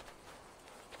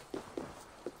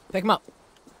 Pick him up.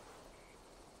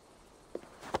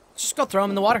 Just go throw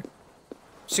him in the water.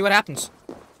 See what happens.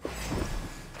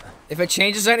 If it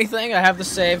changes anything, I have the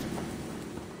save.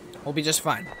 We'll be just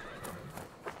fine.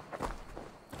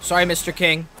 Sorry, Mr.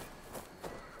 King.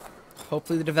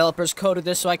 Hopefully the developers coded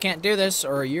this so I can't do this,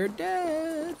 or you're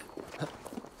dead.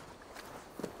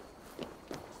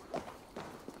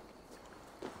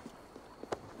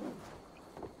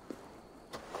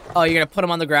 Oh, you're gonna put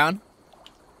him on the ground?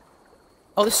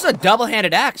 Oh, this is a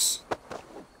double-handed axe.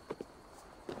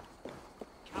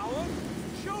 Coward!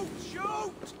 Shoot!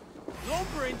 Shoot!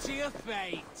 Lumber into your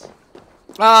fate!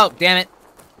 Oh, damn it.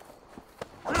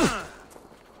 Oh,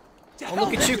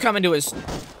 look at you coming to his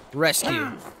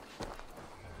rescue.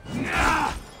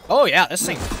 Oh, yeah, this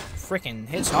thing freaking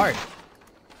hits hard.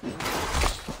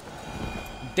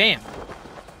 Damn.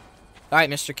 Alright,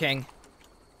 Mr. King.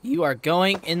 You are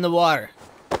going in the water.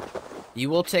 You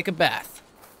will take a bath.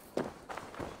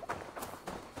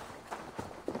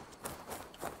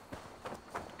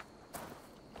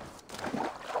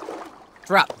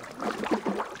 Drop.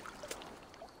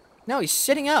 No, he's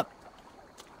sitting up.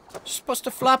 You're supposed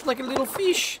to flop like a little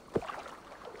fish.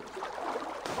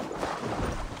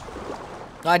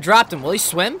 I dropped him. Will he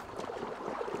swim?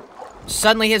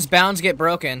 Suddenly his bounds get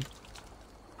broken.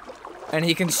 And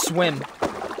he can swim.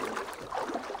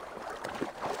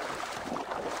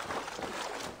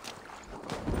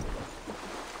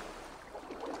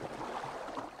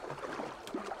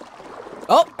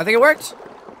 Oh, I think it worked.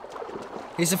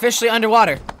 He's officially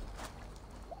underwater.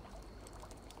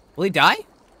 Will he die?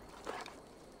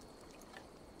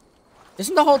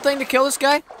 Isn't the whole thing to kill this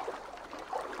guy?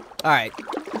 Alright.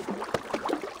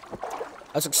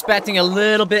 I was expecting a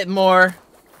little bit more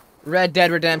Red Dead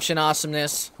Redemption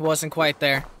awesomeness. Wasn't quite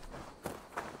there. I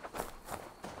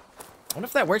wonder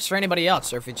if that works for anybody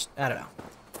else, or if it's... I don't know.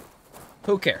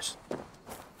 Who cares?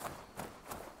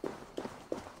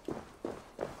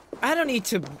 I don't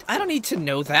need to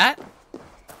know that.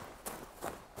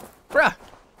 Bruh.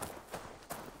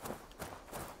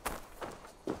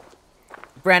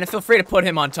 Brandon, feel free to put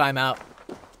him on timeout.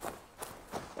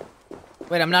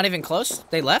 Wait, I'm not even close?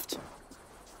 They left?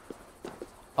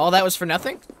 All that was for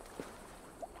nothing?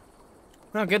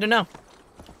 Oh, good to know.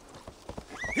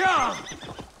 Yeah!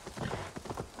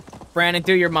 Brandon,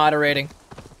 do your moderating.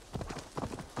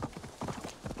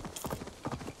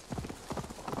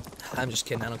 I'm just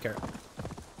kidding, I don't care.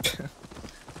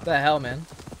 What the hell, man?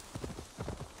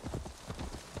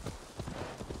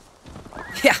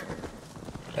 Yeah!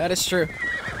 That is true.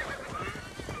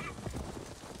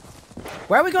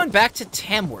 Why are we going back to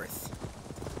Tamworth?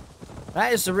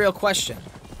 That is the real question.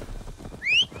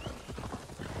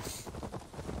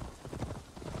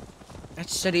 That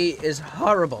city is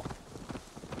horrible.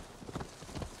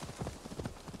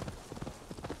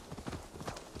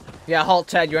 Yeah, halt,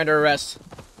 Ted. You're under arrest.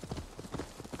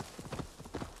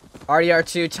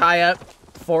 RDR2 tie-up.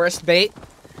 Forest bait.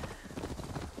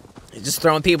 You're just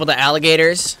throwing people to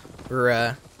alligators.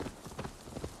 Or,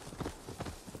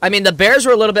 I mean, the bears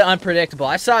were a little bit unpredictable.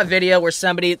 I saw a video where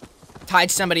somebody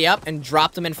tied somebody up and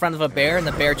dropped them in front of a bear, and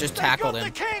the bear just tackled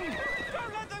him.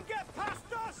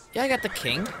 Yeah, I got the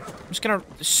king. I'm just gonna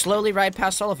slowly ride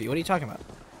past all of you. What are you talking about?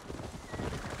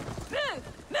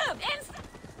 Move!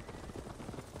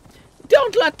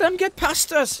 Don't let them get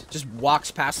past us! Just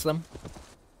walks past them.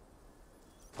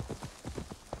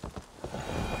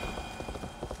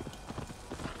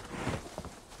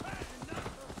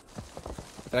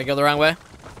 Did I go the wrong way?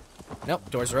 Nope,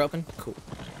 doors are open. Cool.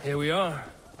 Here we are.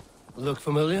 Look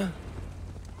familiar?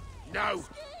 No!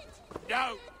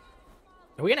 No!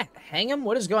 Are we gonna hang him?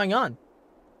 What is going on?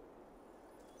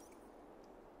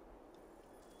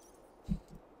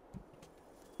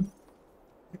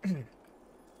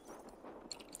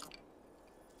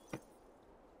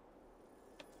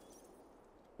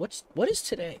 What is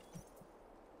today?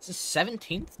 This is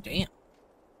 17th? Damn.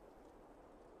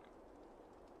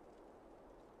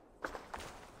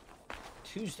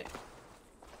 Tuesday.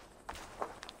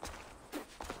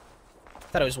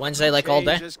 Thought it was Wednesday like all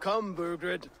day. Change has come,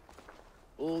 Burgred.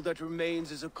 All that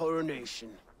remains is a coronation.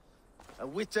 A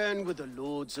witan with the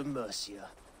Lords of Mercia.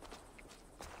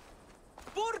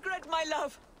 Burgred, my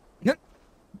love!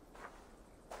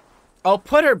 I'll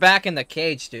put her back in the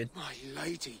cage, dude. My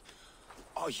lady,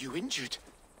 are you injured?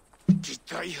 Did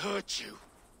they hurt you?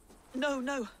 No,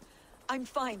 no. I'm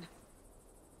fine.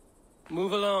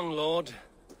 Move along, Lord.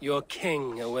 Your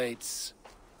king awaits.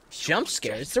 Jump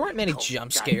scares? There weren't many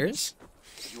jump scares.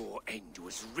 Your end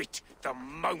was writ the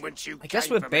moment you I guess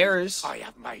came with for me. bears. I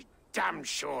have made damn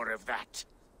sure of that.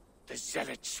 The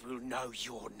zealots will know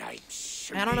your name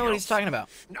soon I don't know what he's talking about.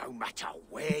 No matter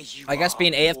where you I guess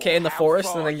being are AFK in the or how forest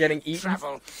and far then getting you eaten.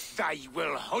 travel, they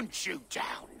will hunt you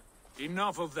down.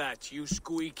 Enough of that, you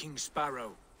squeaking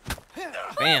sparrow.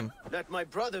 Bam. Let my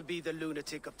brother be the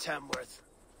lunatic of Tamworth.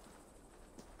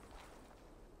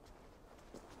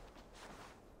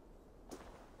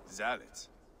 Zealots?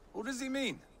 Who does he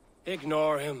mean?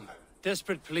 Ignore him.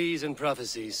 Desperate pleas and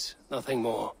prophecies. Nothing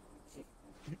more.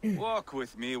 Walk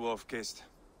with me, Wolfkist.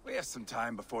 We have some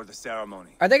time before the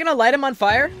ceremony. Are they gonna light him on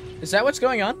fire? Is that what's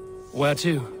going on? Where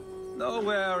to?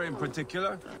 Nowhere in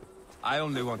particular. I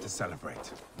only want to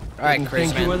celebrate. Alright,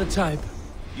 Chris, think you were the type.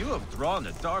 You have drawn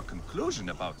a dark conclusion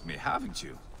about me, haven't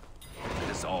you? It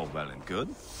is all well and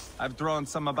good. I've drawn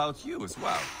some about you as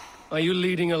well. Are you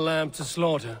leading a lamb to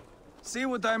slaughter? See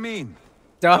what I mean?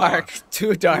 Dark.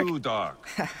 Too dark. Too dark.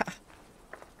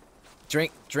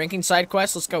 Drinking side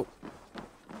quest? Let's go.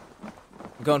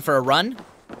 Going for a run?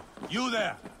 You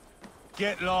there!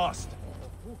 Get lost!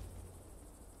 Of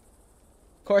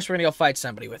course we're gonna go fight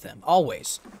somebody with him.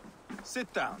 Always.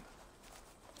 Sit down.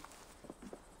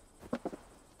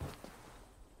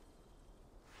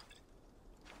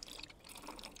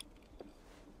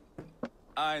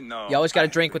 I know. You always gotta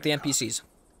drink with the NPCs.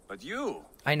 But you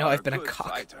I know are I've been a good cock.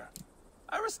 fighter.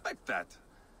 I respect that.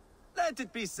 Let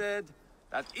it be said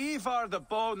that Eivor the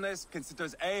Boneless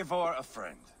considers Eivor a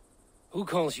friend. Who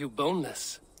calls you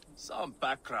boneless? Some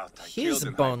background I He is killed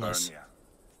in boneless. Hibernia.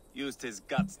 Used his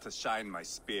guts to shine my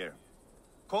spear.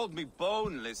 Called me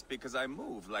boneless because I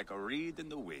move like a reed in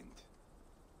the wind.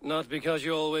 Not because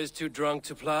you're always too drunk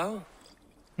to plow?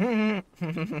 Very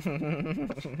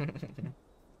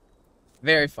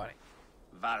funny.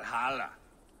 Valhalla.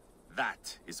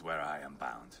 That is where I am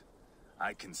bound.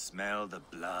 I can smell the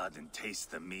blood and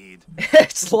taste the mead.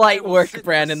 It's light work,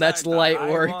 Brandon. That's light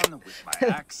work. With my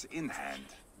axe in hand.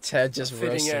 Ted just Fitting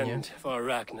roasting you. end for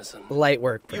Arachnason. Light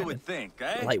work, You Brandon. would think,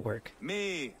 eh? Light work.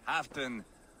 Me, Halfton,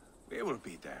 we will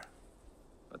be there.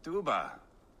 But Uba,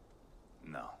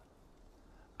 no.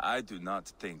 I do not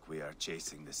think we are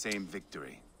chasing the same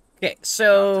victory. Okay,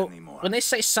 so Not anymore. when they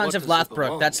say Sons What of does it Lothbrok,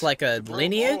 belong that's like a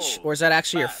lineage, or is that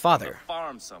actually your Back on father? a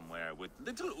farm somewhere with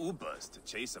little Ubas to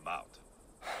chase about.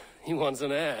 He wants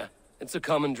an heir. It's a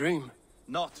common dream.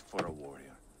 Not for a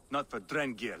warrior. Not for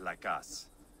Drengir like us.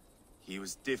 He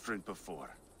was different before.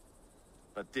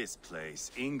 But this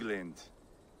place, England,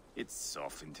 it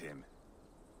softened him.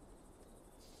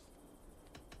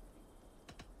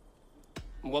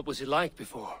 What was he like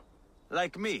before?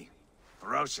 Like me.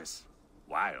 Ferocious.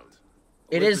 Wild.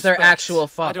 It With is their respect, actual I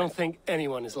father. don't think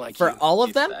anyone is like For you. all of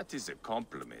If them? that is a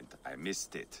compliment, I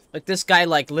missed it. Like this guy,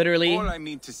 like literally All I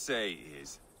mean to say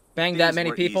is, banged that things many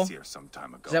were people? easier some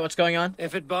time ago. Is that what's going on?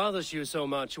 If it bothers you so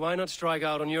much, why not strike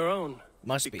out on your own?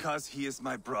 Must be. Because he is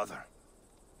my brother.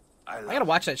 I I gotta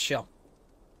watch that show.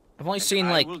 I've only seen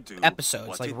I like will do episodes,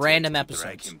 what like it random takes to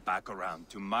drag episodes. him back around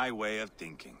to my way of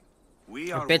thinking.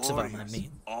 We Or are bits of them, I warriors,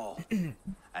 mean. all,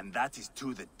 and that is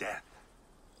to the death.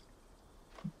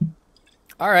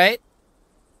 All right.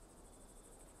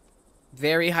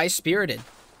 Very high-spirited.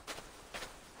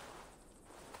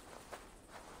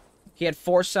 He had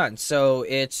 4 sons, so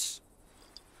it's...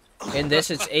 In this,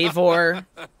 it's Eivor...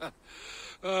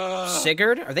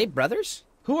 Sigurd? Are they brothers?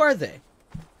 Who are they?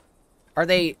 Are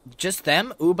they just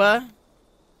them? Uba?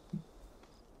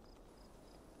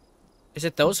 Is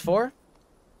it those 4?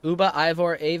 Uba,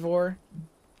 Eivor, Eivor?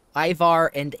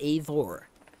 Ivar and Eivor.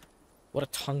 What a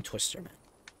tongue twister, man.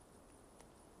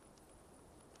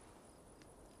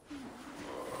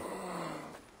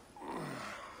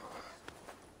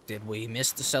 Did we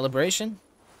miss the celebration?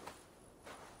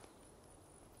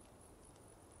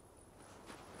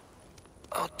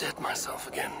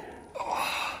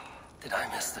 Did I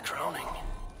miss the drowning?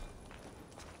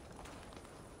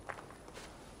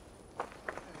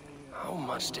 How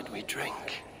much did we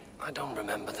drink? I don't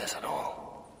remember this at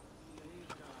all.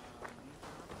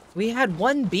 We had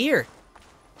one beer.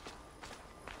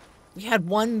 We had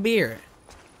one beer.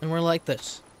 And we're like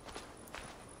this.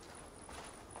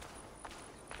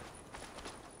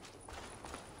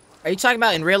 Are you talking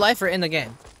about in real life or in the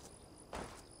game?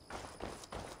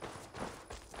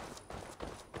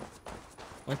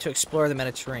 Went to explore the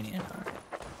Mediterranean. All right.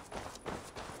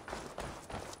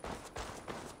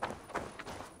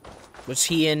 Was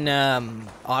he in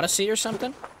Odyssey or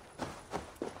something?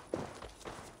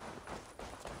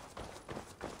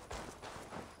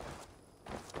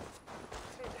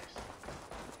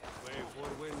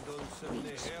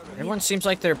 Everyone seems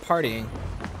like they're partying.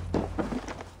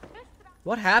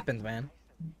 What happened, man?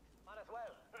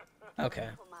 Okay.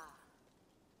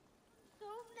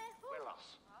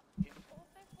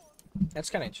 That's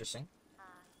kind of interesting.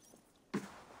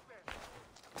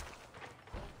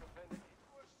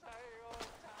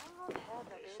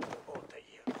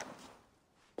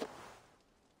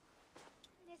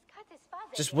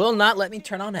 Just will not let me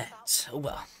turn on ads. Oh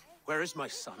well. Where is my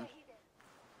son?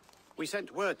 We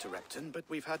sent word to Repton, but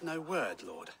we've had no word,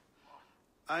 Lord.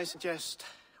 I suggest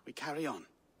we carry on.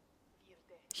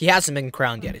 He hasn't been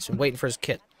crowned yet. He's been waiting for his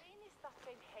kid.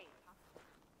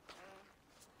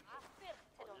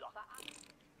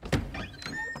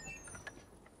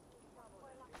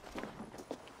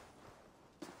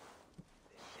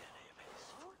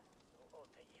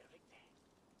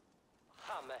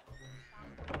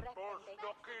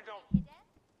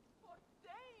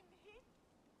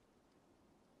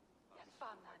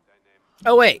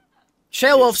 Oh wait,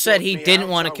 Sheolwulf said he didn't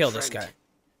want to kill this guy.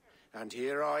 And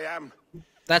here I am.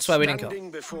 That's why we didn't kill him.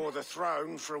 Standing before the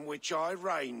throne from which I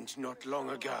reigned not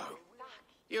long ago.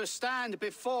 You stand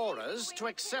before us to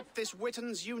accept this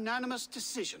Witten's unanimous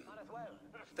decision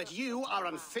that you are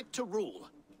unfit to rule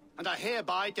and are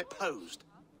hereby deposed.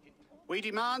 We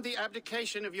demand the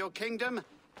abdication of your kingdom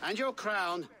and your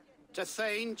crown to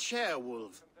Thane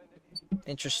Ceolwulf.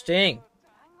 Interesting.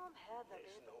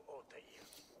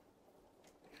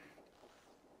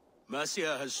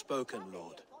 Mercia has spoken,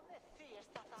 Lord.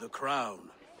 The crown.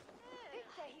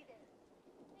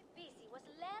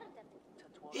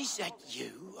 Is that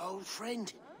you, old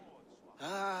friend?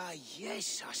 Ah,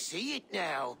 yes, I see it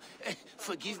now.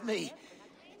 Forgive me.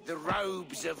 The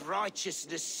robes of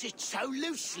righteousness sit so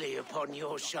loosely upon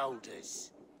your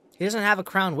shoulders. He doesn't have a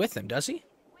crown with him, does he?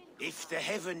 If the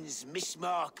heavens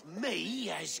mismark me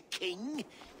as king,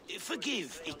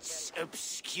 forgive its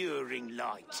obscuring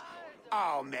light.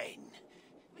 Amen.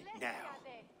 Now,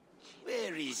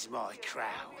 where is my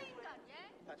crown?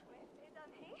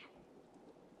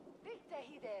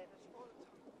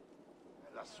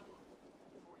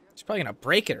 He's probably gonna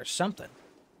break it or something.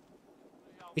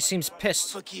 He seems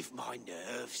pissed. Forgive my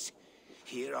nerves.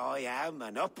 Here I am,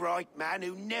 an upright man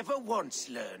who never once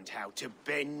learned how to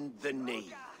bend the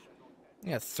knee.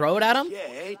 Yeah, throw it at him?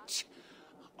 Yet,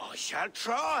 I shall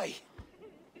try.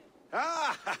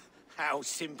 Ah, how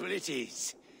simple it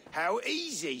is. How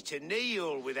easy to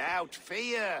kneel without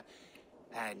fear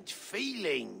and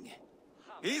feeling.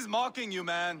 He's mocking you,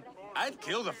 man. I'd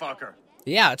kill the fucker.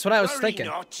 Yeah, that's what I was Worry thinking.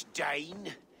 not,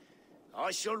 Dane.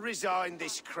 I shall resign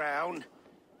this crown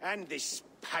and this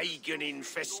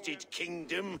pagan-infested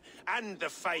kingdom and the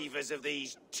favours of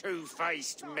these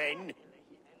two-faced men.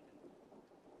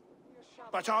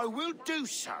 But I will do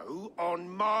so on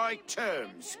my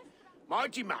terms. My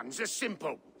demands are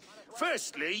simple.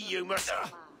 Firstly, you must...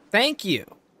 Thank you.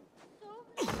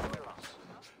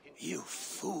 You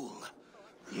fool.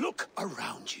 Look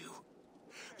around you.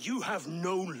 You have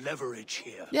no leverage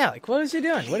here. Yeah, like, what is he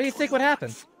doing? What do you think would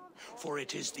happen? For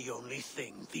it is the only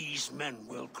thing these men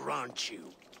will grant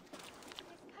you.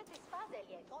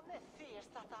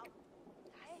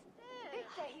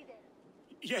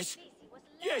 Yes.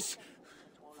 Yes.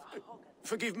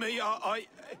 Forgive me, I...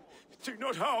 Do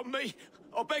not harm me.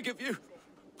 I beg of you.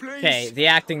 Please. Okay, the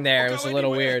acting there was a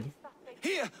little weird.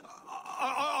 Here.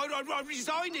 I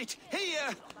resign it.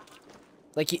 Here.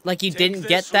 Like you didn't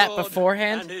get that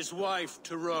beforehand? And his wife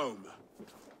to Rome.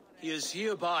 He is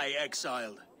hereby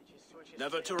exiled,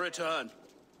 never to return.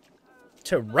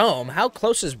 To Rome? How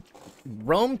close is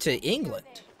Rome to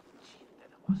England?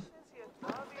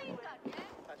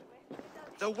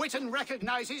 The Witten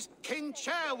recognizes King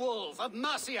Ceolwulf of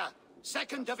Mercia,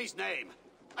 second of his name.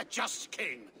 A just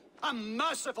king, a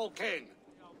merciful king.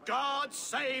 God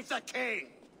save the king!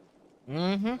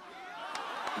 Mm-hmm. It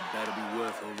better be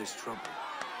worth all this trouble.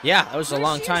 Yeah, that was a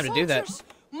long time to do that.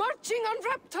 Marching on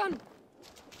Repton!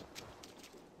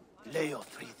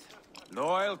 Leofrith.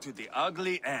 Loyal to the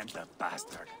ugly and the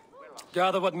bastard.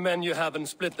 Gather what men you have and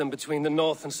split them between the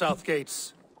north and south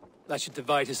gates. That should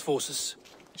divide his forces.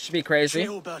 Should be crazy.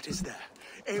 Gilbert is there.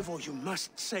 Eivor, you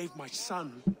must save my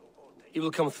son. He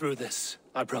will come through this,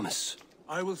 I promise.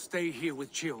 I will stay here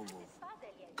with Chillwolf.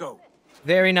 Go.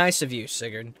 Very nice of you,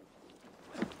 Sigurd.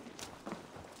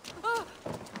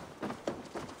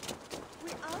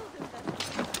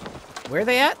 Where are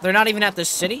they at? They're not even at this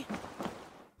city?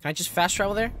 Can I just fast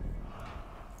travel there?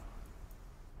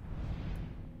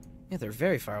 Yeah, they're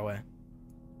very far away.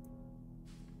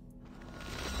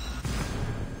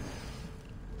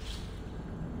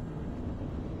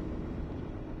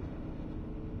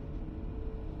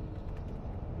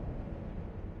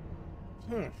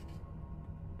 I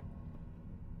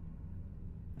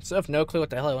still have no clue what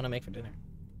the hell I want to make for dinner.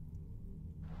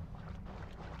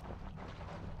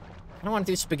 I don't want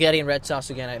to do spaghetti and red sauce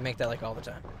again. I make that like all the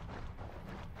time.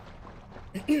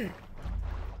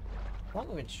 How long have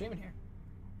we been streaming here?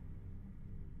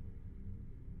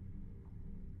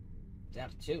 Down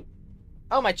to 2.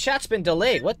 Oh, my chat's been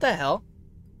delayed. What the hell?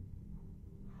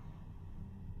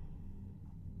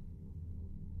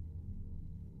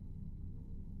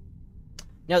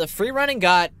 Now, the free running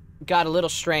got a little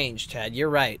strange, Ted. You're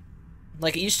right.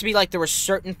 Like, it used to be like there were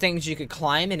certain things you could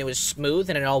climb and it was smooth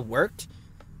and it all worked.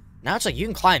 Now it's like you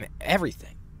can climb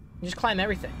everything. You just climb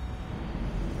everything.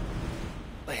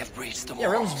 They have breached the walls.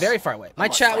 Yeah, Rome's very far away. My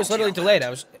chat was literally delayed.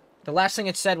 The last thing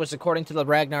it said was according to the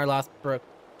Ragnar Lothbrok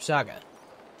saga.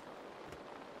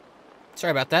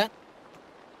 Sorry about that.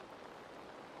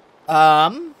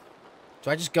 Do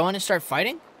I just go in and start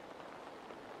fighting?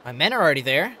 My men are already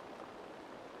there.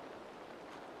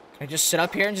 Can I just sit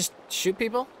up here and just shoot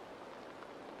people?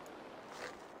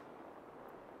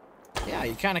 Yeah,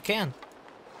 you kind of can.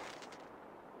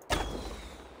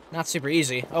 Not super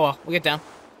easy. Oh well, we'll get down.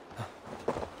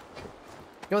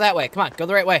 Go that way. Come on, go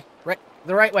the right way.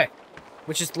 The right way.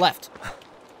 Which is left.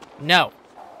 No.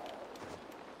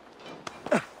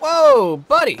 Whoa,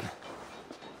 buddy.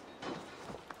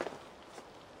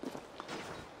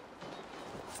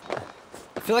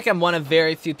 I feel like I'm one of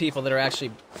very few people that are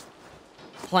actually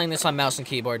playing this on mouse and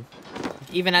keyboard.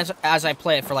 Even as I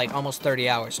play it for like almost 30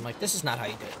 hours. I'm like, this is not how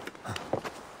you do it.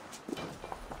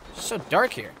 It's so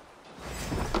dark here.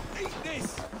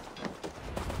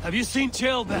 Have you seen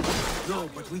Chillbert? No,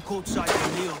 but we caught sight of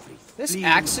Leofrith. This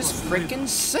axe is freaking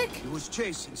sick. He was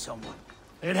chasing someone.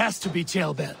 It has to be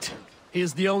Chillbert. He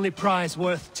is the only prize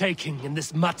worth taking in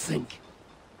this mudsink.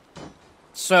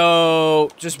 So,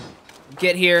 just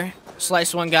get here,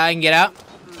 slice one guy, and get out?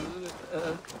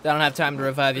 I don't have time to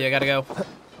revive you. I gotta go.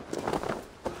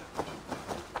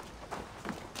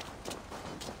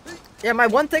 Yeah, my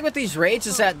one thing with these raids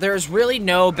is that there's really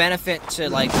no benefit to,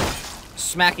 like,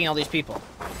 smacking all these people.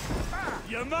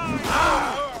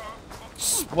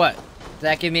 What? Did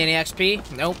that give me any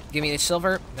XP? Nope. Give me any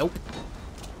silver? Nope.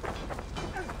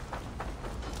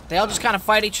 They all just kind of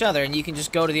fight each other, and you can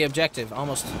just go to the objective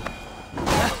almost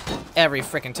every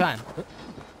freaking time.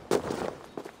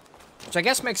 Which I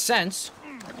guess makes sense.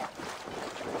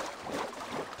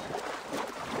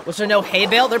 Was there no hay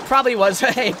bale? There probably was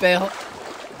a hay bale.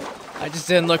 I just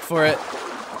didn't look for it.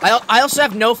 I also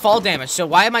have no fall damage, so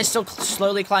why am I still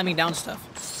slowly climbing down stuff?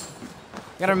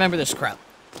 Gotta remember this crap.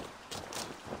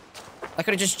 I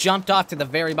could've just jumped off to the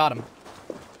very bottom.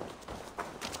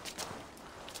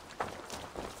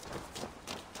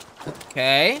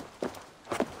 Okay.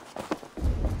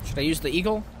 Should I use the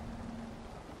eagle?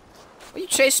 What are you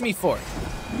chasing me for?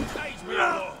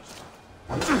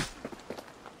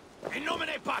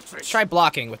 Let's try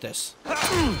blocking with this.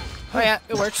 Oh yeah,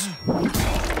 it works.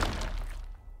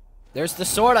 There's the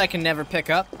sword I can never pick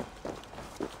up.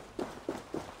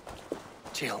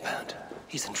 Jailbound.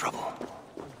 He's in trouble.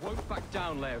 I won't back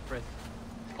down, Leofrith.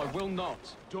 I will not.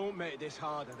 Don't make this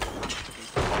harder than it has to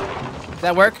be. Did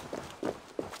that work?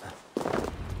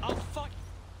 I'll fight.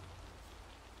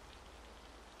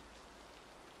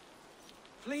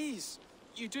 Please,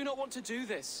 you do not want to do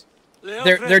this.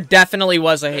 There definitely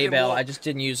was a hay bale. I just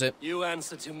didn't use it. You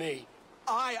answer to me.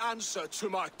 I answer to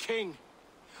my king.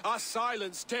 I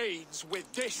silence Danes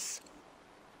with this.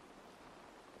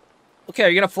 Okay, are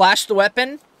you gonna flash the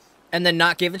weapon and then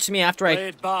not give it to me after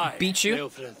I beat you?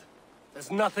 Leofrith.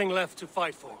 There's nothing left to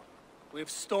fight for. We've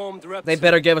stormed Repton. They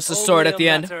better give us the sword at the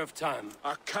end. Only a matter of time.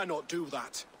 I cannot do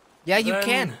that. Yeah, you Then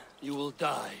can. You will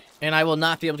die. And I will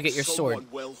not be able to get your sword.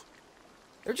 Someone will.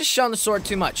 They're just showing the sword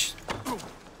too much.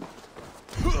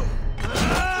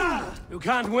 You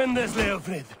can't win this,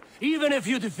 Leofrith. Even if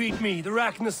you defeat me, the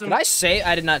Ragnarsson... Did I save?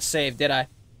 I did not save, did I?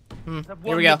 Here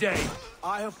we go.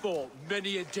 I have fought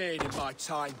many a Dane in my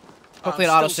time. Hopefully it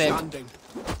auto-saved. You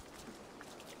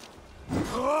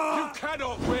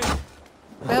cannot win.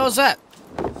 What the hell is that?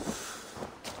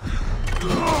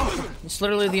 It's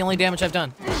literally the only damage I've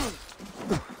done.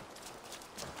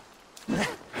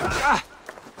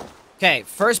 Okay,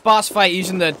 first boss fight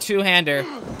using the two-hander.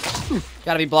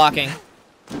 Gotta be blocking.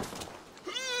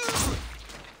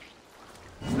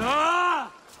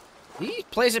 He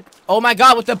plays it. Oh my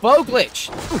god, with the bow glitch.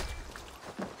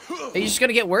 Are you just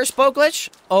gonna get worse, bow glitch?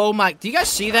 Oh my. Do you guys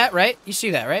see that, right? You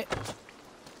see that, right?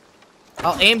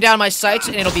 I'll aim down my sights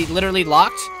and it'll be literally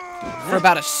locked for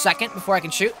about a second before I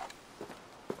can shoot.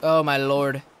 Oh my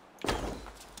lord.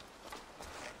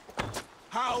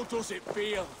 How does it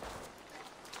feel?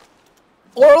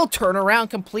 Or it'll turn around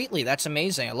completely. That's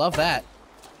amazing. I love that.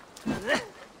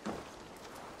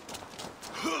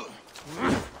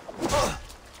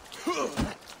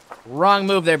 Wrong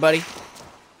move there, buddy.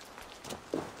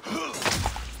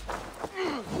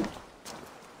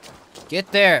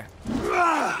 Get there.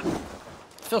 I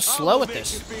feel slow with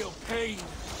this.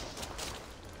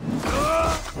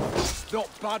 Not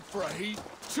bad for a heat.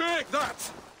 Take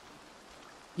that.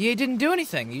 You didn't do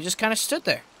anything. You just kind of stood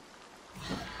there.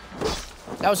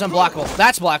 That was unblockable.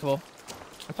 That's blockable.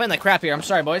 I'm playing like crap here. I'm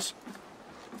sorry, boys.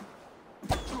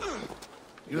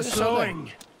 You're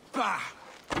slowing. Bah!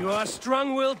 You are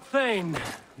strong-willed thane.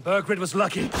 Burgred was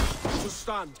lucky. To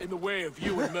stand in the way of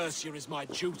you and Mercia is my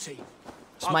duty.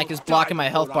 This mic is blocking my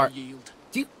health bar. Do you...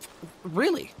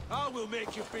 Really? I will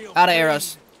make you feel out of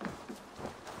arrows.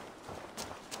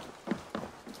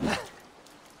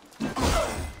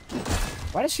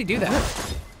 Why does she do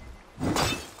that?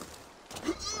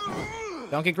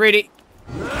 Don't get greedy.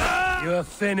 You're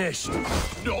finished.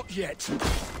 Not yet.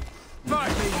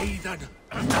 Fight me, heathen.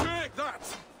 Take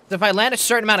that. If I land a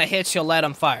certain amount of hits, he'll let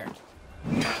him fire.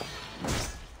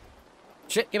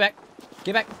 Shit, get back.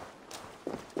 Get back.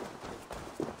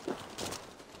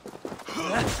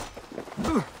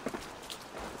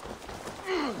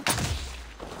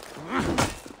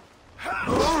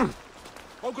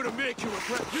 I'm gonna make you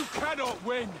regret. You cannot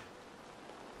win.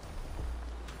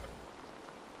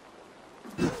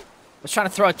 I was trying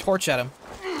to throw a torch at him.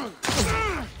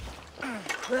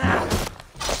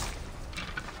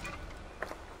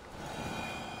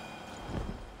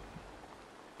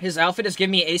 His outfit is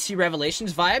giving me AC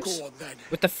Revelations vibes.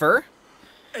 With the fur?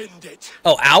 End it.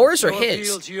 Oh, ours or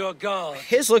his? To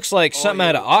His looks like something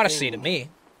out of Odyssey to me.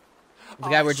 The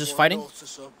guy we're just fighting?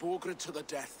 To the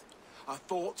death. I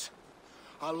fought.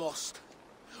 I lost.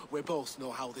 We both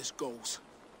know how this goes.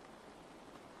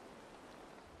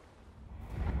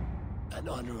 An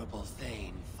honorable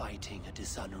thane fighting a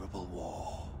dishonorable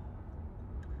war.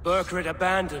 Burgred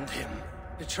abandoned him,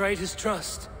 betrayed his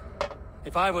trust.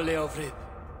 If I were Leofrid,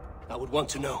 I would want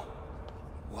to know.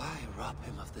 Why rob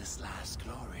him of this last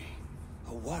glory?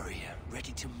 A warrior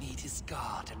ready to meet his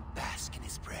god and bask in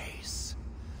his praise.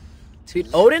 Dude,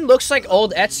 Odin looks like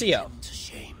old Ezio.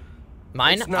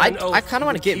 Mine? I kind of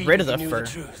want to get rid of the fur.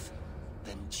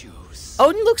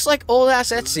 Odin looks like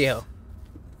old-ass Ezio.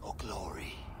 Or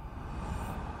glory.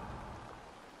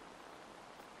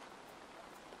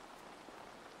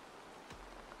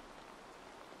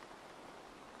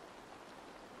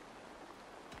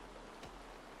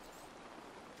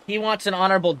 He wants an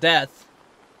honorable death.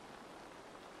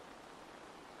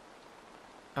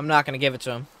 I'm not going to give it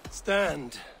to him.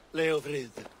 Stand, Leofrid.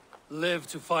 Live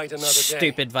to fight another day.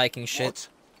 Stupid Viking shit. What?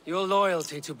 Your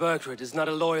loyalty to Burgred is not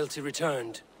a loyalty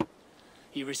returned.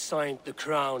 He resigned the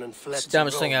crown and fled It's the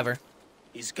dumbest to Rome. thing ever.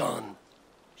 He's gone.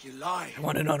 You lie. I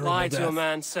want an honorable Lie death. to a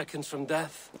man seconds from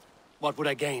death. What would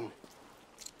I gain?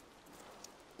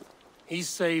 He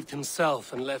saved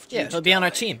himself and left you Yeah, to he'll be on our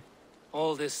die. team.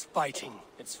 All this fighting,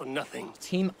 it's for nothing.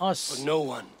 Team us. For no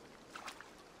one.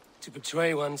 To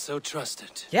betray one so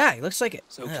trusted. Yeah, he looks like it.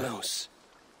 So close.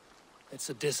 It's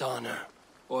a dishonor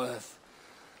worth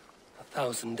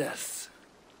 1,000 deaths.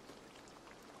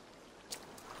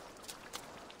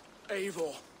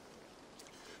 Eivor,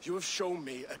 you have shown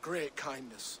me a great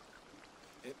kindness.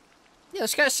 Yeah,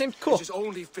 this guy seemed cool. It is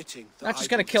only fitting that Not just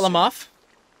I gonna do kill the him same. off.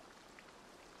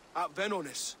 At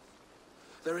Venonis,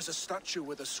 there is a statue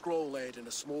with a scroll laid in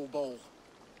a small bowl.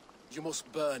 You must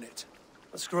burn it.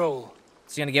 A scroll.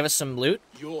 Is he gonna give us some loot?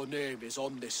 Your name is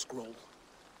on this scroll.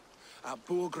 At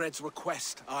Burgred's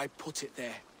request, I put it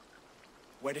there.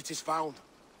 When it is found,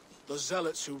 the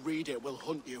zealots who read it will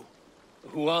hunt you.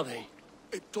 Who are they?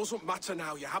 It doesn't matter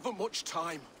now, you haven't much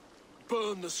time.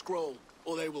 Burn the scroll,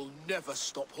 or they will never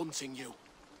stop hunting you.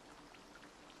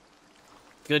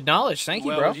 Good knowledge, thank you,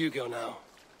 Where bro. would you go now?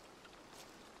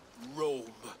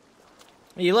 Rome.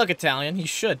 You look Italian, you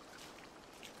should.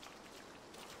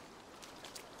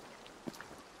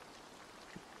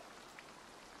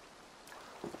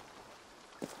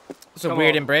 It's a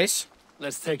weird embrace.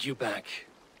 Let's take you back.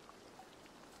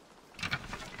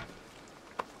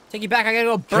 Take you back. I gotta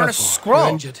go burn a scroll. You're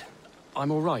injured.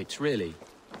 I'm all right, really.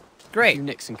 Great. A few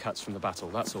nicks and cuts from the battle,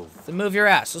 that's all. Then move your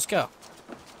ass. Let's go.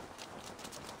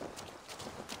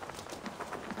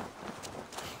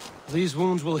 These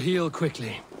wounds will heal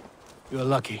quickly. You're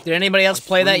lucky. Did anybody else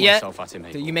play that yet? Him,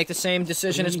 Did you make the same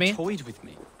decision as me? He toyed with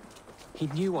me. He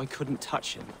knew I couldn't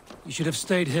touch him. You should have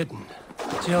stayed hidden.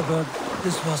 Jailbird,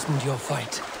 this wasn't your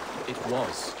fight. It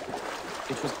was.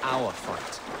 It was our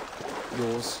fight.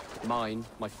 Yours, mine,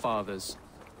 my father's.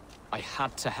 I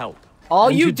had to help.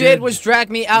 All you did was drag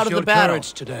me out of the battle.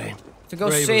 Courage today. To go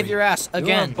save your ass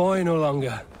again. You're a boy no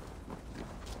longer.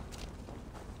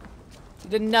 You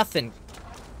did nothing.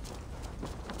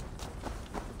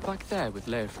 Back there with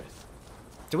Leofrith.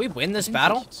 Did we win this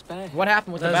battle? What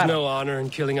happened with the There's battle? no honor in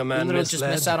killing a man literally just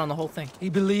missed out on the whole thing. He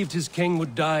believed his king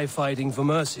would die fighting for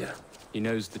Mercia. He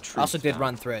knows the truth. I also did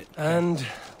run through it. And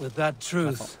with that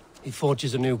truth, he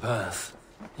forges a new path.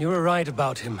 You were right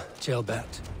about him, Jailbird.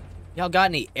 Y'all got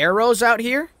any arrows out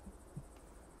here?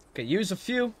 Could use a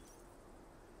few.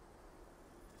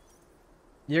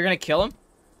 You're gonna kill him?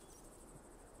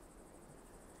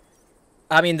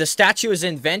 I mean, the statue is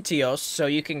in Ventios, so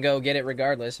you can go get it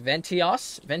regardless.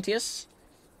 Ventios? Ventius? Is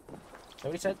that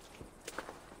what he said?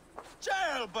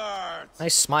 Jailbird!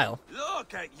 Nice smile.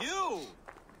 Look at you!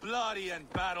 Bloody and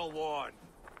battle-worn.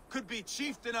 Could be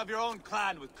chieftain of your own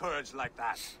clan with courage like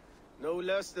that. No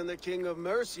less than the king of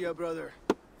Mercia, brother.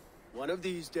 One of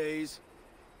these days.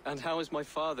 And how is my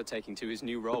father taking to his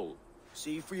new role?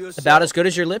 See for yourself. About as good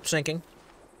as your lip syncing.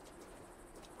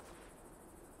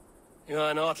 You're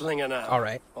an Ortlinger now. All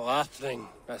right. Or Athling,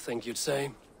 I think you'd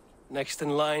say. Next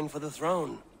in line for the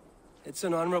throne. It's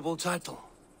an honorable title.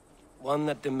 One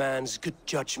that demands good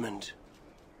judgment.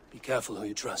 Be careful who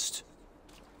you trust.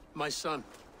 My son.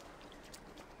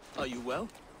 Are you well?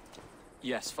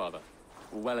 Yes, father.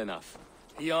 Well enough.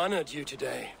 He honored you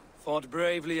today. Fought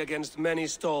bravely against many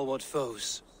stalwart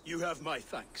foes. You have my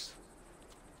thanks.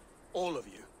 All of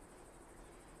you.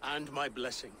 And my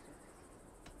blessing.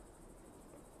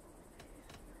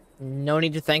 No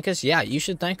need to thank us? Yeah, you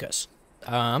should thank us.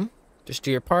 Just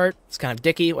do your part. It's kind of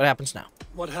dicky. What happens now?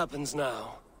 What happens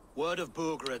now? Word of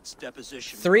Burgred's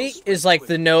deposition. 3 is like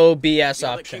the no BS the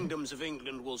other option. kingdoms of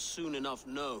England will soon enough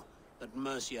know that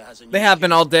Mercia has a new They have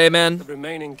been all day, man. The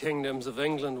remaining kingdoms of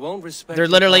England won't respect. They're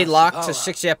literally your locked power. to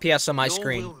 60 FPS on my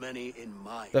screen.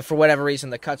 But for whatever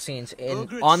reason, the cutscenes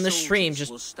on the stream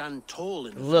just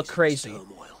look crazy.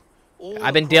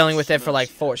 I've been dealing with it for like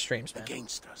 4 streams, man.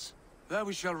 Against us. That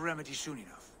we shall remedy soon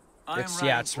enough.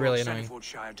 It's really annoying.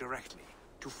 Directly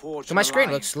to forge So my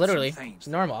screen looks literally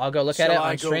normal. I'll go look at it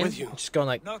on stream. Just going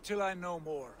like. Not till I know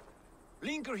more.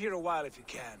 Linger here a while if you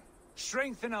can.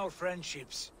 Strengthen our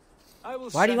friendships. I will.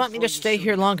 Why do you want me to stay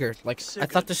here longer? Like, I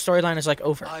thought the storyline is like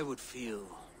over. I would feel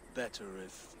better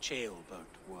if Jailbird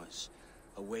was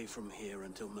away from here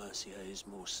until Mercia is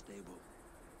more stable.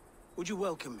 Would you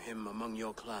welcome him among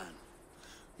your clan?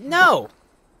 No.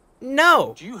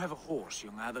 No. Do you have a horse,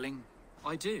 young Atheling?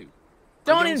 I do.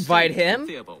 Don't invite him.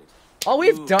 All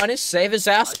we've done is save his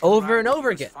ass over and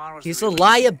over again. He's a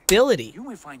liability. You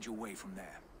may find your way from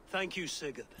there. Thank you,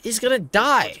 Sigurd. He's gonna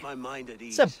die. My mind at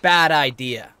It's ease. a bad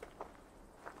idea.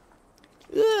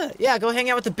 Ugh, yeah, go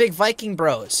hang out with the big Viking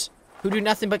bros who do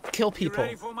nothing but kill people. Be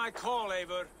ready for my call,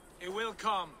 Eivor. It will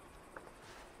come.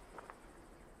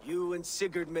 You and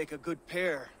Sigurd make a good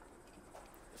pair.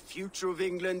 The future of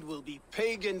England will be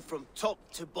pagan from top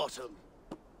to bottom.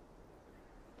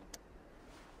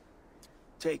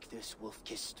 Take this,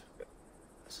 Wolf-Kissed,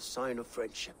 as a sign of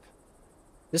friendship.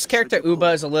 This character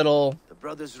Uba is a little The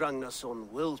brothers Ragnarsson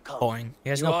will come. boring.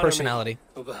 He has no personality.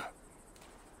 Uba.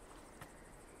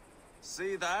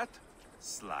 See that?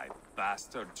 Sly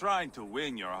bastard trying to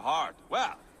win your heart.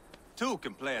 Well, 2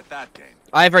 can play at that game.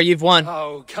 Eivor, you've won.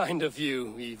 How kind of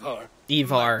you, Eivor.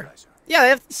 Eivor. Yeah, they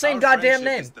have the same Our goddamn friendship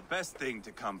name. is the best thing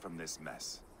to come from this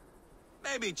mess.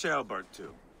 Maybe Jailbird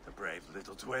too, the brave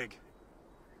little twig.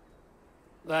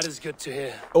 That is good to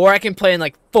hear. Or I can play in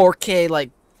like 4K, like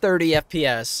 30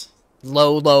 FPS.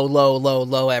 Low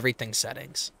everything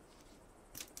settings.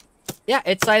 Yeah,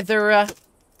 it's either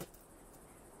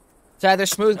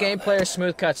smooth gameplay or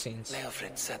smooth cutscenes.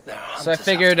 So I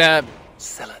figured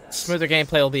smoother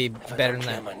gameplay will be better than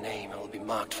that. My name, I will be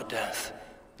marked for death.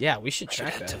 Yeah, we should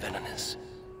track that.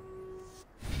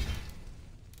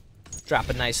 Drop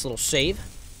a nice little save.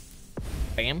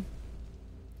 Bam.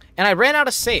 And I ran out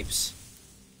of saves.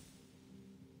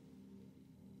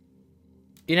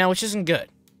 You know, which isn't good.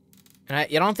 And I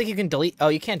don't think you can delete... Oh,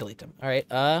 you can delete them. Alright,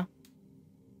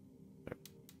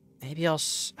 Maybe I'll...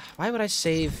 Why would I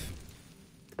save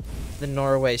the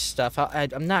Norway stuff?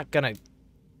 I'm not gonna,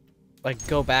 like,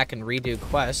 go back and redo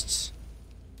quests.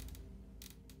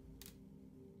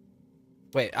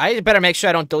 Wait, I better make sure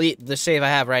I don't delete the save I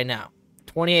have right now.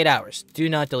 28 hours. Do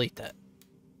not delete that.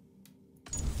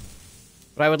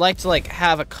 But I would like to, like,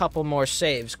 have a couple more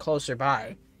saves closer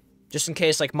by. Just in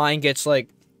case, like, mine gets, like...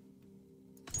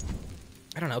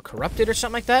 I don't know, corrupted or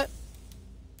something like that?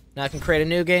 Now I can create a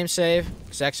new game save.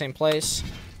 Exact same place.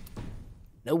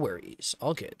 No worries.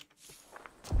 All good.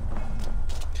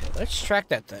 Okay, let's track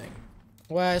that thing.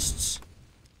 Quests.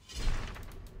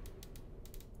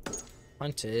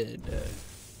 Hunted.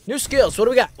 New skills. What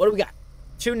do we got? What do we got?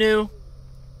 2 new.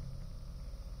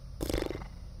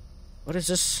 What is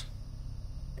this?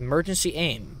 Emergency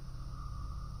aim.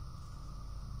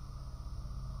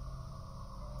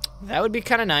 That would be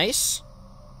kind of nice.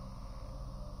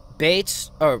 Bait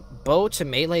or bow to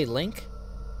melee link.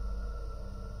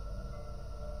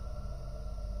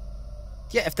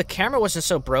 Yeah, if the camera wasn't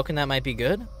so broken, that might be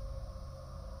good.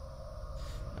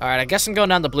 Alright, I guess I'm going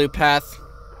down the blue path.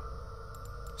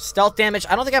 Stealth damage.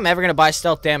 I don't think I'm ever going to buy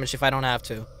stealth damage if I don't have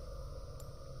to.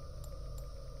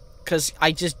 Because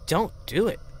I just don't do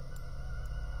it.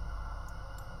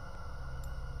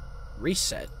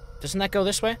 Reset. Doesn't that go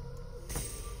this way?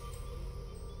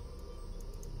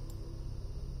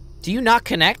 Do you not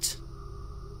connect?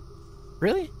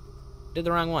 Really? Did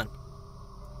the wrong one.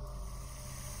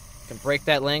 Can break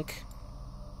that link.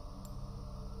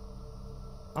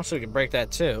 Also, we can break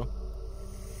that too.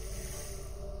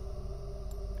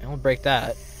 And we'll break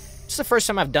that. It's the first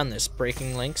time I've done this,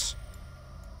 breaking links.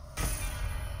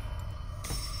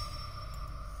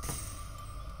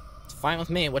 It's fine with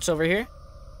me. What's over here?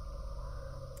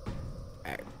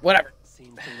 Alright, whatever.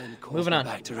 Moving on.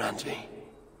 Back to Randvi.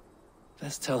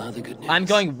 Let's tell her the good news. I'm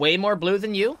going way more blue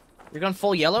than you? You're going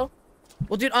full yellow?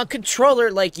 Well, dude, on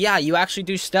controller, like, yeah, you actually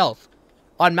do stealth.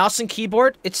 On mouse and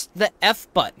keyboard, it's the F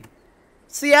button.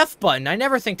 It's the F button. I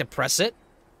never think to press it.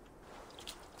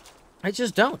 I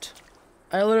just don't.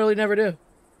 I literally never do.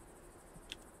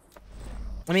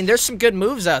 I mean, there's some good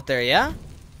moves out there, yeah?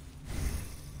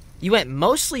 You went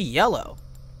mostly yellow.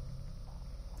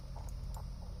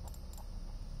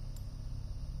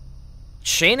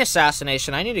 Chain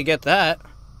assassination, I need to get that.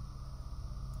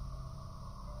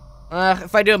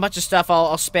 If I do a bunch of stuff,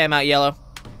 I'll spam out yellow.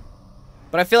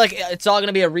 But I feel like it's all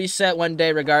gonna be a reset one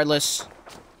day regardless.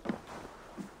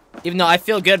 Even though I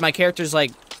feel good, my character's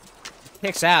like,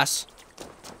 kicks ass.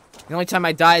 The only time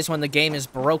I die is when the game is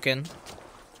broken.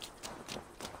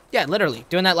 Yeah, literally.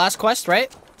 Doing that last quest,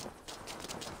 right?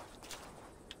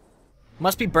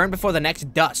 Must be burned before the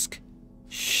next dusk.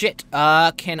 Shit,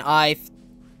 can I...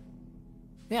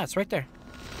 Yeah, it's right there.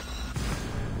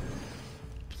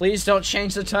 Please don't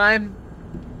change the time.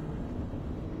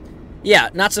 Yeah,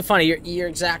 not so funny. You're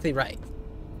exactly right.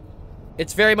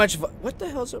 It's very much... What the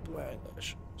hell's up?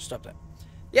 Stop that.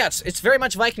 Yeah, it's very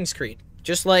much Vikings Creed.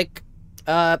 Just like,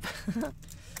 the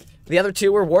other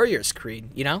two were Warriors Creed,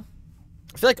 you know?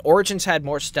 I feel like Origins had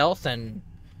more stealth, and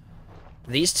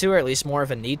these two are at least more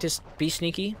of a need to be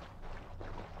sneaky.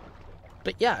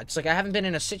 But yeah, it's like I haven't been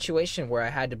in a situation where I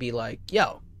had to be like,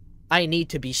 yo, I need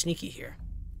to be sneaky here.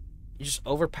 You just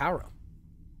overpower them.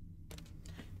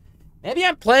 Maybe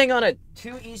I'm playing on a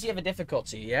too easy of a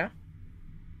difficulty, yeah?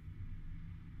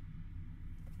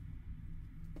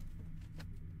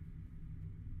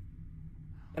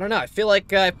 I don't know, I feel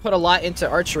like I put a lot into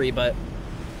archery, but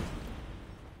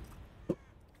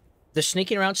the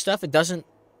sneaking around stuff, it doesn't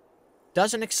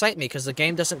excite me because the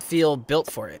game doesn't feel built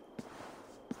for it.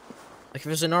 Like if it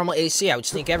was a normal AC, I would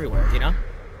sneak everywhere, you know?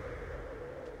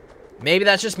 Maybe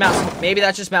that's just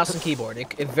mouse and keyboard.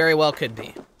 It very well could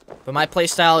be. But my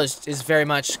playstyle is very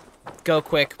much go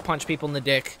quick, punch people in the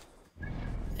dick,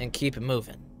 and keep it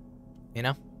moving. You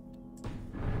know?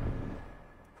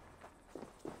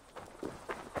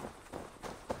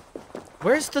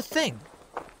 Where's the thing?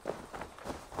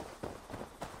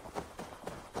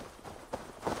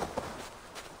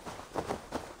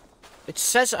 It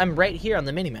says I'm right here on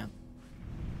the minimap.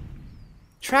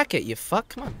 Track it, you fuck.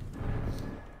 Come on.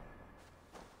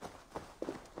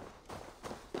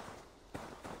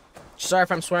 Sorry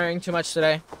if I'm swearing too much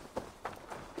today.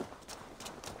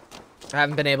 I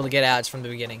haven't been able to get ads from the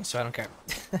beginning, so I don't care.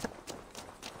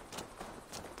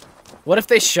 What if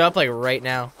they show up, like, right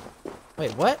now?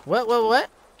 Wait, what? What?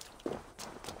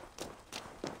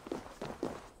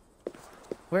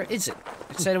 Where is it?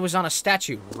 It said it was on a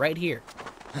statue right here.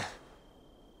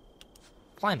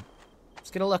 Climb.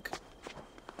 Let's get a look.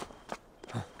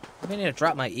 I need to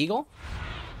drop my eagle?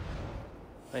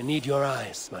 I need your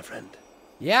eyes, my friend.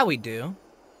 Yeah, we do.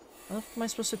 How the fuck am I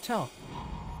supposed to tell?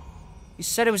 You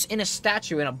said it was in a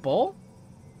statue in a bowl?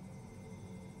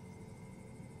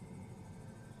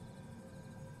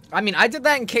 I mean, I did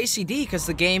that in KCD because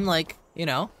the game, like, you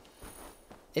know,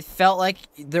 it felt like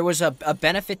there was a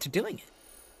benefit to doing it.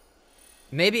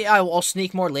 Maybe I'll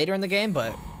sneak more later in the game,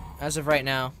 but as of right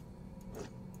now,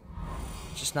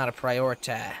 it's just not a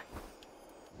priority.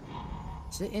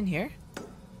 Is it in here?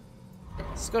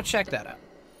 Let's go check that out.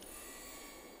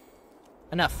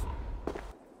 Enough.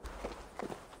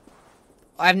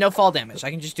 I have no fall damage. I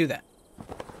can just do that.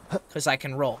 Because I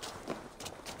can roll.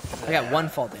 I got 1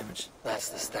 fall damage. That's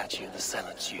the statue the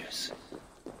Zealots use.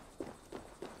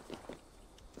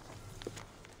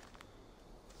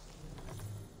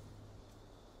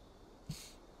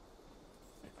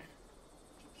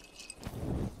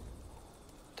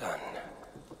 Done.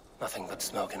 Nothing but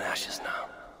smoke and ashes now.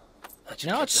 That should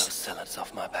get those Zealots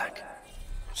off my back.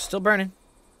 Still burning.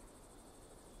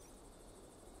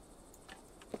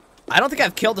 I don't think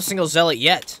I've killed a single Zealot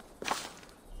yet.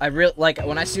 I really, like,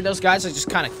 when I see those guys, I just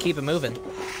kind of keep it moving.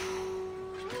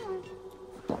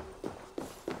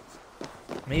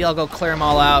 Maybe I'll go clear them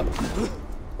all out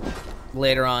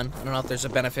later on. I don't know if there's a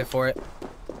benefit for it.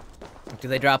 Do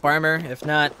they drop armor? If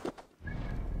not, I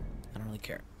don't really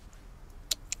care.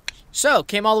 So,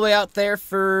 came all the way out there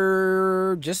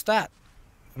for just that.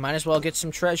 Might as well get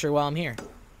some treasure while I'm here.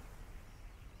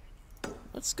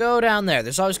 Let's go down there.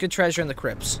 There's always good treasure in the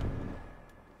crypts.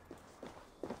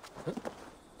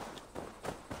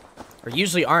 Or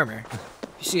usually armor.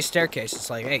 If you see a staircase,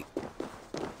 it's like, hey,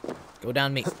 go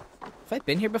down me. Have I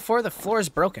been here before? The floor is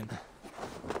broken.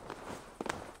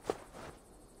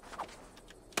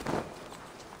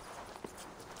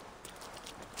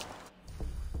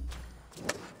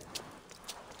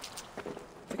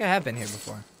 I think I have been here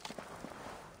before.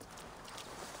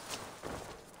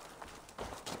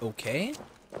 Okay.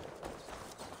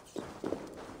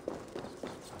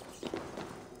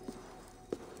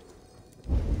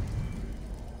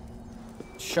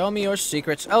 Show me your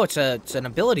secrets. Oh, it's an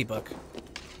ability book.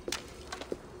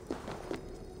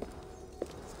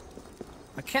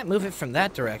 I can't move it from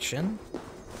that direction.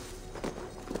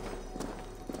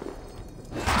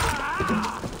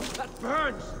 That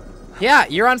burns! Yeah,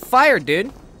 you're on fire,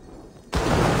 dude.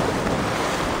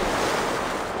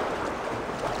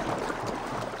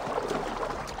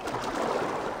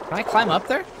 Can I climb up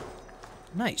there?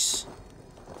 Nice.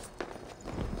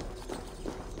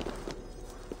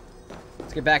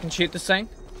 Let's get back and shoot this thing.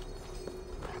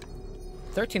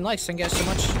 13 likes, thank you guys so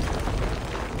much.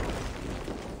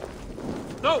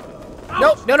 No!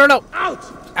 Nope, no, no, no! Ouch!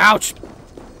 Ouch!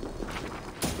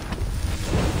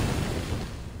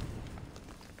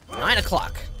 9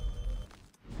 o'clock.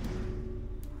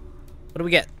 What do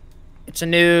we get? It's a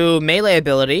new melee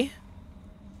ability.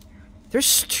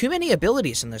 There's too many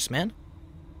abilities in this, man.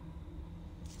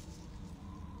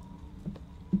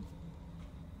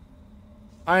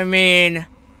 I mean,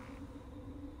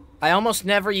 I almost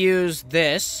never use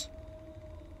this.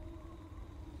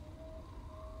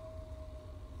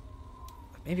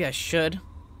 Maybe I should.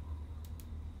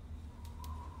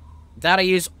 That I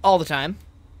use all the time.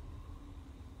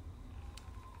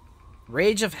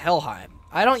 Rage of Helheim.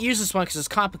 I don't use this one because it's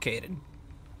complicated.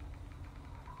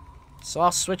 So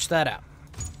I'll switch that out.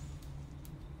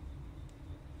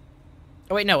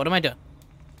 Oh wait, no, what am I doing?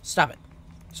 Stop it.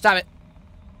 Stop it.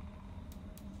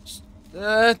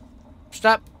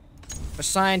 Stop.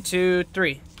 Assign to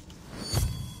 3.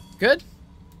 Good?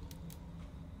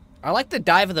 I like the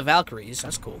dive of the Valkyries.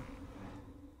 That's cool.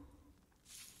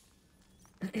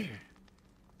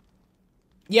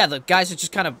 Yeah, the guys that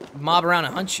just kind of mob around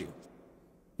and hunt you.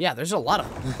 Yeah, there's a lot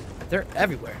of them. They're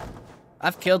everywhere.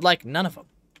 I've killed, like, none of them.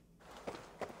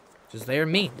 Because they're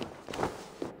mean.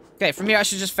 Okay, from here I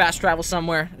should just fast travel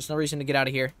somewhere. There's no reason to get out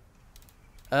of here.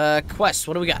 Quests,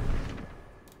 what do we got?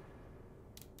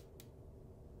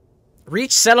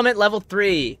 Reach settlement level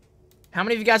 3. How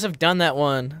many of you guys have done that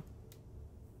one?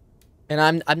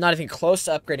 And I'm not even close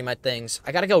to upgrading my things.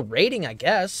 I gotta go raiding, I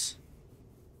guess.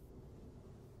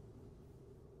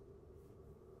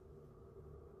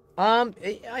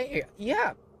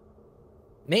 Yeah.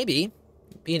 Maybe.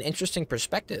 Be an interesting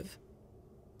perspective.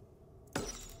 I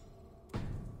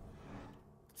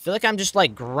feel like I'm just,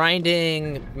 like,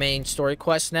 grinding main story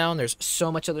quests now, and there's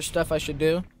so much other stuff I should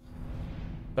do.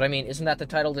 But, I mean, isn't that the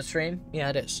title of the stream? Yeah,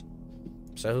 it is.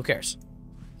 So, who cares?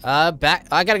 I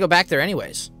gotta go back there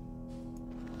anyways.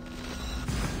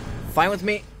 Fine with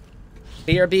me.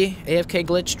 BRB, AFK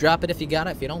glitch, drop it if you got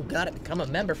it. If you don't got it, become a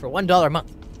member for $1 a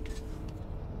month.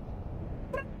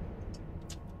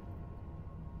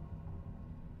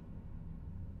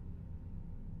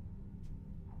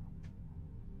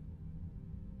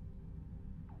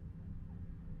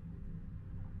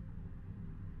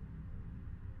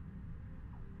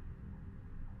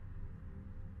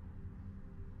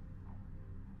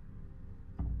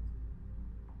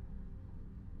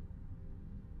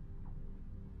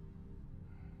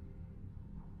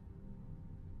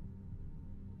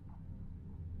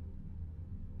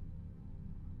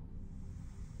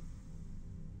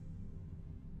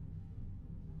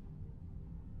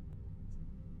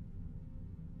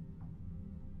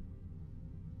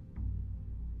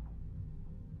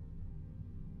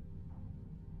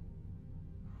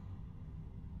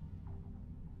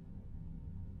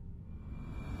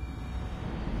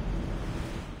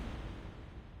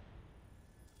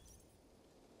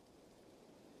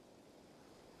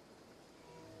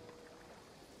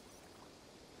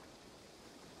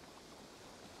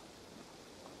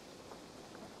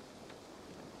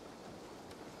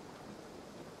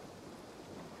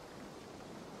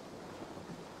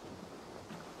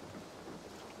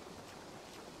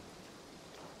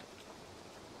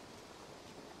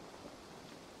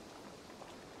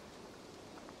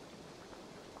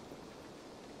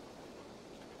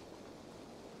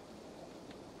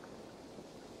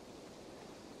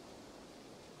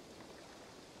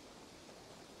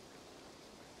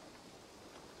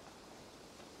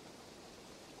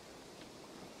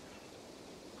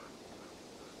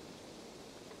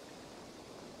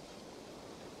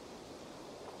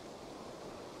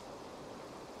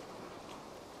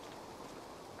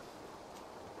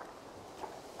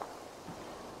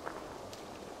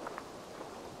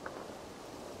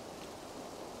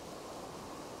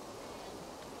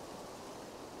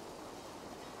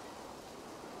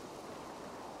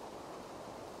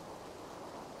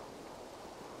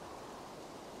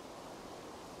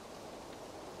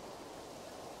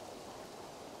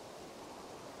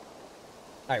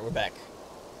 Alright, we're back.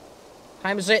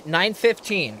 Time is it?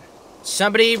 9:15.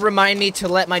 Somebody remind me to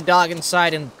let my dog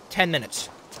inside in 10 minutes.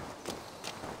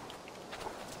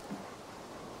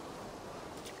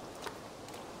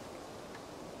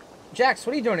 Jax,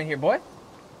 what are you doing in here, boy?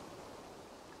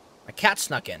 My cat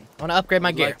snuck in. I want to upgrade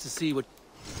my gear. Like to see what...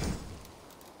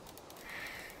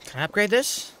 Can I upgrade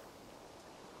this?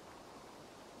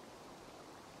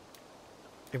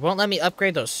 It won't let me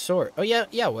upgrade those swords. Oh, yeah,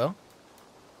 it will.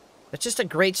 That's just a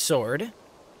great sword.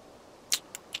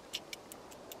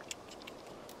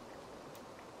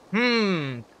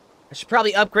 I should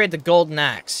probably upgrade the golden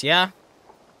axe, yeah?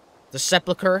 The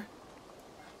sepulcher.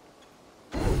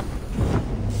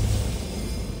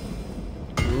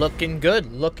 Looking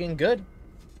good, looking good.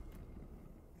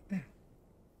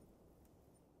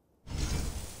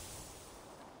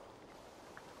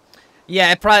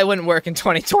 Yeah, it probably wouldn't work in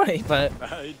 2020, but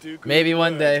maybe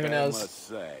one day, who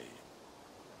knows?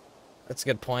 That's a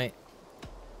good point.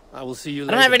 I will see you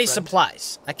later. I don't have any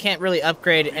supplies. I can't really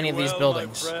upgrade any of these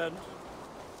buildings.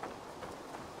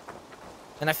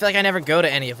 And I feel like I never go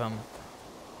to any of them.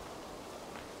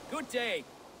 Good day.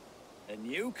 A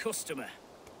new customer.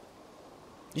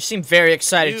 You seem very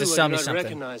excited to sell me something.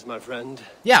 Recognize, my friend.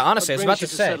 Yeah, honestly, I was about to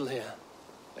say. Settle here?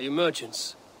 Are you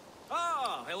merchants?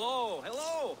 Ah, hello,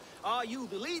 hello. Are you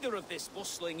the leader of this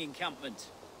bustling encampment?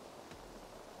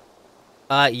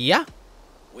 Yeah.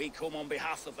 We come on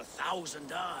behalf of 1,000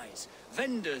 eyes,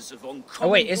 vendors of uncommon. Oh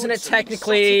wait, isn't it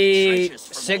technically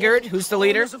Sigurd who's the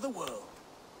leader?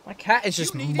 My cat is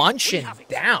just munching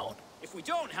down. If we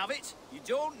don't have it, you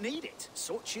don't need it.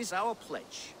 Such is our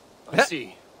pledge. I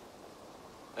see.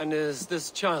 And is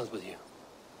this child with you?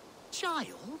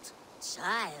 Child?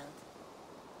 Child?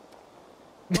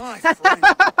 My friend,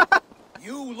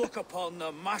 you look upon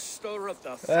the master of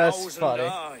the 1,000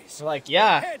 eyes. Like,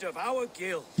 yeah. The head of our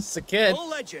guild. It's a kid. A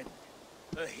legend.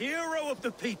 A hero of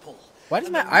the people. Why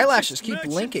does my eyelashes keep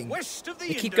blinking?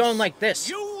 They keep going like this.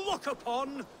 You look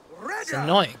upon Reda. It's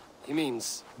annoying. He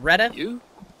means Reda? You?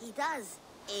 He does,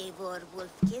 Eivor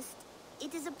Wolf-Kissed.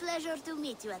 It is a pleasure to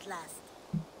meet you at last.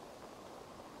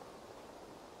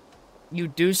 You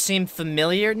do seem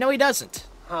familiar. No, he doesn't.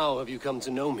 How have you come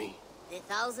to know me? The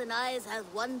 1,000 eyes have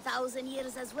 1,000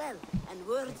 years as well, and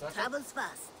word travels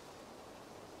fast.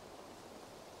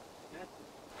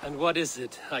 And what is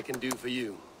it I can do for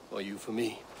you, or you for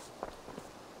me?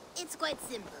 It's quite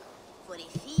simple. For a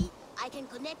fee, I can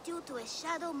connect you to a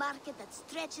shadow market that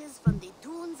stretches from the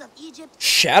dunes of Egypt.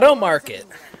 Shadow market?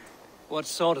 What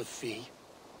sort of fee?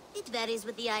 It varies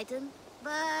with the item,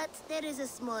 but there is a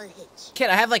small hitch. Kid,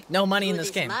 I have like no money in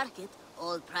this game. Market,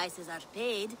 all prices are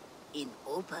paid in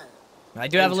opal. I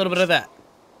do have a little bit of that.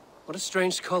 What a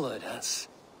strange color it has.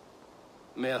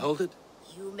 May I hold it?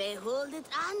 You may hold it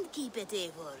and keep it,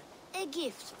 Eivor. A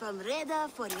gift from Reda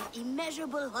for your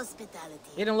immeasurable hospitality.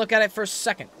 You didn't look at it for a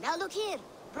second. Now look here.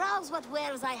 Browse what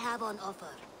wares I have on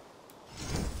offer.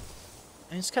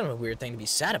 And it's kind of a weird thing to be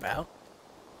sad about.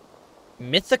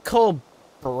 Mythical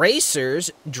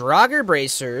bracers. Draugr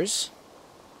bracers.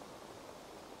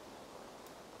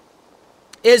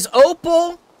 Is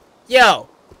opal... Yo.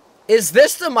 Is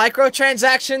this the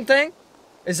microtransaction thing?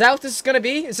 Is that what this is going to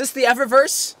be? Is this the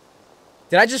Eververse?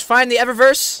 Did I just find the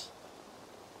Eververse?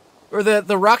 Or the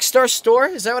Rockstar store?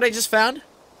 Is that what I just found?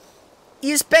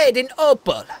 He is paid in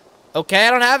opal. Okay,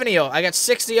 I don't have any opal. I got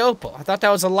 60 opal. I thought that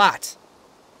was a lot.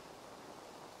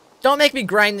 Don't make me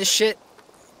grind this shit.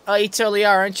 Oh, you totally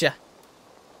are, aren't you?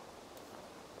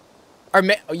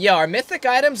 Are mythic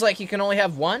items like you can only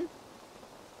have one?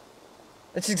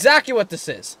 That's exactly what this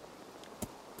is.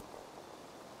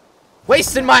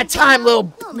 Wasting my time,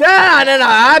 little... No,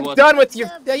 I'm done with you.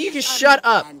 You can shut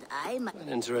up.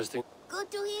 Interesting.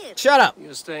 Good to hear. Shut up.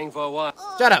 You're staying for a while.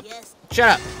 Shut up. Yes. Shut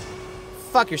up.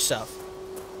 Fuck yourself.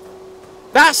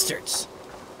 Bastards.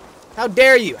 How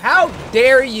dare you? How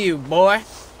dare you, boy?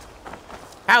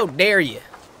 How dare you?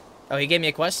 Oh, he gave me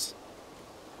a quest?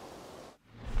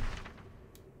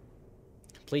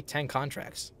 Complete 10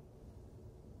 contracts.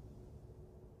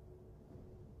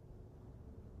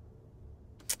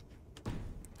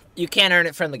 You can't earn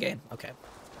it from the game. Okay.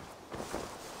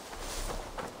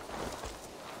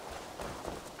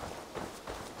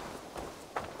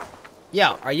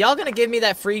 Yo, are y'all gonna give me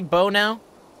that free bow now?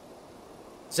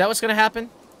 Is that what's gonna happen?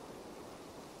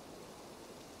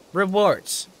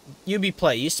 Rewards. UB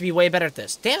play. Used to be way better at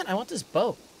this. Damn it, I want this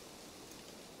bow.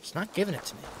 It's not giving it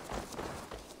to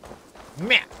me.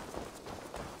 Man.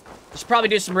 I should probably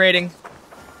do some raiding.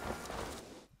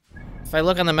 If I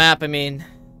look on the map, I mean...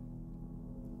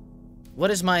 What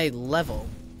is my level?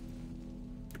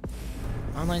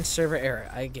 Online server error.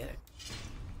 I get it.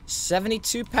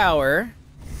 72 power.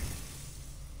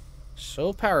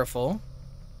 So powerful.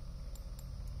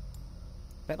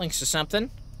 That links to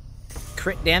something.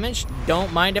 Crit damage.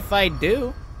 Don't mind if I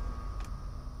do.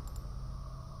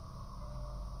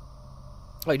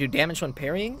 Oh, you do damage when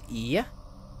parrying? Yeah.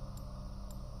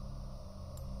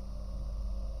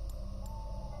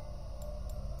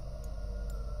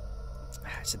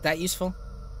 Is it that useful?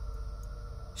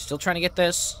 Still trying to get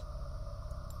this.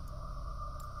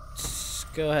 Let's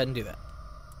go ahead and do that.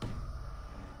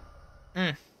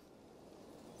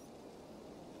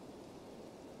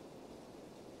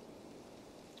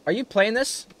 Are you playing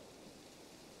this?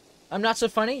 I'm not so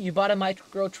funny. You bought a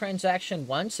microtransaction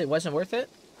once. It wasn't worth it?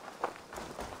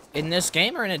 In this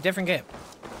game or in a different game?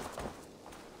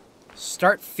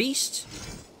 Start feast.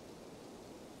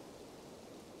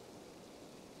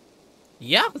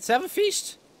 Yeah, let's have a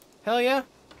feast. Hell yeah.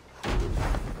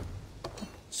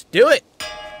 Let's do it.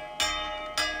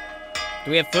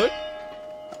 Do we have food?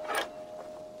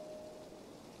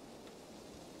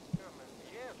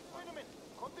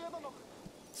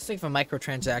 Let's think of a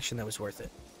microtransaction that was worth it.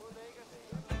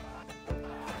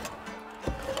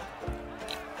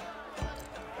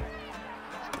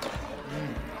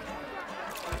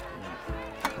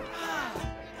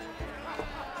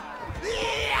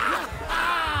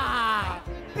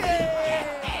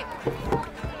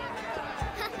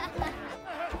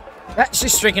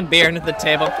 She's drinking beer under the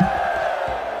table.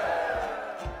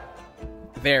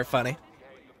 Very funny.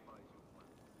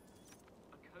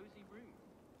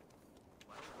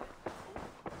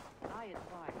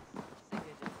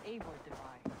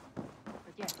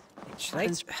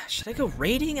 Should I go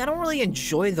raiding? I don't really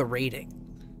enjoy the raiding.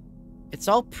 It's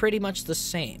all pretty much the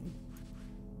same.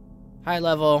 High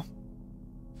level.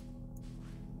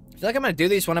 I feel like I'm gonna do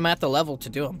these when I'm at the level to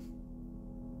do them.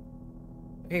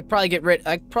 I could probably get rid.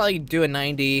 I could probably do a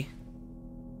 90.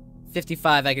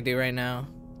 55 I could do right now.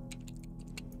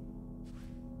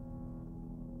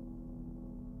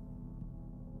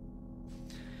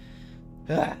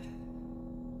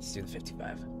 Let's do the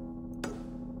 55.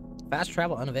 Fast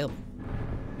travel unavailable.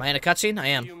 Am I in a cutscene? I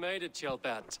am. You made it,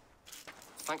 Kjellbat.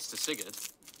 Thanks to Sigurd,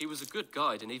 he was a good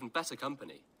guide and even better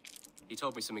company. He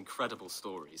told me some incredible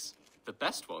stories. The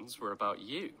best ones were about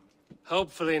you.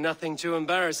 Hopefully nothing too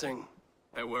embarrassing.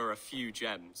 There were a few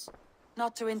gems.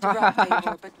 Not to interrupt,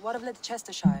 Eivor, but what of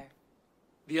Leicestershire?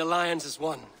 The Alliance is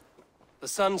one. The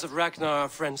sons of Ragnar are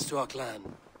friends to our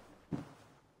clan.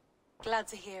 Glad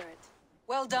to hear it.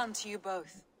 Well done to you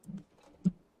both.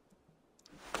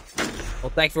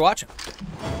 Well, thanks for watching.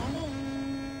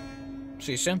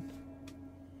 See you soon.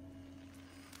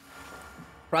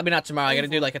 Probably not tomorrow. I gotta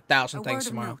do like 1,000 things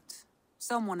tomorrow. Note.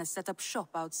 Someone has set up shop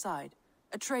outside.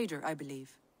 A trader, I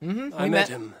believe. I met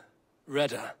him.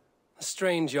 Redda. A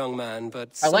strange young man,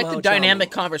 but I like the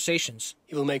dynamic conversations.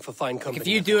 He will make for fine company. Like if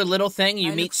you do a little thing,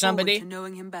 you meet somebody, to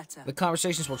knowing him better. The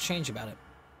conversations will change about it.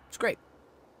 It's great.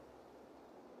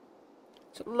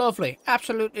 It's lovely.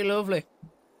 Absolutely lovely.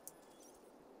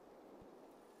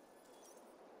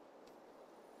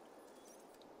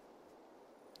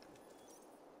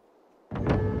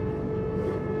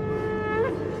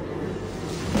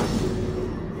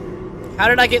 How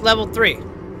did I get level 3?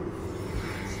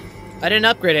 I didn't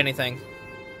upgrade anything.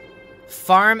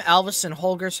 Farm Alvis and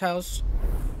Holger's house.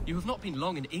 You have not been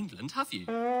long in England, have you?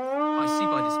 I see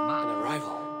by this map. An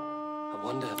arrival. I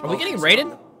wonder if Are we getting raided?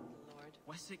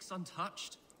 Wessex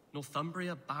untouched,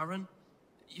 Northumbria barren.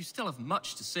 You still have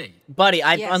much to see. Buddy,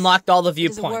 I've unlocked all the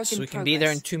viewpoints, so we can be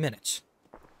there in 2 minutes.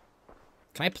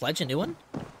 Can I pledge a new one?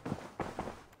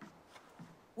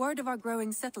 Word of our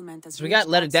growing settlement has So we got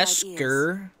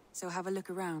Ledesker. So have a look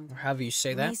around. Or however you say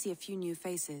You that. may see a few new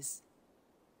faces.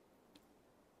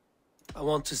 I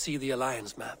want to see the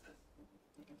Alliance map.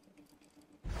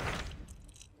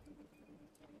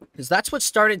 Because that's what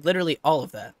started literally all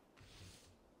of that.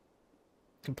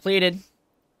 Completed.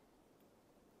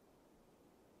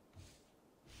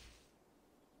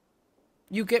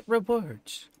 You get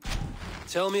rewards.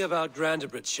 Tell me about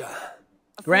Grandebridgeshire.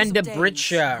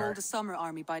 Grandebridgeshire. Called the Summer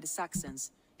Army by the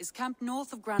Saxons, is camped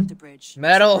north of Grantebridge.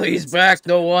 Metal, he's back.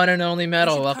 The one and only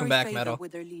Metal. Welcome back, Metal.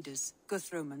 With their leaders,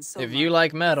 Guthrum and If you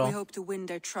like Metal, we hope to win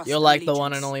their trust you'll like the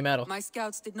one and only Metal. My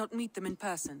scouts did not meet them in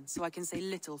person, so I can say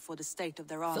little for the state of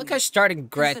their army. I feel like I started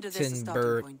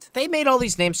Grattenburg. They made all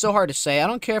these names so hard to say. I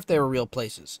don't care if they were real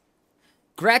places.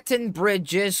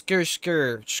 Grattenbridge,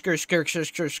 skr.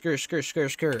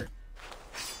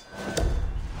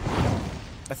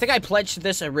 I think I pledged to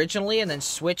this originally and then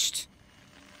switched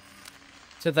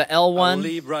to the L1. I'll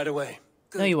leave right away.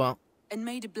 Good. No, you won't. And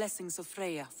may the blessings of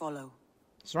Freya follow.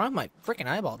 What's wrong with my freaking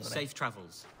eyeball today? Safe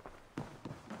travels.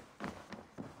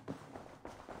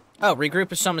 Oh, regroup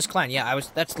with Summon's clan. Yeah,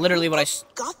 that's literally what I...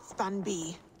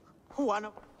 Gothbanby.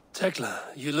 Tekla,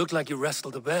 you look like you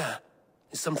wrestled a bear.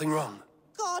 Is something wrong?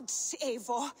 Gods,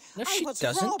 Eivor. No, I she was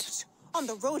doesn't. robbed on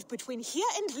the road between here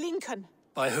and Lincoln.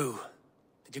 By who?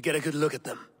 Did you get a good look at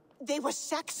them? They were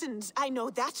Saxons, I know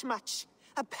that much.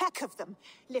 A pack of them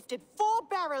lifted 4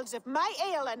 barrels of my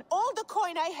ale and all the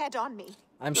coin I had on me.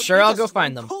 I'm sure I'll go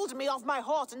find them. Pulled me off my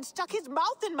horse and stuck his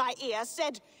mouth in my ear,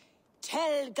 said,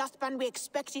 "Tell Guthban we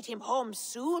expected him home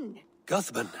soon."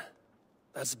 Guthban?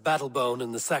 That's Battlebone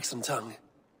in the Saxon tongue.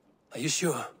 Are you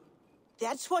sure?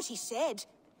 That's what he said.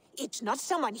 It's not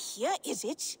someone here, is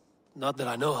it? Not that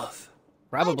I know of.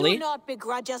 Probably. I do not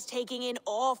begrudge us taking in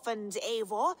orphans,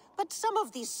 Eivor, but some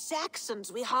of these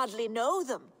Saxons, we hardly know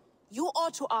them. You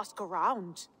ought to ask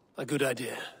around. A good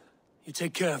idea. You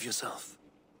take care of yourself.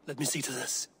 Let me see to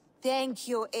this. Thank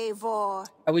you, Eivor.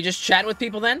 Are we just chatting with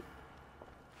people then?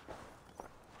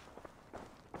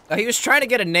 Oh, he was trying to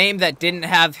get a name that didn't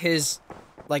have his...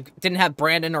 Like, didn't have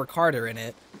Brandon or Carter in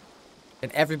it.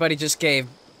 And everybody just gave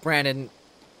Brandon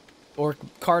or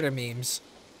Carter memes.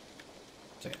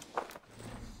 So, yeah.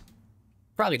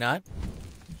 Probably not.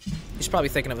 He's probably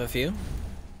thinking of a few.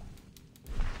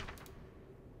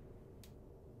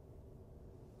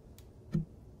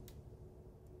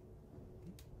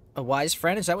 A wise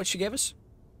friend? Is that what she gave us?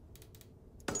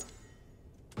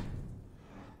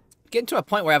 Getting to a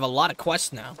point where I have a lot of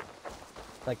quests now.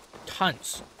 Like,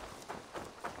 tons.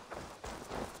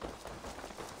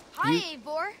 Hi,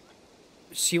 Eivor.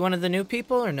 Is he one of the new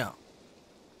people or no?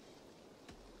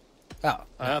 Oh.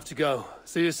 I have to go.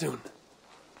 See you soon.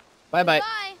 Bye-bye.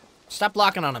 Bye. Stop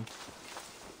blocking on him.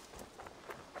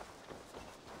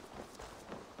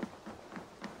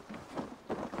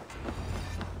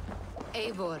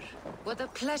 Eivor, what a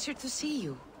pleasure to see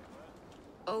you.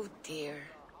 Oh dear,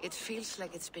 it feels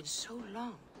like it's been so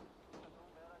long.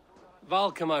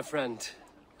 Valka, my friend.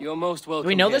 You're most welcome. Do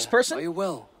we know here. this person? Are you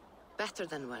well? Better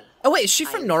than well. Oh wait, is she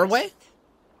from Norway?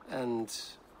 And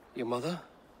your mother?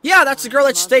 Yeah, that's the girl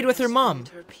that stayed with her mom.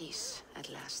 Her peace at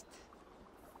last.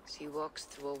 She walks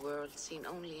through a world seen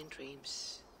only in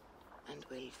dreams, and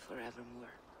will forevermore.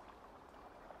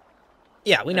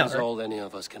 Yeah, we know That's her. all any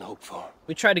of us can hope for.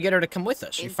 We tried to get her to come with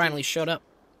us. She finally showed up.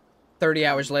 30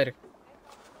 hours later.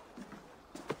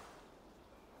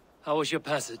 How was your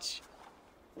passage?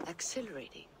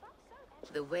 Exhilarating.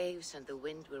 The waves and the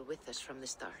wind were with us from the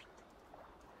start.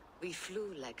 We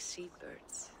flew like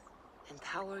seabirds. And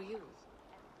how are you?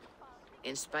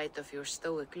 In spite of your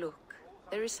stoic look,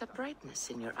 there is a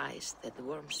brightness in your eyes that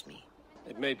warms me.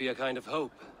 It may be a kind of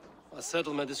hope. Our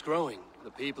settlement is growing.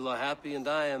 The people are happy and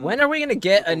I am... When are we gonna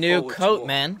get a new coat,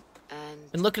 man?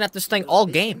 Been looking at this thing all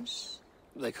game.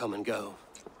 They come and go.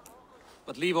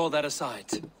 But leave all that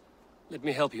aside. Let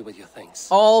me help you with your things.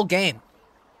 All game.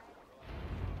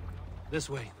 This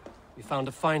way. We found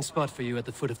a fine spot for you at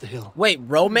the foot of the hill. Wait,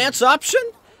 romance option?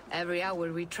 Every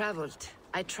hour we traveled,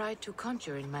 I tried to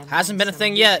conjure in my mind Hasn't been a some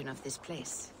thing yet. vision of this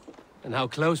place. And how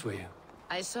close were you?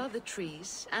 I saw the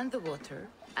trees and the water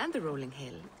and the rolling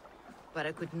hill, but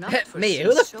I could not Me, foresee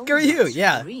who the so fuck are you? much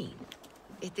Yeah. green.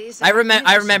 It is I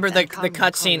remember the magnificent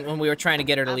cutscene color, when we were trying to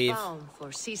get her to a leave. balm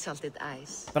for sea-salted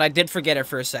eyes. But I did forget her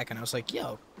for a second. I was like,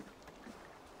 yo.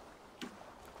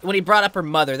 When he brought up her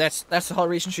mother, that's the whole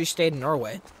reason she stayed in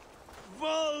Norway.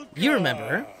 Valka! You remember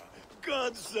her.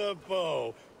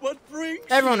 Godsapo, what brings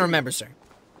Everyone you? remembers her.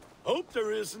 Hope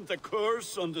there isn't a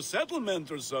curse on the settlement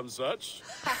or some such.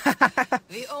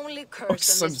 The only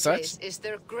curse on this place is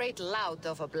their great lout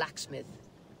of a blacksmith.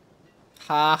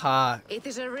 Ha ha. It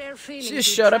is a rare feeling She just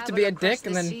to showed up to travel be a across dick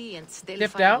and the then sea and still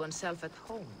dipped find out. oneself at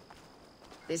home.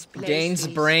 This place Gains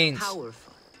feels brains.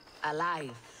 powerful,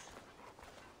 alive.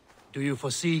 Do you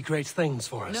foresee great things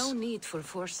for us? No need for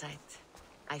foresight.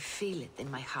 I feel it in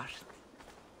my heart.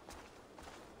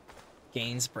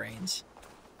 Gains brains.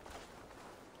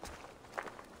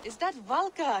 Is that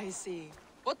Valka I see?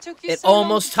 What took you It so long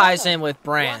almost to ties follow? in with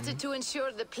Bran. Wanted to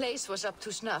ensure the place was up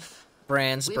to snuff.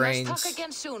 Brands, We brains. must talk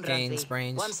again soon, Gains, Randvi,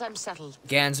 brains. once I'm settled.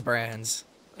 Gans, brands.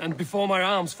 And before my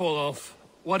arms fall off,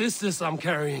 what is this I'm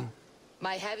carrying?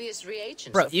 My heaviest reagents,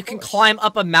 Bro, of you can course. climb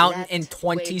up a mountain Lead, in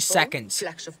 20 weight bone, seconds.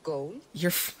 Flecks of gold.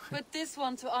 Your Put this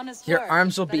one to honest your work.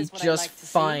 arms will That be is what I just like to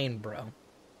see. fine, bro.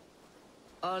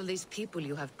 All these people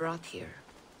you have brought here.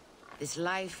 This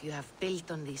life you have built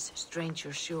on these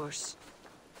stranger shores.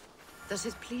 Does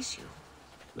it please you?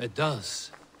 It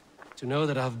does. To know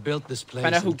that I've built this place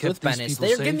Find out who and kept these Guthban is. people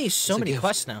They're safe giving me so is a many gift.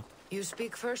 quests now. You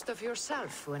speak first of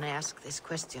yourself when I ask this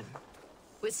question.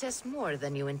 Which says more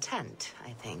than you intend,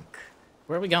 I think.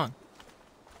 Where are we going?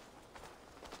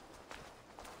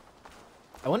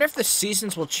 I wonder if the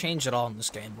seasons will change at all in this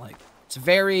game. Like, it's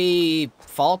very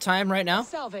fall time right now.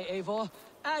 Salve, Eivor.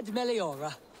 Ad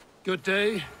Meliora. Good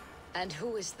day. And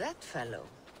who is that fellow?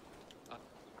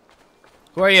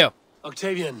 Who are you?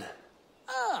 Octavian.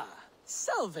 Ah,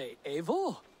 salve,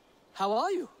 Eivor. How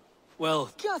are you?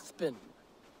 Well... Cuthbin.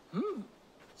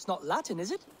 It's not Latin,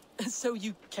 is it? So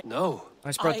you can... No.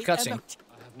 I spoke the cutscene.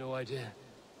 I have no idea.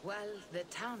 Well, the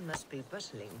town must be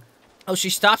bustling. Oh,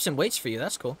 she stops and waits for you.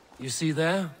 That's cool. You see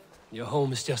there? Your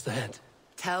home is just ahead.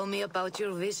 Tell me about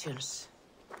your visions.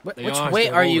 Which way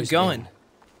are you going?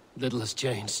 Little has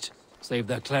changed, save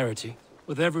that clarity.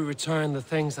 With every return, the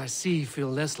things I see feel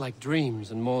less like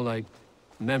dreams and more like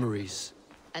memories.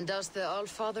 And does the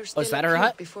Allfather still is that her appear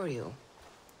hut? before you?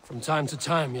 From time to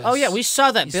time, yes. Oh yeah, we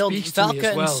saw that He build speaks to me Valka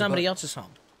as well, in somebody but- else's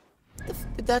home. What the f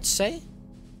did that say?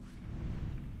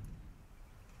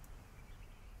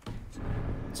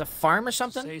 It's a farm or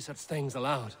something? Say such things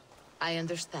aloud. I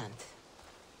understand.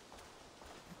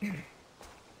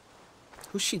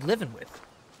 Who's she living with?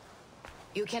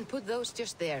 You can put those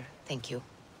just there, thank you.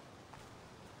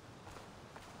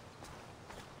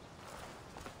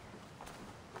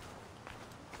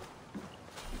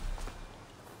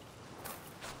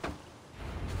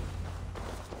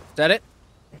 Is that it?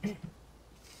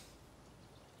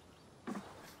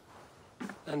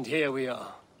 And here we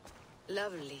are.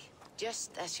 Lovely,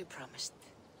 just as you promised.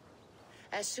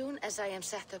 As soon as I am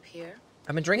set up here,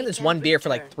 I've been drinking we this can one beer for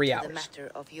like return 3 to hours. The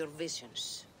matter of your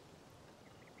visions.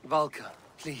 Valka,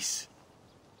 please.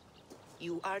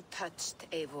 You are touched,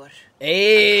 Eivor.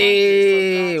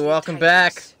 Hey, welcome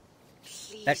back.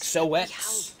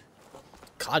 XOX.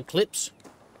 COD clips.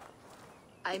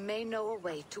 I may know a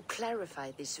way to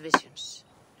clarify these visions.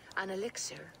 An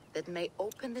elixir that may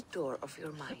open the door of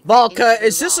your mind. Valka, into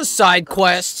is the this a realm side of ghosts.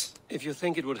 quest? If you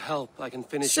think it would help, I can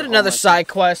finish Should it another side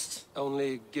quest.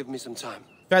 Only give me some time.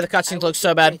 God, the cutscenes look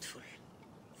so bad.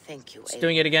 Thank you, It's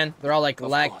doing it again. They're all like Of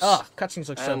lag. course. Oh, cutscenes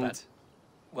look so And bad.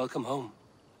 welcome home.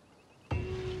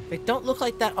 They don't look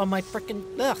like that on my frickin'.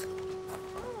 Ugh.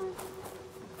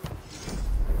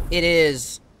 It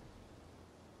is.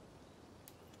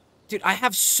 Dude, I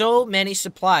have so many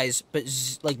supplies, but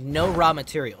like no raw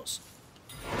materials.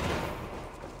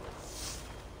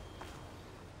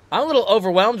 I'm a little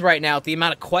overwhelmed right now with the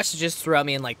amount of quests it just threw at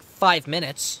me in like 5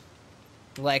 minutes.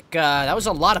 Like, that was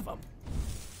a lot of them.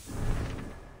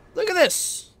 Look at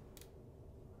this.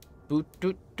 Boot,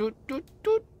 doot, doot, doot,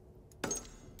 doot.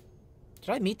 Did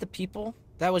I meet the people?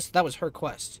 That was her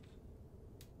quest.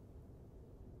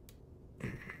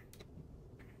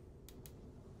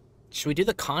 Should we do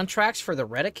the contracts for the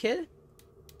Reddit kid?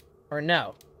 Or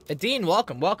no? Adine,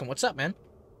 welcome, welcome. What's up, man?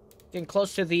 Getting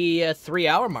close to the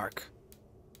 3-hour mark.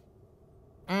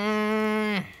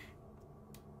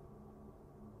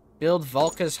 Build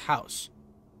Valka's house.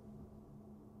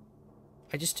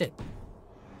 I just did.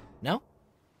 No?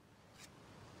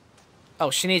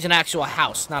 Oh, she needs an actual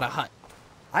house, not a hut.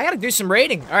 I gotta do some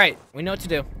raiding. Alright, we know what to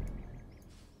do.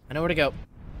 I know where to go.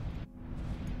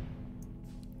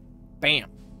 Bam.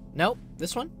 Nope.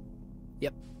 This one?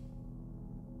 Yep.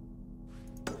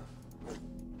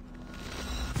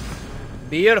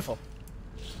 Beautiful.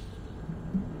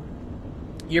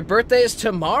 Your birthday is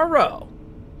tomorrow.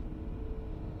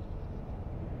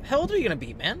 How old are you gonna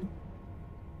be, man?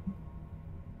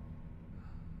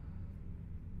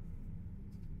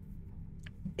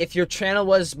 If your channel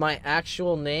was my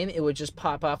actual name, it would just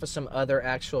pop off of some other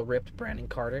actual ripped Brandon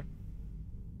Carter.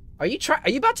 Are you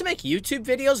about to make YouTube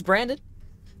videos, Brandon?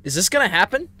 Is this gonna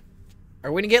happen?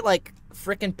 Are we gonna get like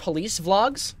frickin' police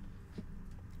vlogs?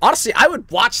 Honestly, I would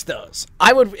watch those.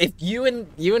 I would if you and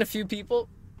a few people.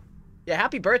 Yeah,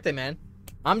 happy birthday, man.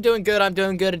 I'm doing good. I'm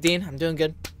doing good, Adine. I'm doing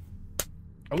good.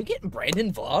 Are we getting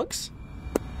Brandon vlogs?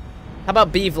 How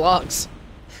about B vlogs?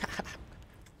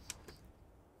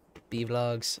 B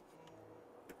vlogs.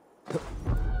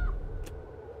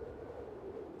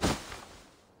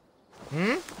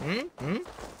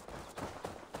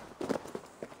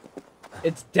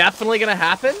 It's definitely gonna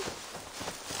happen?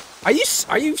 Are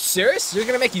you serious? You're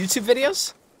gonna make YouTube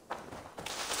videos?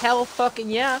 Hell fucking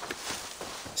yeah.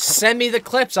 Send me the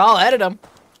clips, I'll edit them.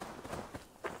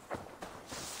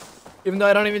 Even though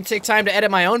I don't even take time to edit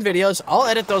my own videos, I'll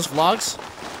edit those vlogs.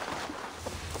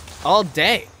 All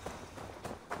day.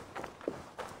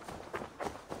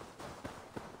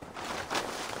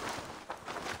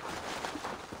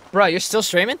 Bro, you're still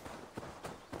streaming?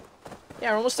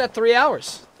 Yeah, we're almost at 3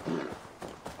 hours.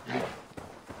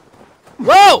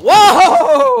 Whoa!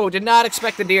 Whoa! Did not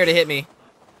expect the deer to hit me.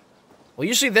 Well,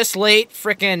 usually this late,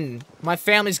 frickin' my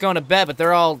family's going to bed, but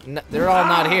they're all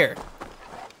not here.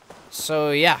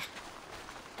 So yeah.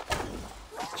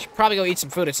 Should probably go eat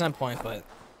some food at some point, but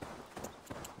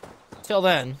till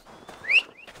then,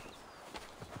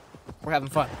 we're having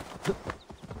fun.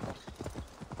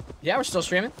 Yeah, we're still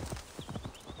streaming.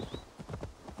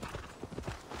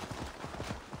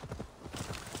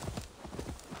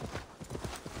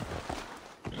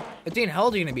 But Dean, how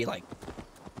old are you gonna be? Like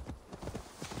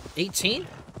 18?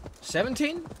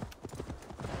 17?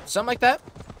 Something like that?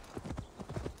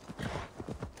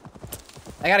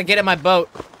 I gotta get in my boat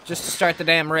just to start the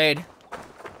damn raid.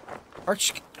 Or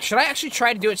should I actually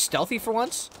try to do it stealthy for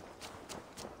once?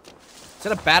 Is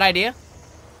that a bad idea?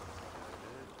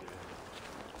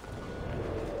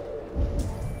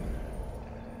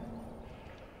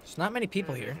 There's not many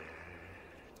people here.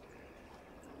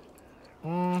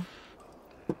 I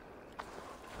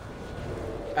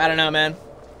don't know, man.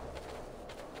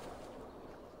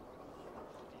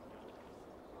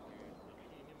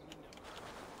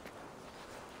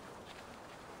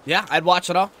 Yeah, I'd watch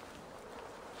it all.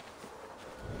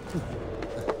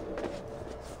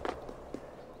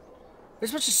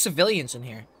 There's a bunch of civilians in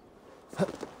here.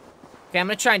 Okay, I'm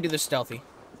gonna try and do this stealthy.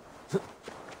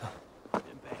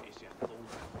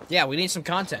 Yeah, we need some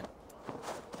content.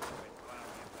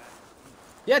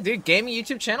 Yeah, dude, gaming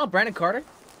YouTube channel, Brandon Carter.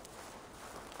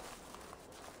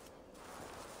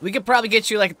 We could probably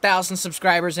get you like 1,000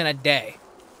 subscribers in a day.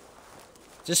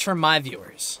 Just for my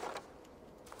viewers.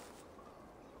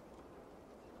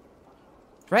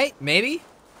 Right? Maybe?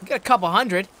 We got a couple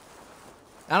hundred.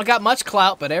 I don't got much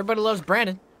clout, but everybody loves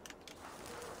Brandon.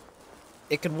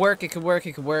 It could work, it could work,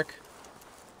 it could work.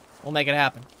 We'll make it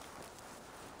happen.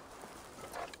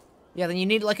 Yeah, then you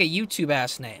need like a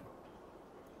YouTube-ass name.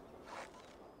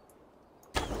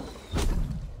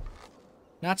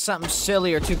 Not something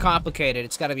silly or too complicated.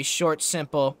 It's gotta be short,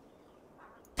 simple,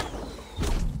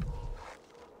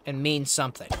 and mean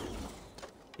something.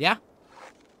 Yeah?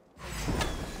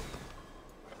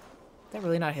 Did that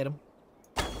really not hit him?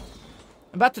 I'm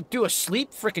about to do a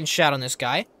sleep frickin' shot on this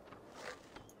guy.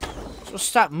 So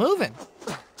stop moving.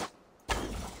 I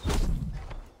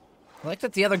like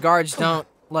that the other guards don't,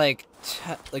 like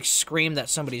scream that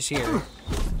somebody's here.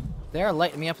 They're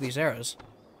lighting me up with these arrows.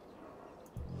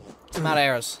 I'm out of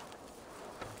arrows.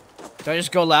 Do I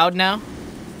just go loud now?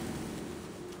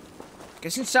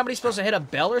 Isn't somebody supposed to hit a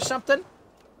bell or something?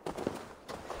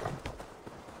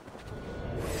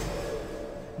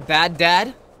 Bad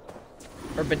dad?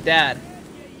 Or bedad?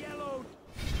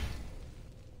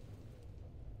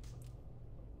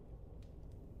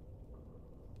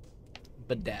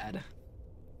 Bedad.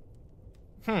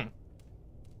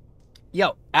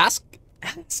 Yo, ask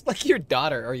like your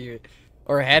daughter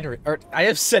or Henry, or I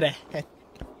have said it.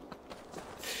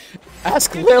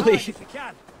 Ask Lily.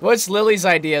 What's Lily's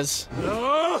ideas?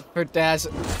 Her dad's.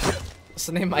 What's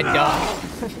the name of my dog?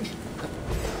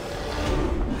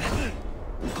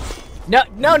 No,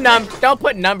 don't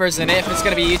put numbers in it if it's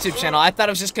gonna be a YouTube channel. I thought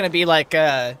it was just gonna be like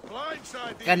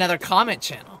another comment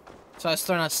channel. So I was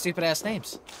throwing out stupid ass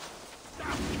names.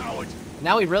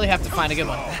 Now we really have to find a good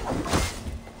one.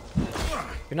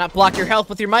 Can not block your health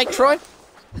with your mic, Troy?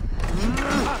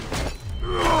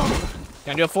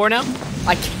 Can I do a 4 now?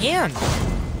 I can.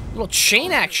 Little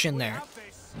chain action there.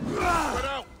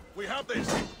 We have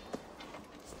this.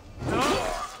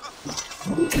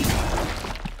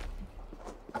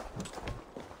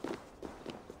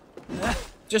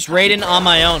 Just raiding on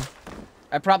my own.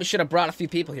 I probably should have brought a few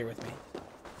people here with me.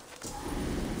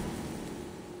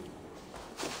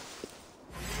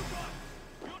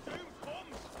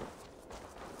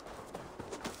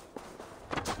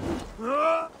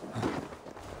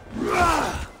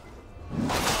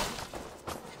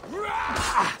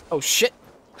 Oh shit.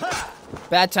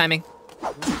 Bad timing.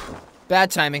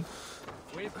 Bad timing.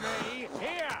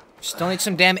 Still need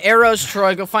some damn arrows,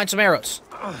 Troy. Go find some arrows.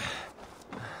 What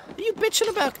are you bitching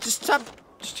about? Just stop.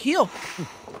 Just heal.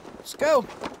 Let's go.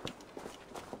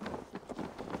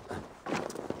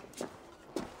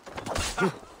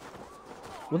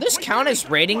 Will this count as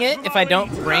raiding it if I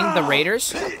don't bring the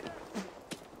raiders?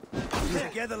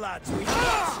 Together, lads.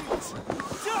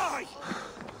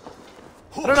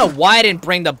 I don't know why I didn't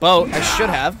bring the boat. I should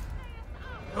have.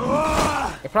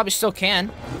 I probably still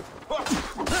can.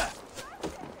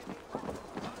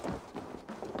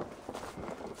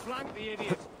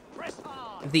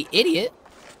 The idiot?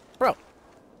 Bro.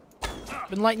 I've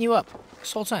been lighting you up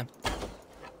this whole time.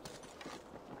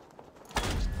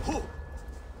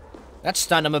 That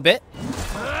stunned him a bit.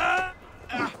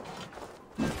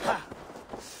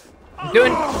 I'm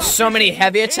doing so many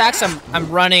heavy attacks,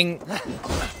 I'm running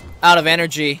out of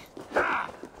energy.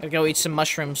 Gotta go eat some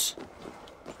mushrooms.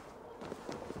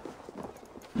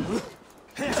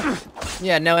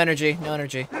 Yeah, no energy. No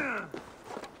energy.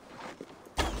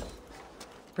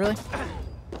 Really?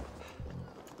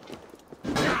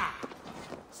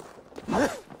 I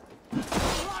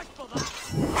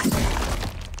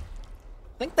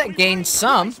think that gains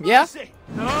some. Yeah.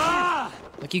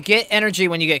 Like, you get energy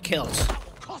when you get kills.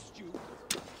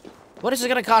 What is it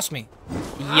gonna cost me?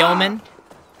 Yeoman?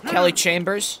 Kelly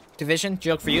Chambers? Division?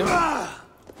 Joke for you?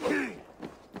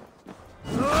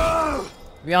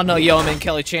 We all know Yeoman,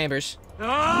 Kelly Chambers.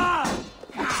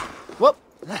 Whoop!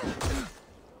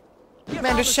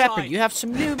 Commander Shepard, you have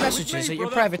some new messages at your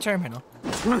private terminal.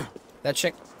 That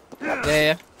chick?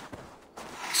 Yeah.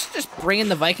 Let's just bring in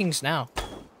the Vikings now.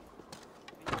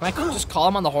 Can I just call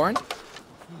him on the horn?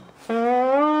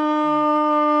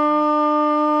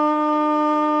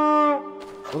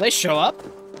 Will they show up?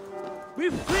 We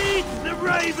feed the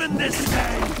raven this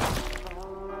day.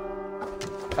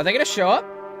 Are they gonna show up?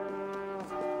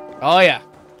 Oh yeah.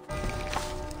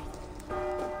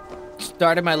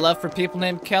 Started my love for people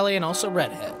named Kelly and also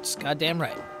redheads. Goddamn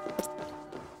right.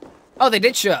 Oh, they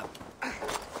did show up.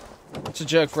 It's a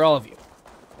joke for all of you.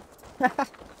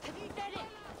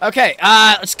 Okay,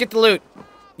 let's get the loot.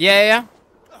 Yeah.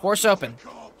 Horse open.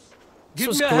 This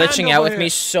was glitching out with me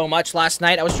so much last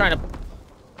night. I was trying to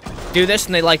do this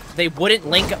and they wouldn't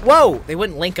link up. Whoa! They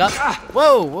wouldn't link up.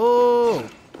 Whoa!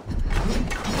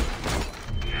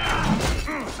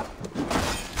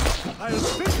 I'll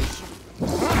finish.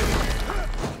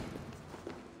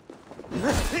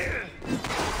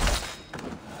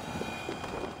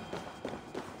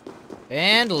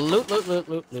 And loot.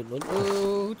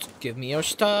 Give me your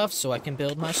stuff so I can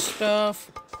build my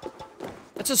stuff.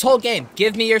 That's this whole game.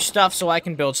 Give me your stuff so I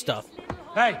can build stuff.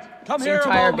 Hey, come here. This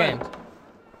entire game.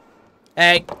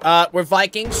 Hey, we're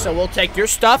Vikings, so we'll take your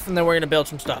stuff and then we're gonna build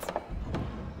some stuff.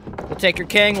 We'll take your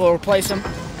king, we'll replace him.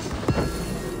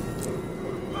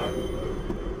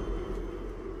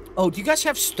 Oh, do you guys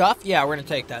have stuff? Yeah, we're gonna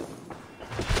take that.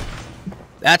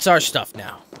 That's our stuff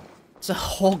now. It's a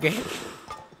whole game.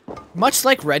 Much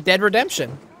like Red Dead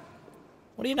Redemption.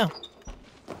 What do you know?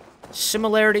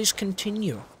 Similarities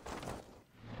continue.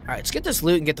 Alright, let's get this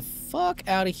loot and get the fuck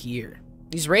out of here.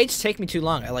 These raids take me too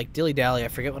long. I like dilly-dally. I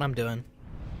forget what I'm doing.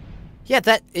 Yeah,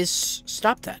 that is...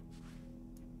 Stop that.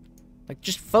 Like,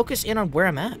 just focus in on where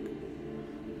I'm at.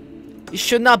 You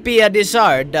should not be a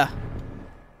dizzard.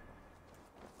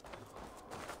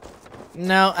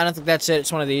 No, I don't think that's it.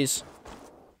 It's one of these.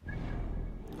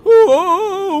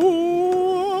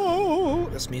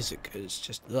 This music is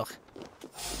just... Ugh.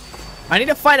 I need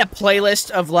to find a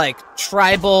playlist of, like,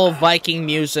 tribal Viking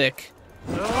music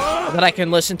that I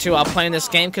can listen to while playing this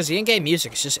game, because the in-game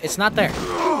music is just... It's not there.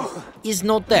 It's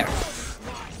not there.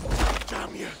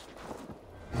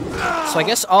 So I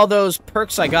guess all those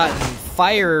perks I got in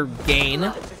Fire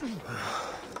Gain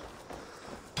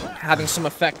having some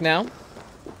effect now.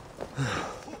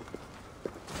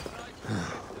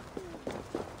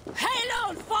 Hail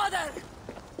on, father!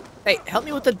 Hey, help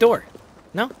me with the door.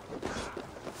 No?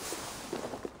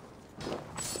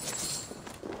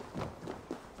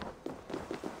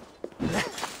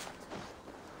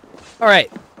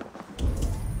 Alright.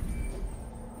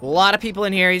 A lot of people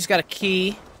in here. He's got a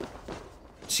key.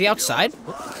 Is he outside?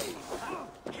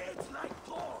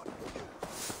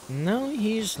 No,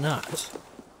 he's not.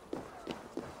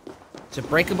 It's a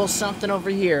breakable something over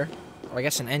here. Or I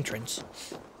guess an entrance.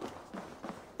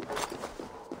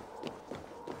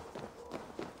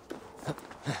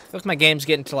 I feel like my game's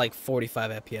getting to like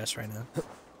 45 FPS right now.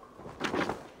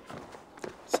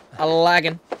 It's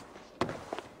lagging.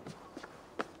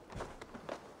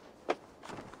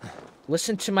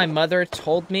 Listen to my mother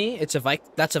told me it's a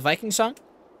that's a Viking song?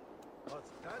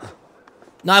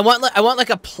 No, I want like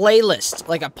a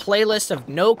playlist of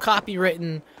no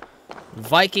copywritten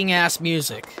Viking ass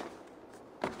music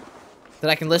that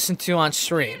I can listen to on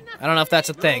stream. I don't know if that's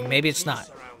a thing. Maybe it's not.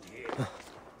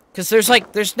 Because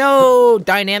there's no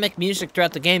dynamic music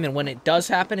throughout the game, and when it does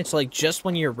happen, it's like just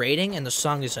when you're raiding and the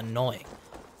song is annoying.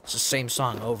 It's the same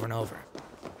song over and over.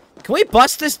 Can we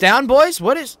bust this down, boys?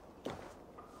 What is...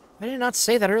 I did not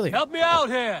say that earlier. Help me out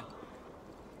here.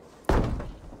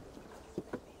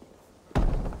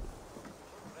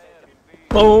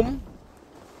 Boom.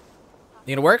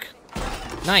 You gonna work?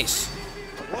 Nice.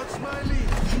 What's my lead?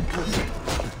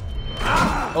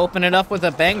 Open it up with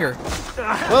a banger.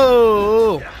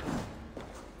 Whoa.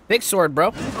 Big sword,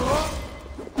 bro.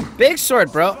 Big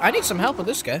sword, bro. I need some help with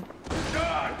this guy.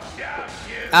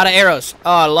 Out of arrows.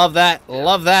 Oh, I love that.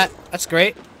 Love that. That's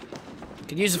great.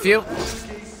 Could use a few.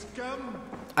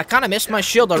 I kind of missed my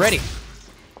shield already.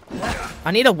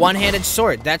 I need a one-handed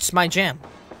sword. That's my jam.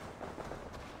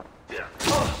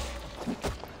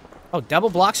 Oh, double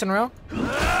blocks in a row?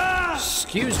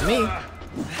 Excuse me.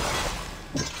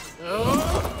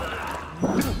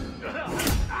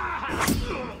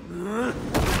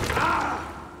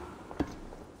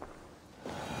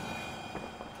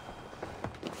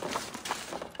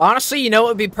 Honestly, you know what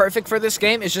would be perfect for this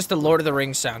game? Is just the Lord of the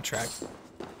Rings soundtrack.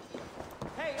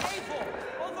 Hey,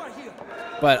 Eivor, over here.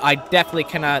 But I definitely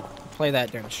cannot play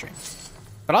that during the stream.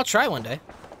 But I'll try one day.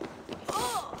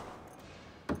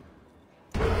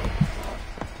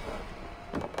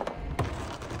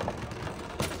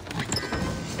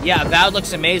 Yeah, Vowed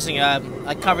looks amazing.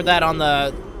 I covered that on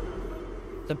the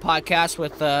podcast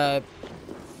with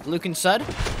Luke and Sud.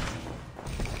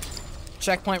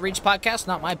 Checkpoint Reach podcast,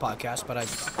 not my podcast, but I'm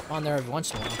on there every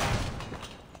once in a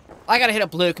while. I gotta hit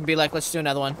up Luke and be like, let's do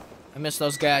another one. I miss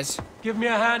those guys. Give me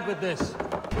a hand with this.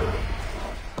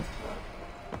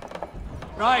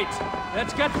 Right,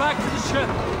 let's get back to the ship.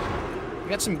 You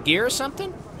got some gear or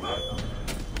something?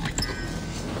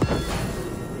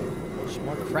 Some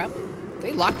more crap.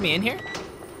 They locked me in here?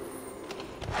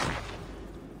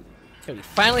 Okay, we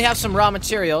finally have some raw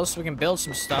materials so we can build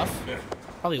some stuff.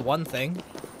 Probably one thing.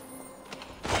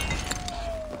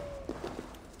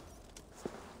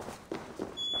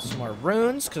 Some more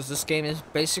runes, because this game is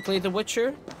basically The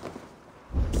Witcher.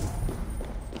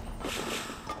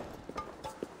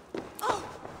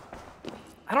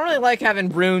 I don't really like having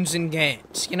runes in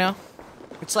games, you know?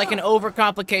 It's like an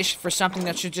overcomplication for something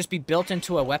that should just be built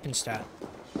into a weapon stat.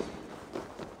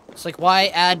 It's like, why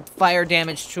add fire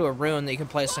damage to a rune that you can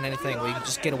place on anything where you can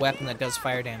just get a weapon that does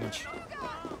fire damage?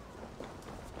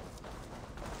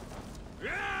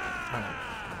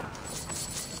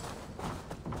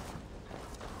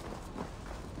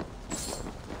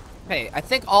 Hey, I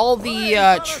think all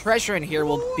the treasure in here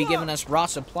will be giving us raw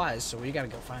supplies, so we gotta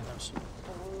go find those.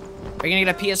 Are you gonna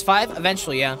get a PS5?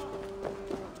 Eventually, yeah.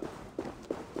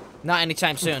 Not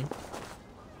anytime soon.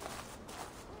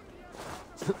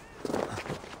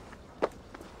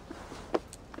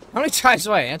 How many times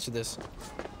do I answer this?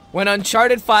 When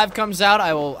Uncharted 5 comes out,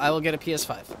 I will get a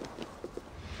PS5.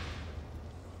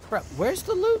 Bro, where's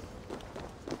the loot?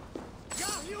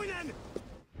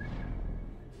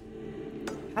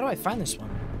 How do I find this one?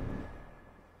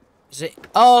 Is it?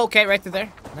 Oh, okay, right through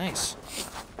there. Nice.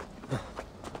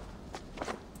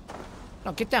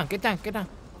 No, get down, get down, get down.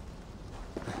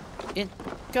 In,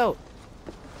 go.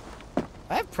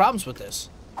 I have problems with this.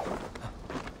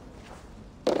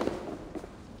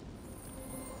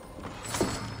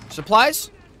 Supplies?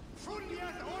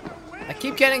 I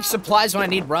keep getting supplies when I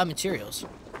need raw materials.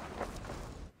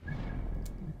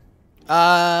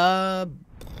 I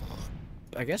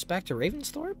guess back to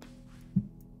Ravensthorpe?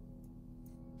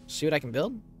 See what I can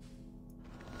build?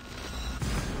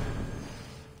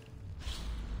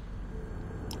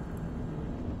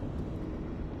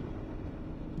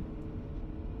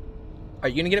 Are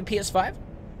you gonna get a PS5?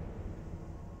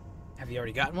 Have you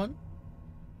already gotten one?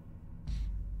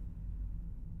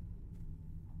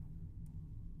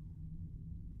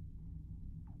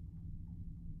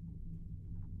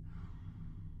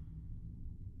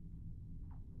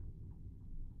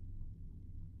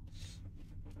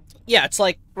 Yeah, it's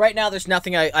like, right now there's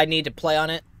nothing I need to play on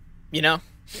it, you know?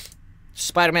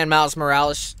 Spider-Man Miles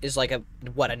Morales is like a,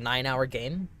 what, a 9-hour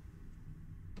game?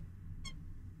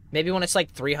 Maybe when it's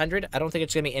like 300? I don't think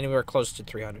it's going to be anywhere close to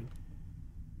 300.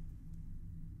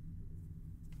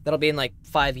 That'll be in like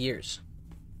 5 years.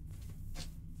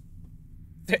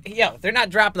 They're not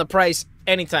dropping the price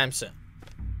anytime soon.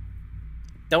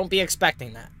 Don't be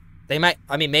expecting that. They might,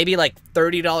 I mean, maybe like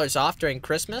 $30 off during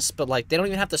Christmas, but like, they don't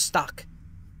even have the stock.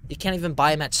 You can't even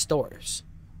buy them at stores.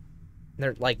 And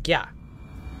they're like, yeah.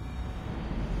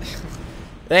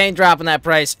 They ain't dropping that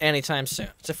price anytime soon.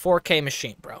 It's a 4K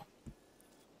machine, bro.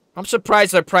 I'm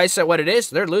surprised they're priced at what it is.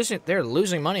 They're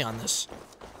losing money on this,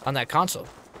 on that console.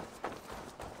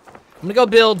 I'm gonna go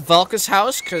build Valka's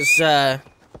house, because, I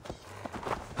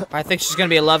think she's gonna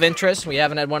be a love interest. We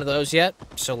haven't had one of those yet.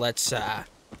 So let's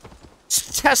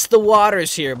test the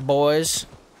waters here, boys.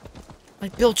 I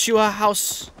built you a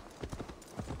house.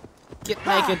 Get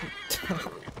naked.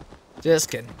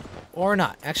 Just kidding. Or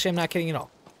not. Actually, I'm not kidding at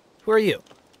all. Who are you?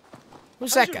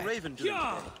 Who's that guy? Raven doing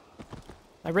today?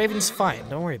 My Raven's fine.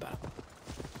 Don't worry about it.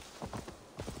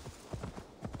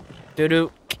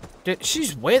 Doo-doo.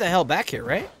 She's way the hell back here,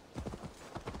 right?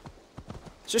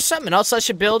 Is there something else I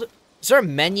should build? Is there a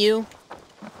menu?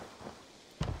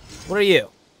 What are you?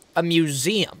 A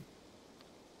museum.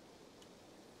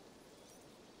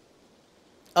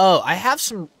 Oh, I have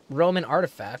some Roman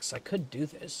artifacts. I could do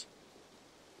this.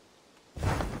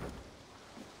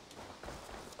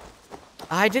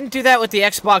 I didn't do that with the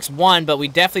Xbox One, but we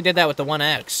definitely did that with the One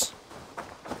X.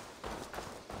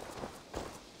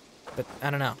 But I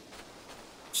don't know.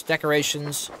 Just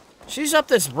decorations. She's up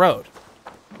this road.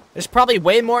 There's probably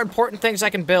way more important things I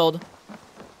can build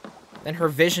than her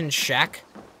vision shack.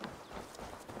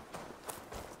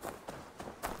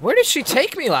 Where did she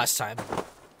take me last time?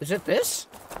 Is it this?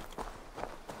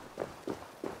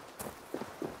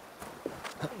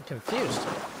 I'm confused.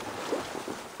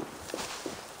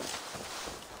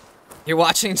 You're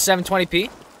watching 720p?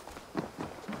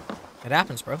 It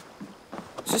happens, bro.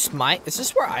 Is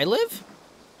this where I live?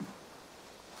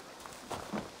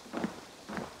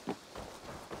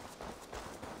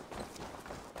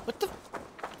 What the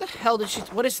hell did she...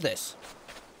 What is this?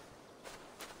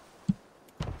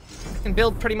 I can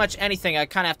build pretty much anything. I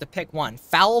kind of have to pick one.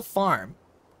 Foul Farm.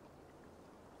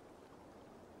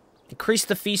 Increase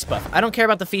the feast buff. I don't care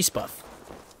about the feast buff.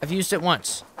 I've used it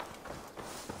once.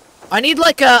 I need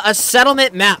like a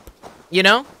settlement map, you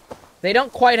know? They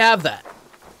don't quite have that.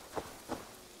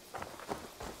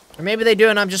 Or maybe they do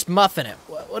and I'm just muffing it.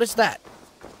 What is that?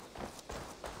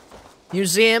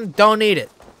 Museum, don't need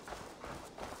it.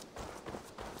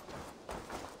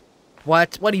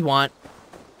 What? What do you want?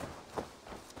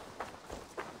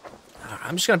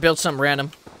 I'm just gonna build something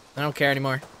random. I don't care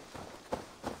anymore.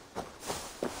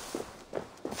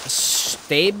 A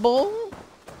stable?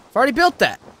 I've already built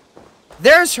that.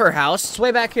 There's her house. It's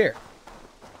way back here.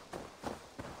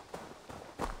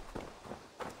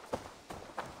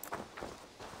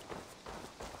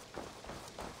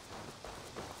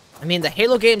 I mean, the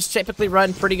Halo games typically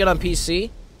run pretty good on PC.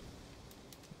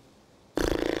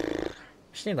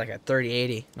 Just need like a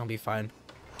 3080 and I'll be fine.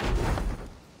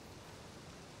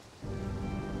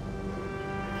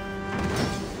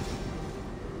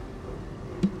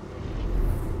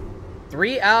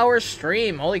 Three-hour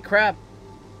stream. Holy crap.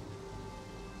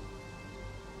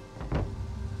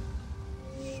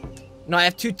 No, I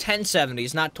have two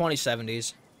 1070s, not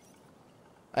 2070s.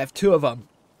 I have two of them.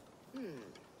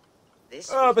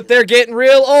 Oh, but they're getting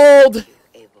real old.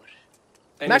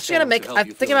 I'm actually gonna make... I'm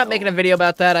thinking about making a video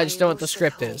about that. I just don't know what the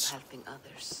script is.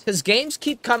 Because games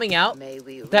keep coming out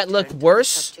that look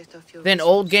worse than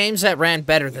old games that ran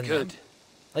better than them.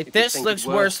 Like this looks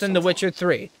worse than The Witcher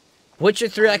 3. Witcher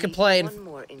 3 I could play in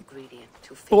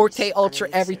 4K Ultra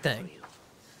everything.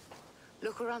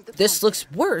 This looks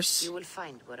worse, and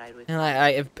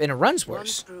it runs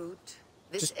worse.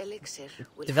 Just,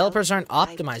 developers aren't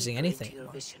optimizing anything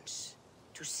anymore.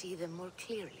 To see them more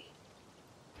clearly.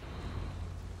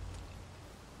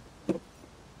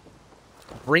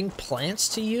 Bring plants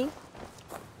to you?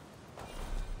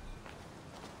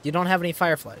 You don't have any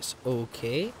fireflies.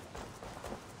 Okay.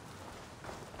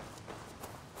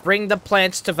 Bring the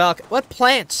plants to Valhalla. What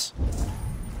plants?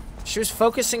 She was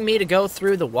focusing me to go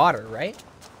through the water, right?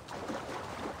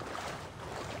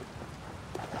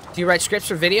 Do you write scripts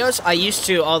for videos? I used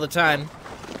to all the time.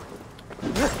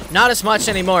 Not as much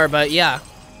anymore, but yeah.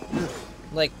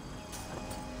 Like,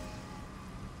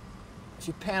 if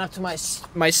you pan up to my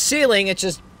ceiling, it's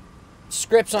just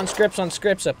scripts on scripts on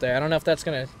scripts up there. I don't know if that's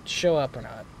gonna show up or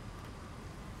not.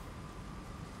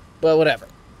 But whatever.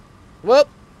 Whoop!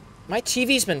 My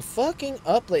TV's been fucking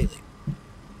up lately.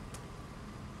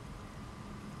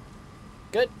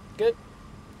 Good, good,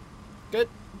 good.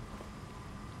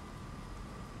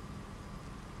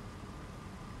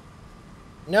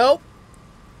 Nope.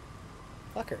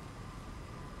 Fucker.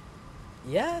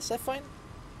 Yeah, is that fine?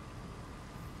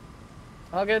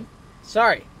 All good?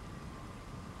 Sorry.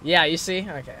 Yeah, you see?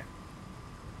 Okay.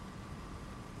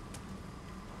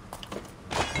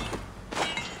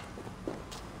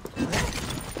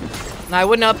 Now, I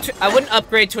wouldn't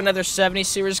upgrade to another 70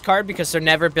 series card because they're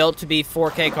never built to be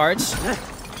 4K cards.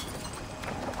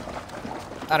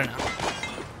 I don't know.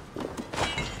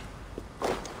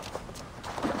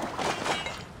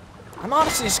 I'm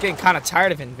honestly just getting kind of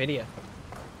tired of NVIDIA.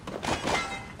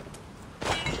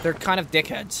 They're kind of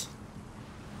dickheads.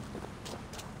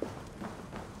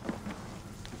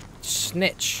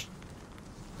 Snitch.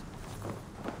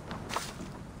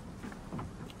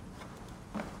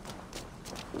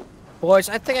 Boys,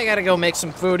 I think I gotta go make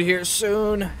some food here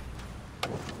soon. I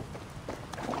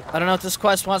don't know what this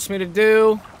quest wants me to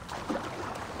do.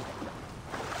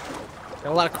 Got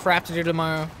a lot of crap to do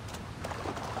tomorrow.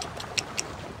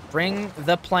 Bring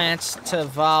the plants to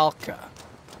Valhalla.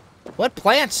 What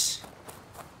plants?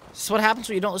 Is this what happens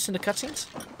when you don't listen to cutscenes?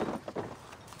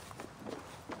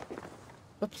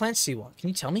 What plants do you want? Can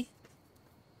you tell me?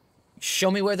 Show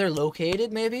me where they're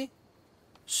located, maybe?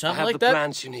 Something like that? I have the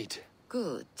plants you need.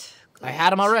 Good. I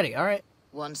had them already, alright.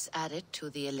 Once added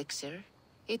to the elixir,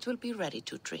 it will be ready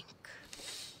to drink.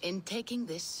 In taking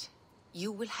this,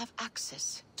 you will have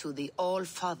access to the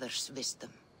All-Father's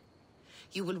wisdom.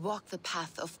 You will walk the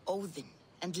path of Odin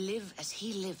and live as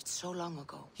he lived so long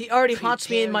ago. He already haunts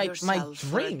me in my Prepare yourself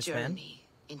for a dreams, man. journey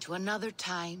into another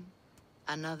time,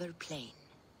 another plane.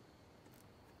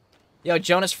 Yo,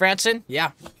 Jonas Franson?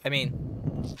 Yeah, I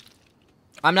mean,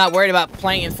 I'm not worried about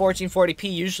playing in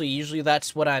 1440p usually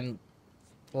that's what I'm,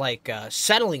 like,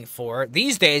 settling for.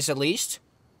 These days, at least.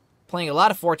 Playing a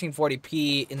lot of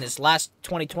 1440p in this last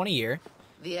 2020 year.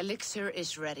 The elixir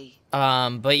is ready.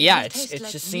 But yeah, it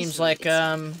just seems like,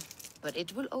 But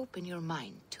it will open your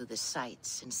mind to the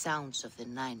sights and sounds of the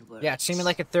 9 worlds. Yeah, it seemed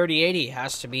like a 3080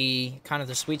 has to be kind of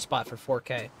the sweet spot for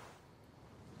 4K.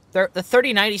 The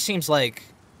 3090 seems like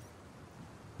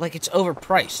it's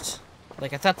overpriced.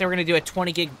 Like, I thought they were going to do a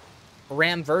 20 gig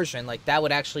RAM version. Like, that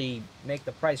would actually make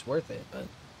the price worth it. But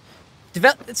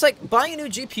it's like buying a new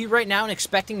GPU right now and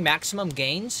expecting maximum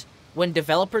gains when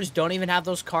developers don't even have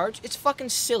those cards. It's fucking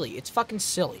silly. It's fucking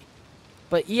silly.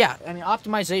 But yeah, I mean,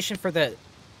 optimization for the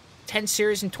 10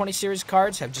 series and 20 series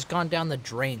cards have just gone down the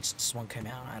drain since this one came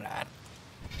out.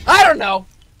 I don't know.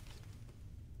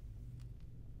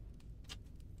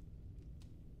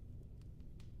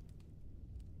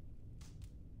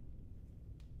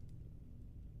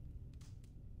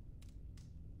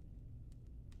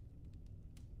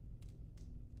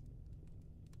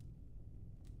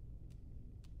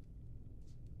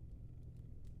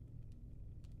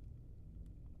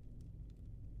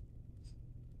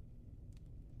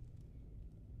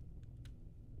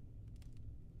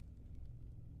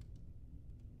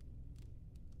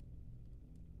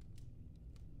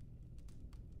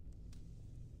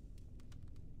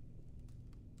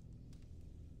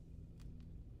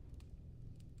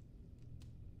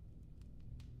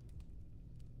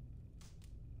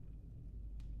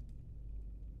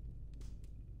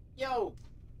 Yo.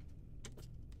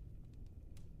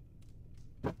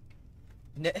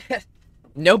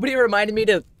 Nobody reminded me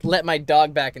to let my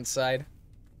dog back inside.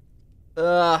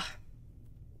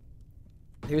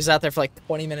 He was out there for like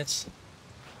 20 minutes.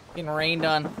 Getting rained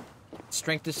on. Let's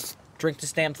drink this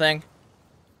damn thing.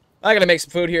 I gotta make some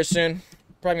food here soon.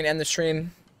 Probably gonna end the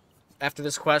stream after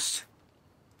this quest.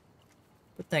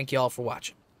 But thank you all for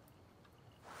watching.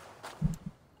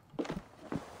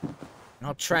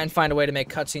 I'll try and find a way to make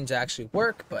cutscenes actually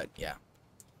work, but yeah.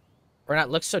 Or not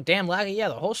look so damn laggy. Yeah,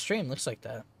 the whole stream looks like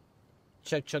that.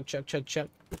 Chug, chug, chug, chug, chug.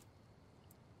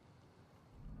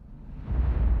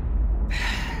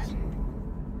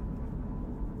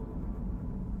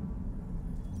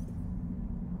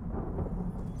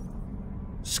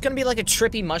 It's gonna be like a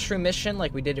trippy mushroom mission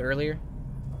like we did earlier.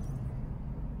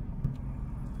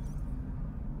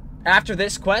 After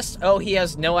this quest? Oh, he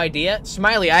has no idea?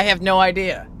 Smiley, I have no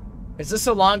idea. Is this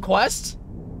a long quest?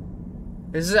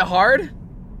 Is it hard?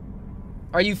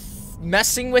 Are you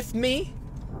messing with me?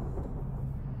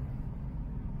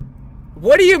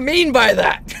 What do you mean by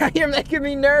that? You're making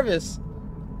me nervous.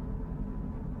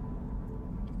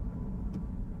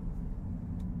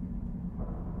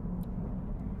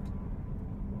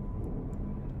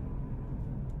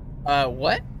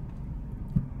 What?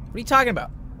 What are you talking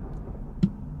about?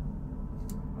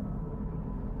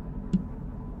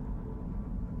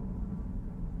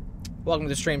 Welcome to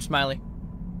the stream, Smiley.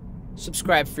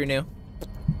 Subscribe if you're new.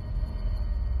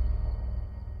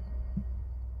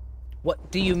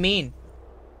 What do you mean?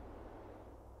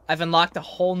 I've unlocked a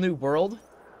whole new world?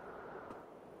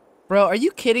 Bro, are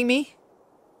you kidding me?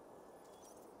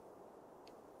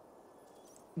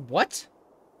 What?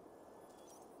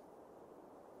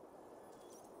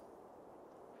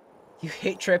 You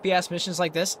hate trippy-ass missions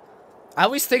like this? I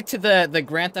always stick to the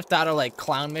Grand Theft Auto, like,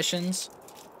 clown missions.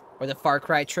 Or the Far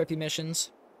Cry trippy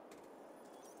missions.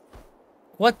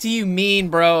 What do you mean,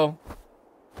 bro?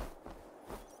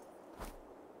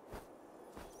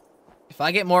 If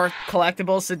I get more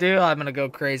collectibles to do, I'm gonna go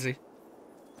crazy.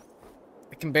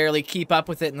 I can barely keep up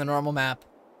with it in the normal map.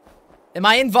 Am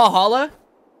I in Valhalla?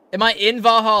 Am I in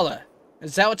Valhalla?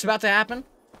 Is that what's about to happen?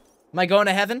 Am I going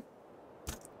to heaven?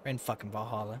 We're in fucking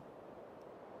Valhalla.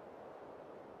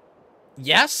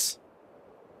 Yes?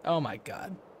 Oh my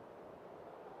god.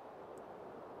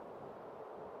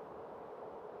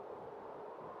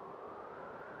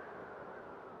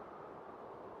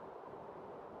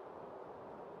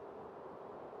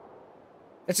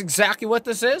 That's exactly what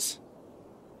this is?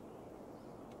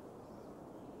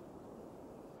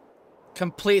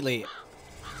 Completely.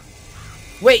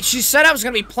 Wait, she said I was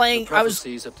gonna be playing.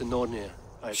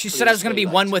 She said I was gonna be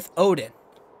one with Odin.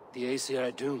 The Aesir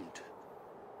are doomed.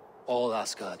 All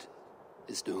Asgard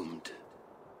is doomed.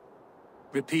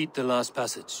 Repeat the last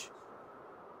passage.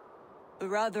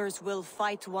 Brothers will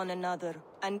fight one another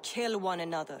and kill one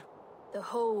another. The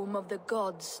home of the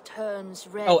gods turns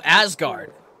red. Oh,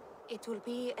 Asgard. It will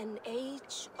be an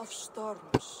age of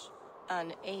storms.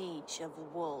 An age of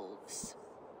wolves.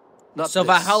 Not So this.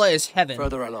 Valhalla is heaven.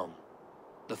 Further along.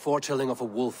 The foretelling of a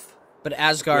wolf. But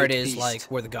Asgard Great is beast. like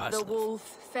where the gods The live. wolf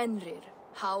Fenrir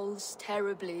howls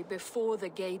terribly before the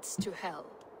gates to hell.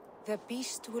 The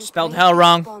beast will Spelled break hell its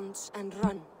wrong. bonds and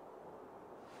run.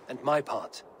 And my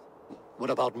part. What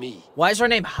about me? Why is her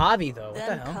name Javi, though? What the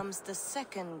Then hell? comes the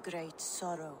second great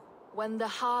sorrow. When the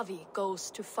Havi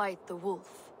goes to fight the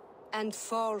wolf. And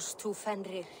falls to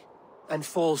Fenrir. And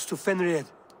falls to Fenrir.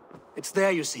 It's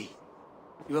there, you see.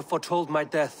 You have foretold my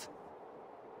death.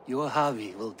 Your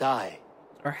Havi will die.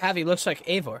 Or Javi looks like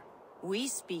Eivor. We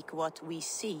speak what we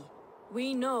see.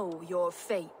 We know your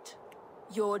fate.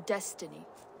 Your destiny.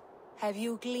 Have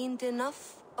you gleaned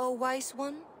enough, O wise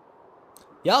one?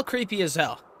 Y'all creepy as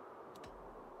hell.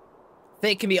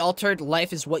 Fate can be altered.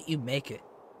 Life is what you make it.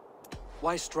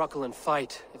 Why struggle and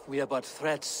fight if we are but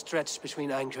threads stretched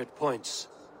between anchored points?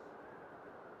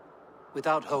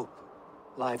 Without hope,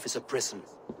 life is a prison,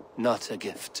 not a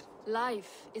gift.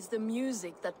 Life is the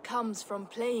music that comes from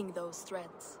playing those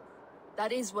threads.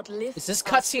 That is what lifts. Is this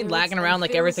our cutscene spirits lagging and around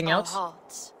like fills everything our else?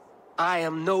 hearts. I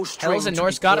am no Hell stranger is a to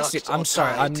Norse be goddess? plucked I'm or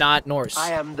sorry, I'm tied. not Norse.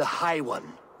 I am the High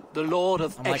One, the Lord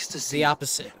of I'm like Ecstasy. the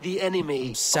opposite. The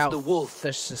enemy South. of the wolf.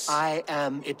 This is... I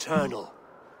am eternal.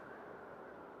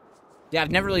 Yeah,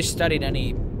 I've never really studied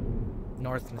any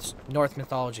North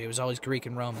mythology. It was always Greek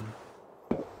and Roman.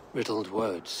 Riddled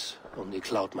words only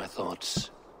cloud my thoughts.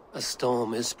 A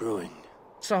storm is brewing.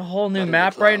 It's a whole new Not in the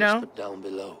map right clouds, now. but down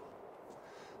below.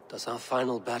 Does our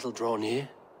final battle draw near?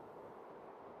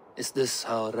 Is this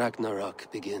how Ragnarok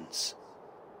begins?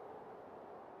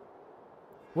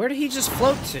 Where did he just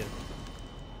float to?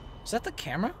 Is that the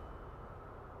camera?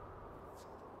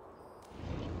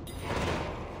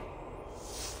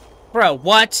 Bro,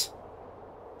 what?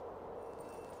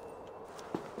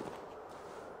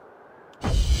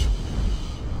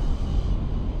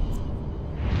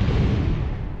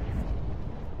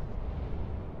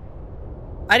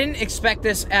 I didn't expect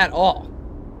this at all.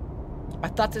 I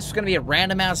thought this was going to be a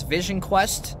random-ass vision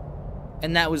quest,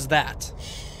 and that was that.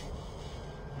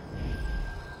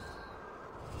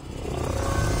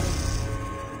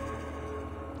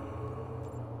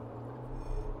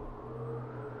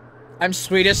 I'm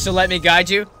Swedish, so let me guide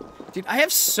you. Dude, I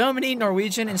have so many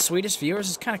Norwegian and Swedish viewers,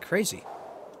 it's kind of crazy.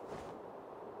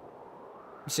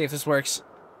 Let's see if this works.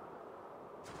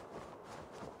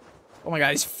 Oh my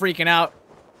god, he's freaking out.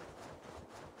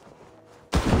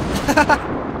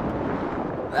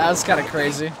 That was kind of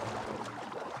crazy.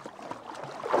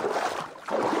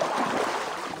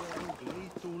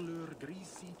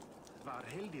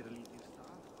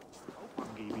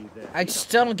 I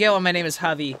still don't get why my name is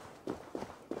Javi.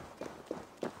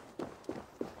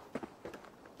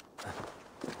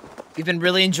 You've been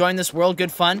really enjoying this world?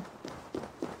 Good fun?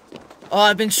 Oh,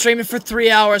 I've been streaming for 3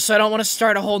 hours, so I don't want to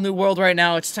start a whole new world right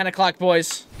now. It's 10 o'clock,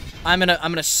 boys. I'm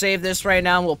gonna save this right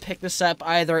now, and we'll pick this up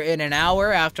either in an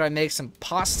hour after I make some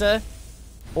pasta,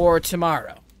 or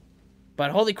tomorrow.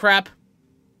 But holy crap.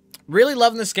 Really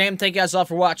loving this game. Thank you guys all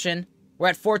for watching. We're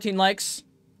at 14 likes.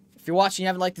 If you're watching and you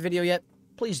haven't liked the video yet,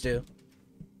 please do.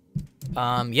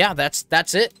 Yeah,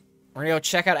 that's it. We're gonna go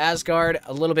check out Asgard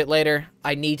a little bit later.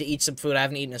 I need to eat some food. I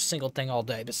haven't eaten a single thing all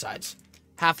day besides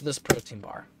half of this protein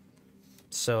bar.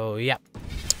 So, yeah.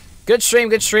 Good stream,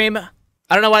 good stream.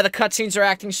 I don't know why the cutscenes are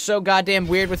acting so goddamn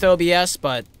weird with OBS,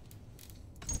 but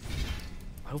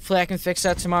hopefully I can fix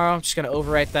that tomorrow. I'm just gonna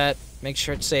overwrite that, make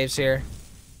sure it saves here.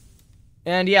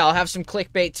 And yeah, I'll have some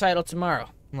clickbait title tomorrow.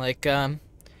 Like,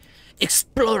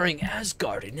 Exploring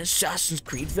Asgard in Assassin's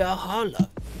Creed Valhalla.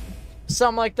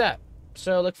 Something like that.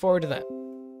 So look forward to that.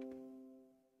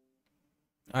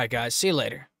 Alright guys, see you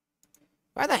later.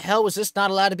 Why the hell was this not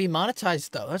allowed to be monetized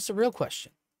though? That's the real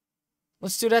question.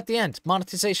 Let's do it at the end.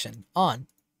 Monetization. On.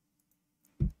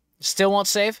 Still won't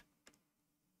save?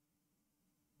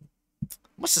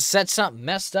 Must have said something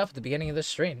messed up at the beginning of this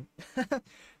stream.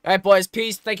 Alright boys,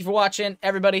 peace. Thank you for watching.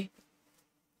 Everybody.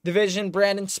 Division,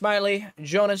 Brandon, Smiley,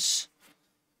 Jonas,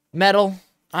 Metal,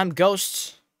 I'm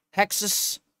Ghost,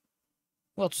 Hexus.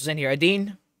 Who else was in here?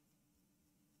 Adine.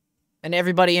 And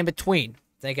everybody in between.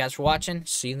 Thank you guys for watching.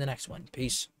 See you in the next one.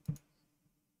 Peace.